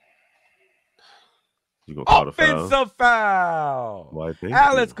 You gonna call the foul? Offensive foul. Why, thank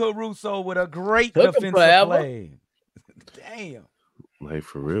Alex you. Caruso with a great Took him defensive forever. play. Damn. Like,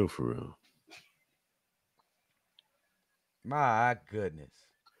 for real, for real. My goodness.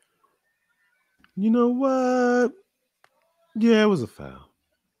 You know what? Yeah, it was a foul.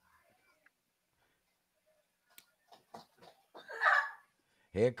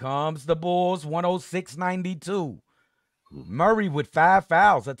 Here comes the Bulls, 106-92. Murray with 5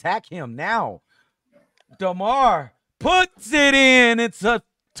 fouls. Attack him now. DeMar puts it in. It's a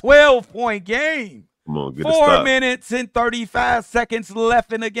 12-point game. Come on, get a 4 stop. minutes and 35 seconds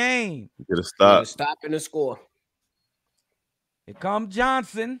left in the game. Get a stop. Stop in the score. Here comes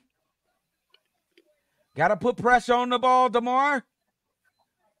Johnson. Got to put pressure on the ball, DeMar.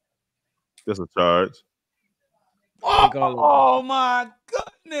 That's a charge. Oh my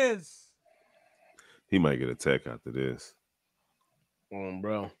goodness. He might get a tech after this.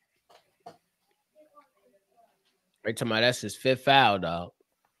 Bro. Right to my, that's his 5th foul, dog.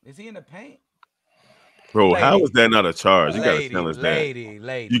 Is he in the paint? Bro, Lady. how is that not a charge? You got to Lady, challenge lady, that.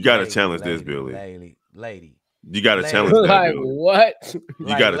 lady. You gotta lady, challenge lady, this, Billy. Lady. You got to Lady. challenge that, Like, Billy. what? You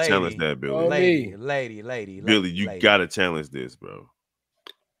got to Lady. challenge that, Billy. Lady. Billy, you got to challenge this, bro.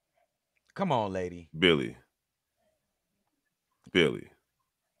 Come on, lady. Billy.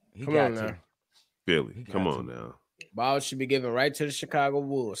 He Come got on to. now. Billy, He got come to. on now. Ball should be given right to the Chicago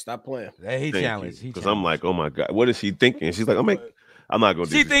Bulls. Stop playing. He challenged. Because I'm like, oh my God, what is she thinking? She's like, I'm not gonna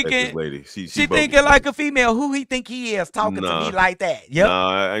She disrespect thinking- this lady. She She bogus. thinking like a female. Who he think he is talking to Nah. me like that? Yep.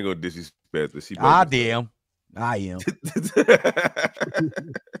 Nah, I ain't gonna disrespect her. She I bogus. am. I am.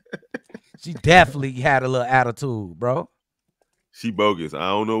 She definitely had a little attitude, bro. She bogus. I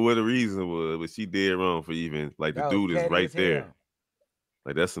don't know what the reason was, but she did wrong for even like the That was dude is petty right as there. hell.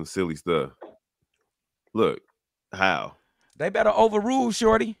 Like that's some silly stuff. Look, how? They better overrule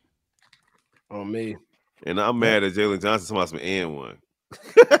Shorty. On me. And I'm mad at Jalen Johnson talking about some and one.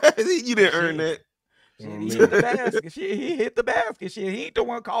 You didn't earn that. Shit, he hit the basket. Shit, he hit the basket. Shit, he ain't the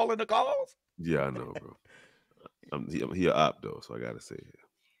one calling the calls. Yeah, I know, bro. He a op though, so I gotta say it.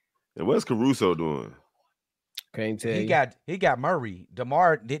 And what's Caruso doing? Can't tell He you. got Murray.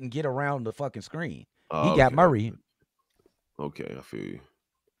 DeMar didn't get around the fucking screen. Oh, He got okay. Murray. Okay, I feel you.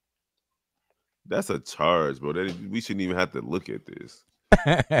 That's a charge, bro. We shouldn't even have to look at this.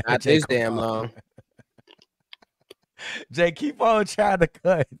 Not this damn long. Jay, keep on trying to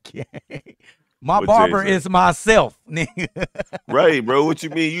cut. My What Jay barber say? is myself, nigga. Right, bro. What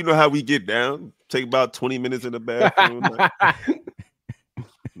you mean? You know how we get down? Take about 20 minutes in the bathroom.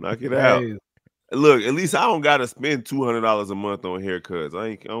 Knock it out. Hey, Look, at least I don't gotta spend $200 a month on haircuts.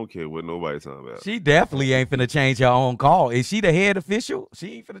 I don't care what nobody's talking about. She definitely ain't finna change her own call. Is she the head official?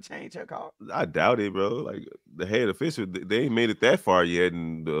 She ain't finna change her call. I doubt it, bro. Like the head official, they ain't made it that far yet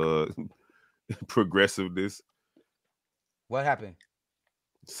in progressiveness. What happened?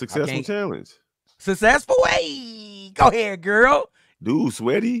 Successful can't- challenge. Successful? Hey, go ahead, girl. Dude,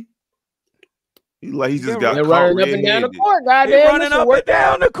 sweaty. He like he just They're got they're caught running up and down the red-handed. court, They goddamn. running Listen, up work and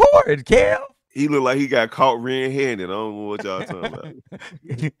down the court, Kev. He looked like he got caught red-handed. I don't know what y'all talking about.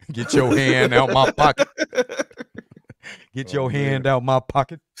 Get your hand out my pocket. Get your Oh, hand man. out my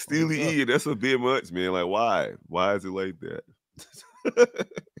pocket. Steely E, that's a bit much, man. Like, why? Why is it like that?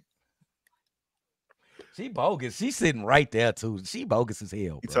 She bogus. She's sitting right there too. She bogus as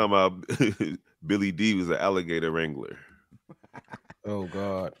hell. You Bro. talking about Billy D was an alligator wrangler. Oh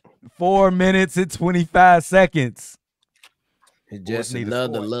God. 4 minutes and 25 seconds. It's just need a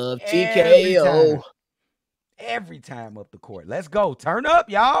another score. love Every TKO. time. Every time up the court. Let's go. Turn up,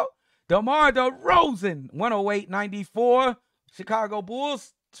 y'all. DeMar DeRozan, 108-94. Chicago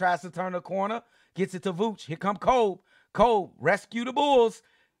Bulls tries to turn the corner. Gets it to Vooch. Here come Cole. Cole rescue the Bulls.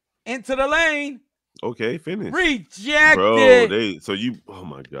 Into the lane. Okay, finish. Rejected. Bro, oh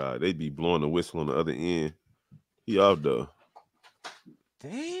my God, they'd be blowing the whistle on the other end. He off though.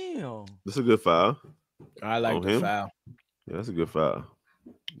 Damn. That's a good foul. I like on the him. foul. Yeah, that's a good foul.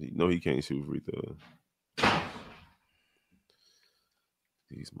 You know he can't shoot free throws.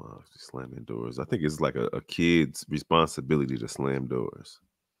 These moms be slamming doors. I think it's like a kid's responsibility to slam doors.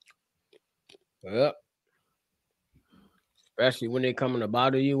 Yep. Especially when they coming to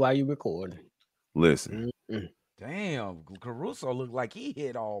bother you while you recording. Listen. Damn, Caruso looked like he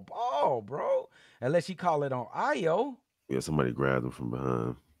hit all ball, bro. Unless you call it on Io. Yeah, somebody grabbed him from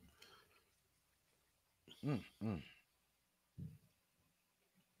behind.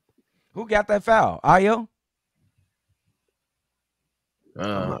 Who got that foul? Io?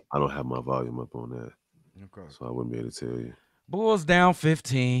 I don't have my volume up on that. Okay. So I wouldn't be able to tell you. Bulls down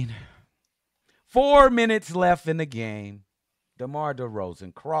 15. 4 minutes left in the game. DeMar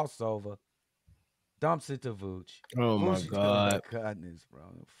DeRozan crossover. Dumps it to Vooch. Oh my God. Goodness, bro.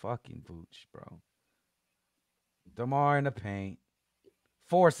 Fucking Vooch, bro. DeMar in the paint.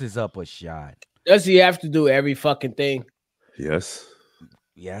 Forces up a shot. Does he have to do every fucking thing? Yes.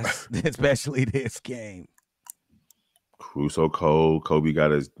 Yes, especially this game. Caruso cold. Kobe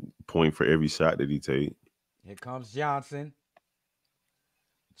got his point for every shot that he take. Here comes Johnson.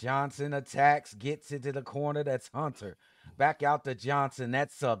 Johnson attacks, gets into the corner. That's Hunter. Back out to Johnson.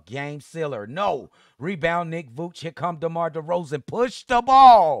 That's a game sealer. No. Rebound, Nick Vooch. Here come DeMar DeRozan. Push the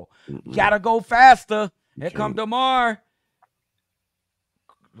ball. Gotta go faster. Here come DeMar.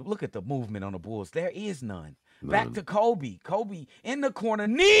 Look at the movement on the Bulls. There is none. Back to Kobe. Kobe in the corner.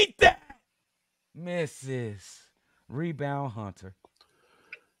 Need that. Misses. Rebound, Hunter.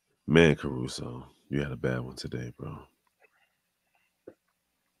 Man, Caruso, you had a bad one today, bro.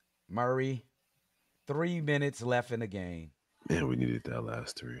 Murray, 3 minutes left in the game. Man, we needed that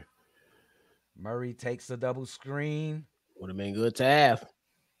last three. Murray takes the double screen. Would have been good to have.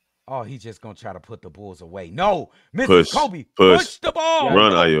 Oh, he's just going to try to put the Bulls away. No, misses Kobe. Push the ball. Yeah,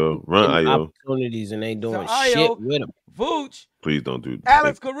 run, Io. Run, Io. Opportunities and they doing shit with him. Vooch. Please don't do that.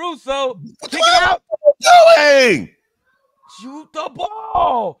 Alex Caruso. Kick it out. Doing? Shoot the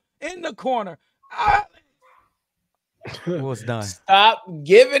ball in the corner. What's done? Stop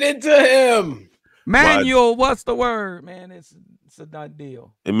giving it to him. Manual, what's the word, man? It's a done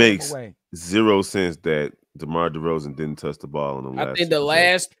deal. It makes zero sense that DeMar DeRozan didn't touch the ball in the last. I think the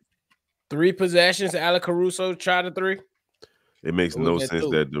last 3 possessions, Alex Caruso tried a 3. It makes no sense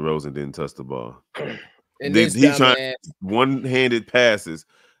that DeRozan didn't touch the ball. And he tried one-handed passes.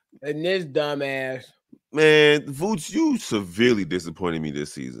 And this dumbass. Man, Vooch, you severely disappointed me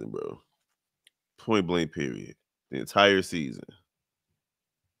this season, bro. Point blank, period. The entire season.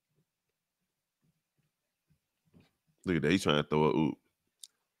 Look at that. He's trying to throw a oop.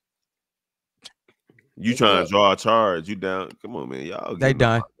 You trying to draw a charge. You down. Come on, man. Y'all they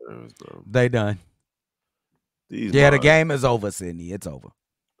done. Nerves, bro. They done. The game is over, Sydney. It's over.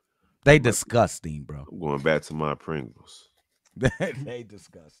 They disgusting, bro. I'm going back to my Pringles. They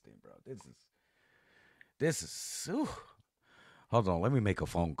disgusting, bro. This is hold on, let me make a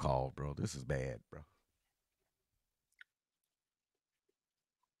phone call, bro. This is bad, bro.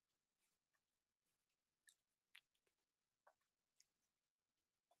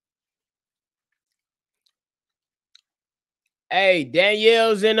 Hey,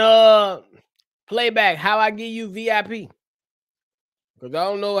 Danielle's in playback. How I give you VIP? Because I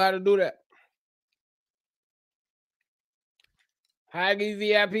don't know how to do that. How I give you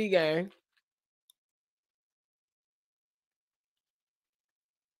VIP, gang?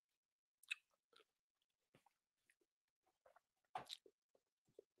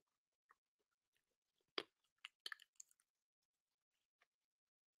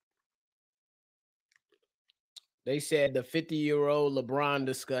 They said the 50-year-old LeBron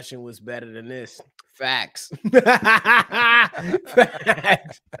discussion was better than this. Facts.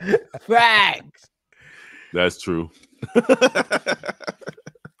 Facts. Facts. That's true. That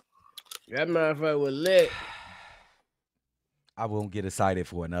motherfucker was lit. I won't get excited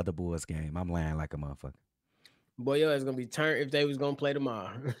for another Bulls game. I'm lying like a motherfucker. Boy, yo, it's gonna be turned if they was gonna play tomorrow.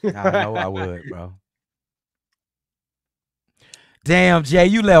 I know I would, bro. Damn, Jay,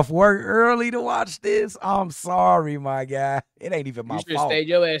 you left work early to watch this. I'm sorry, my guy. It ain't even my fault. You should stay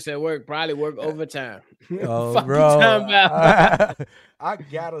your ass at work. Probably work overtime. Oh, bro. I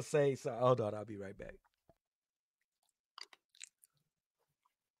gotta say so. Hold on, I'll be right back.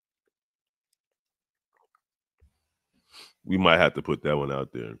 We might have to put that one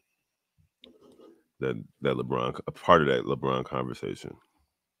out there. That LeBron, a part of that LeBron conversation.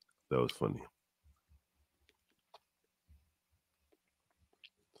 That was funny.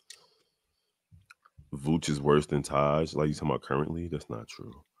 Vooch is worse than Taj. Like you talking about currently? That's not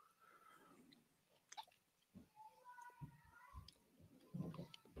true.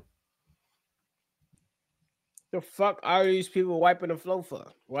 The fuck are these people wiping the floor for?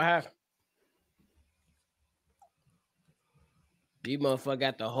 What happened? These motherfuckers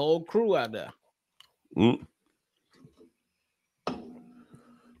got the whole crew out there.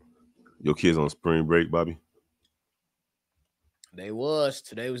 Your kids on spring break, Bobby? They was.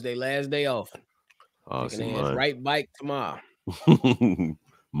 Today was their last day off. Taking their right bike tomorrow.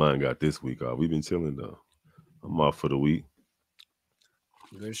 Mine got this week off. We've been chilling though. I'm off for the week.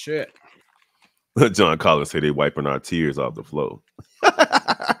 Good shit. John Collins say they wiping our tears off the floor.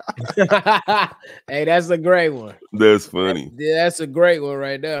 Hey, that's a great one. That's funny. That's a great one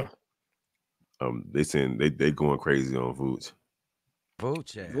right there. They saying they going crazy on Vooch.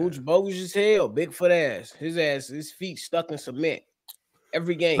 Vooch bogus as hell. Bigfoot ass. His feet stuck in cement.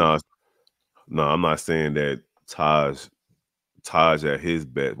 Every game. No, I'm not saying that Taj at his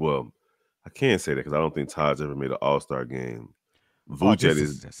best. Well, I can't say that because I don't think Taj ever made an All-Star game. Vooch at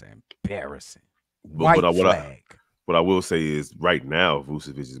his just embarrassing. White flag. What I will say is right now,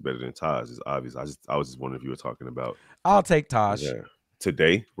 Vucevic is better than Taj. It's obvious. I was just wondering if you were talking about. I'll take Taj. Yeah.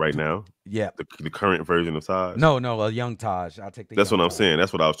 Today, right now. Yeah. The current version of Taj. No, a young Taj. I'll take the. That's what I'm saying.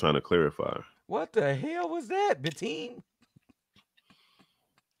 That's what I was trying to clarify. What the hell was that, Beteem?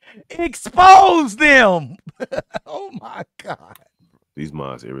 Expose them. Oh my God. These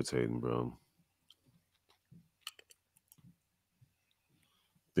mods irritating, bro.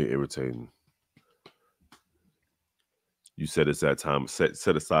 They're irritating. You set aside time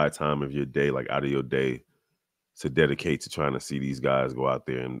of your day, like out of your day, to dedicate to trying to see these guys go out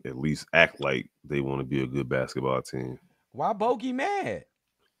there and at least act like they want to be a good basketball team. Why Bogey mad?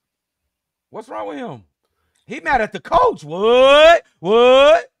 What's wrong with him? He mad at the coach. What?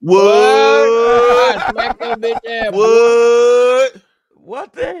 Smack that bitch ass.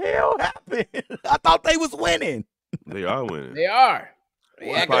 What the hell happened? I thought they was winning. They are winning. They are.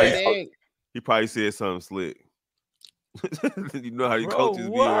 He probably said something slick. You know how you coaches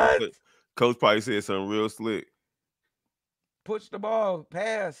be. Coach probably said something real slick. Push the ball,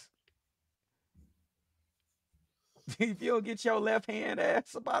 pass. If you don't get your left hand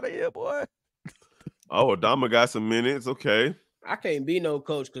ass up out of here, boy. Oh, Adama got some minutes. Okay. I can't be no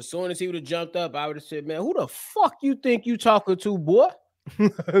coach because as soon as he would have jumped up, I would have said, man, who the fuck you think you talking to, boy?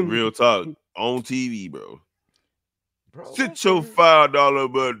 Real talk on TV, bro. Sit your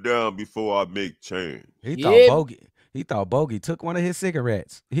 $5 butt down before I make change. He thought Bogey took one of his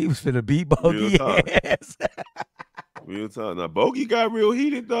cigarettes. He was finna beat Bogey ass. Real talk. Now Bogey got real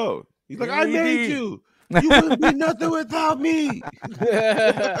heated though. He's like, I made you. You wouldn't be nothing without me.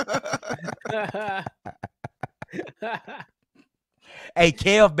 Hey,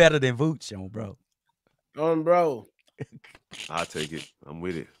 Kev better than Vooch, bro. Bro. I'll take it. I'm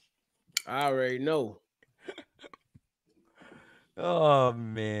with it. I already know. Oh,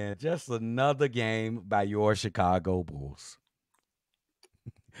 man. Just another game by your Chicago Bulls.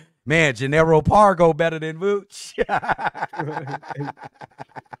 Man, Gennaro Pargo better than Vooch.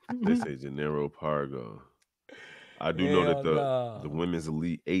 They say Gennaro Pargo. I do know that the women's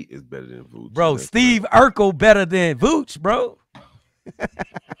Elite 8 is better than Vooch. Bro, Steve Urkel better than Vooch, bro.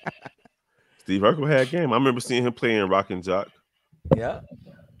 Steve Urkel had a game. I remember seeing him playing Rock and Jock. Yeah.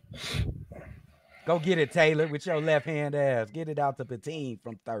 Go get it, Taylor, with your left-hand ass. Get it out to Beteem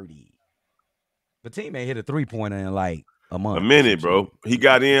from 30. Beteem ain't hit a three-pointer in like a month. A minute, bro. He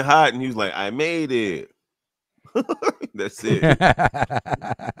got in hot and he was like, I made it. That's it.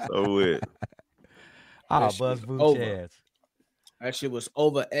 So it. I'll buzz Vooch ass. That shit was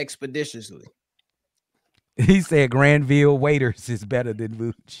over expeditiously. He said Granville Waiters is better than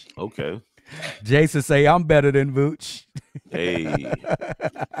Vooch. Okay. Jason say I'm better than Vooch. Hey.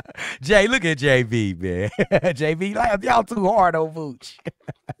 Jay, look at JV, man. JV, like, y'all too hard on Vooch.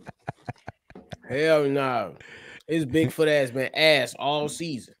 Hell no. His Bigfoot ass been ass all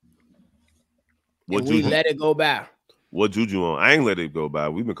season. We let it go by. What Juju on? I ain't let it go by.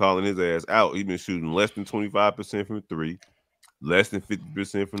 We've been calling his ass out. He's been shooting less than 25% from three, less than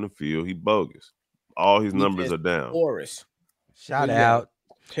 50% from the field. He bogus. All his numbers are down. Shout out.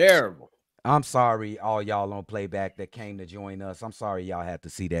 Terrible. I'm sorry, all y'all on playback that came to join us. I'm sorry y'all had to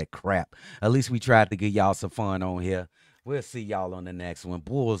see that crap. At least we tried to give y'all some fun on here. We'll see y'all on the next one.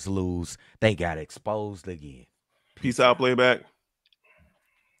 Bulls lose. They got exposed again. Peace out, playback.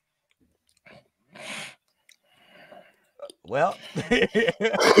 Well,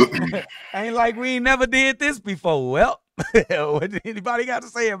 ain't like we ain't never did this before. Well, what did anybody got to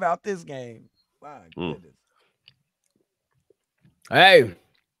say about this game? My goodness. Hey,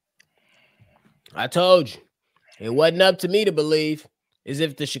 I told you. It wasn't up to me to believe. It's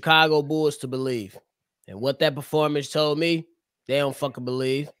if the Chicago Bulls to believe. And what that performance told me, they don't fucking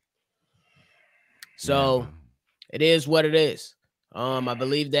believe. So it is what it is. I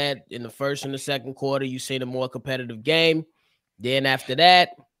believe that in the first and the second quarter, you seen a more competitive game. Then after that,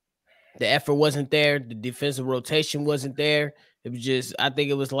 the effort wasn't there. The defensive rotation wasn't there. It was just, I think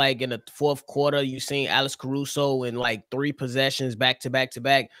it was like in the fourth quarter, you seen Alex Caruso in like 3 possessions back to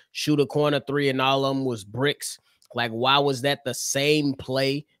back, shoot a corner 3, and all of them was bricks. Like, why was that the same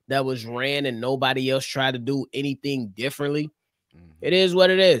play that was ran and nobody else tried to do anything differently? It is what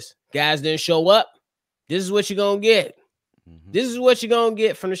it is. Guys didn't show up. This is what you're going to get. This is what you're going to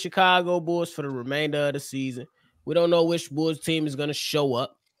get from the Chicago Bulls for the remainder of the season. We don't know which Bulls team is going to show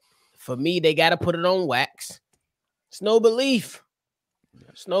up. For me, they got to put it on wax. It's no belief.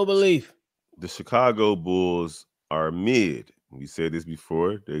 It's no belief. The Chicago Bulls are mid. We said this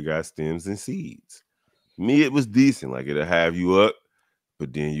before. They got stems and seeds. Mid was decent. Like, it'll have you up,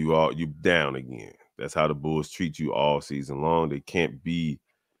 but then you down again. That's how the Bulls treat you all season long. They can't be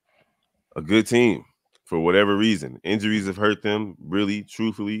a good team for whatever reason. Injuries have hurt them, really,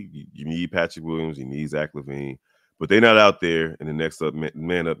 truthfully. You need Patrick Williams. You need Zach LaVine. But they're not out there, and the next up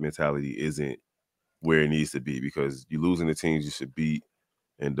man up mentality isn't where it needs to be because you're losing the teams you should beat,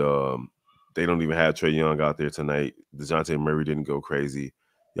 and they don't even have Trae Young out there tonight. DeJounte Murray didn't go crazy.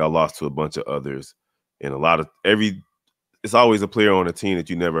 Y'all lost to a bunch of others, and it's always a player on a team that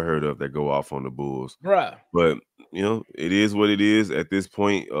you never heard of that go off on the Bulls. Bruh. But, it is what it is at this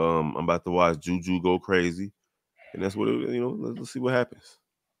point. I'm about to watch Juju go crazy, and that's what let's see what happens.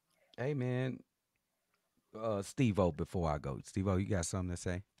 Hey, man. Steve-O, before I go. Steve-O, you got something to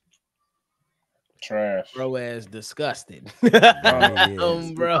say? Trash. Bro as disgusted. Bro.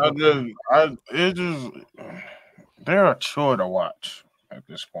 They're a chore to watch at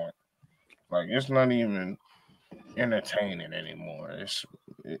this point. Like, it's not even entertaining anymore.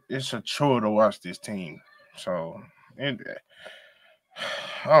 It's a chore to watch this team. So, I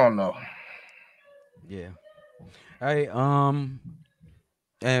don't know. Yeah. Hey,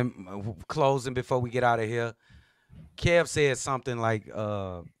 and closing before we get out of here, Kev said something like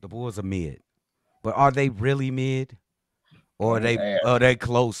the Bulls are mid. But are they really mid? Or are they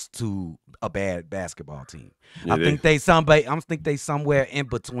close to a bad basketball team? Yeah, I think they somewhere in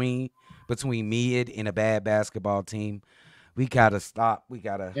between mid and a bad basketball team. We gotta stop.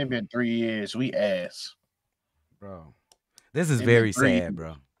 It's been 3 years. We ass. Bro. This is very sad,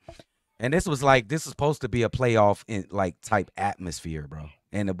 bro. And this was supposed to be a playoff in type atmosphere, bro.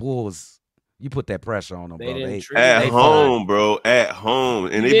 And the Bulls, you put that pressure on them, bro. They at home, bro. At home.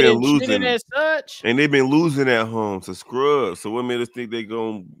 And they've been losing. As such. And they've been losing at home to scrubs. So what made us think they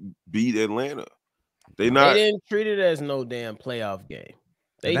gonna beat Atlanta? They didn't treat it as no damn playoff game.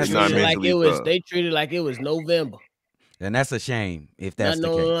 They treated it like it was November. And that's a shame if that's the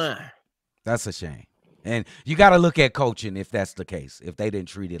case. That's a shame. And you got to look at coaching if that's the case. If they didn't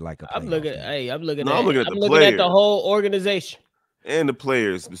treat it like a playoff I'm looking at the whole organization. And the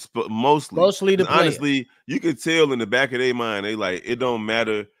players, mostly the players. Honestly, you could tell in the back of their mind, they like, it don't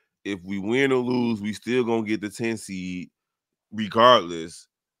matter if we win or lose, we still gonna get the 10 seed regardless.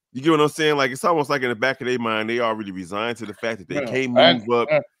 You get what I'm saying? Like, it's almost like in the back of their mind, they already resigned to the fact that they can't move up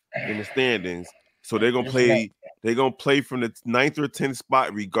in the standings. So they're gonna play. They're gonna play from the 9th or 10th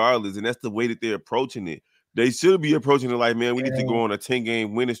spot regardless, and that's the way that they're approaching it. They should be approaching it like, man, we need to go on a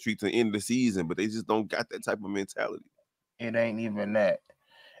 10-game winning streak to end the season, but they just don't got that type of mentality. It ain't even that.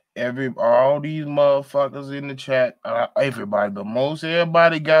 All these motherfuckers in the chat, everybody, but most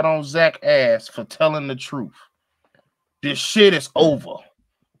everybody got on Zach ass for telling the truth. This shit is over.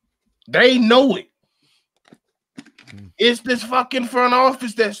 They know it. It's this fucking front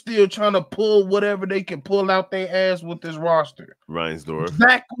office that's still trying to pull whatever they can pull out their ass with this roster. Reinsdorf.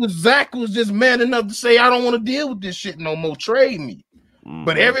 Zach was just man enough to say, I don't want to deal with this shit no more. Trade me. Mm-hmm.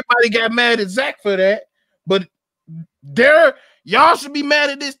 But everybody got mad at Zach for that. But y'all should be mad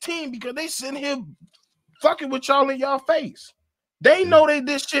at this team because they sitting here fucking with y'all in y'all face. They know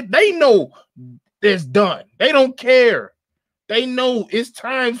this shit. They know it's done. They don't care. They know it's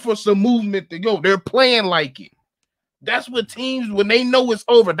time for some movement to go. They're playing like it. That's what teams, when they know it's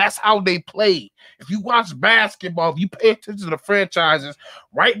over, that's how they play. If you watch basketball, if you pay attention to the franchises,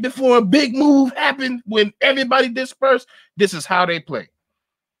 right before a big move happened, when everybody dispersed, this is how they play.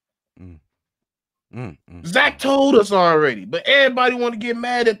 Zach told us already, but everybody want to get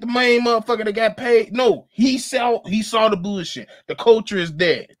mad at the main motherfucker that got paid. No, he saw the bullshit. The culture is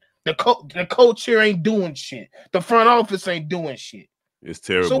dead. The coach here ain't doing shit. The front office ain't doing shit. It's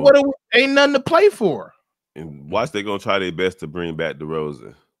terrible. So ain't nothing to play for. And watch, they're gonna try their best to bring back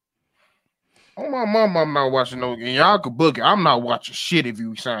DeRozan. On my mom, I'm not watching no game. Y'all could book it. I'm not watching shit if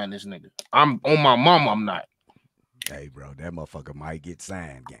you sign this nigga. I'm on my mom. I'm not. Hey, bro, that motherfucker might get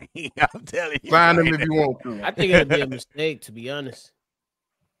signed, gang. I'm telling you. Sign him if you want to. I think it'd be a mistake, to be honest.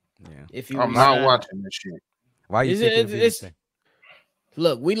 Yeah. If you I'm not watching this shit. Why you think it'd be a mistake?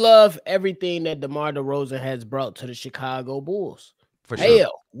 Look, we love everything that DeMar DeRozan has brought to the Chicago Bulls. For sure.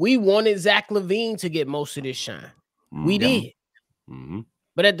 Hell, we wanted Zach LaVine to get most of this shine. We did. Mm-hmm.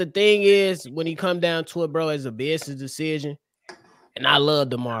 But the thing is, when he come down to it, bro, as a business decision, and I love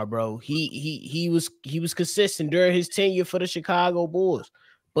DeMar, bro. He was consistent during his tenure for the Chicago Bulls.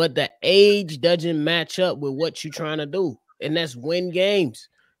 But the age doesn't match up with what you're trying to do, and that's win games.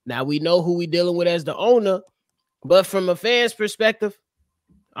 Now we know who we dealing with as the owner, but from a fan's perspective,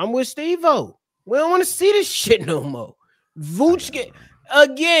 I'm with Steve-O. We don't want to see this shit no more. Vooch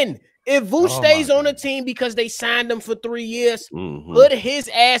if Vooch stays on the team because they signed him for 3 years, put his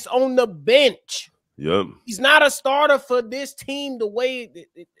ass on the bench. Yep. He's not a starter for this team the way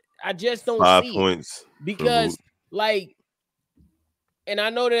I just don't 5 see points. it. Because, like, and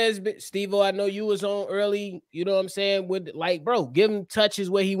I know there's been, Steve-O, I know you was on early, you know what I'm saying? With, like, bro, give him touches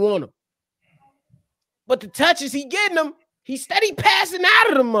where he want them. But the touches he getting them, he steady passing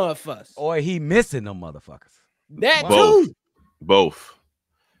out of them motherfuckers. Or he missing them motherfuckers. That Both. too. Both.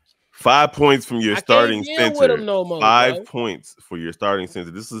 5 points from your starting center. No more, 5 bro. points for your starting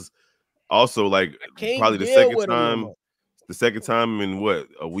center. This is also like probably the second time in what,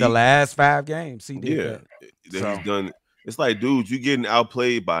 a week? The last 5 games he did that so. He's done. It's like, dude, you getting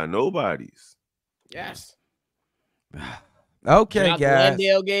outplayed by nobodies. Yes. Okay, guys.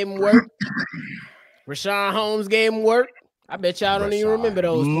 Landale gave him work. Rashawn Holmes gave him work. I bet y'all don't even remember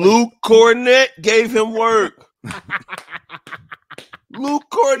those. Luke Cornett gave him work. Luke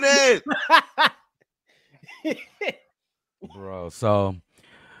Cornett. Bro, so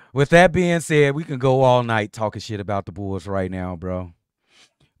with that being said, we can go all night talking shit about the Bulls right now, bro.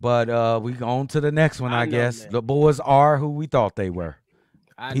 But we go on to the next one, I guess. Man. The Bulls are who we thought they were.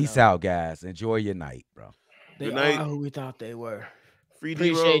 Peace out, guys. Enjoy your night, bro. They are who we thought they were. Free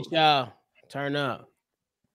Appreciate y'all. Turn up.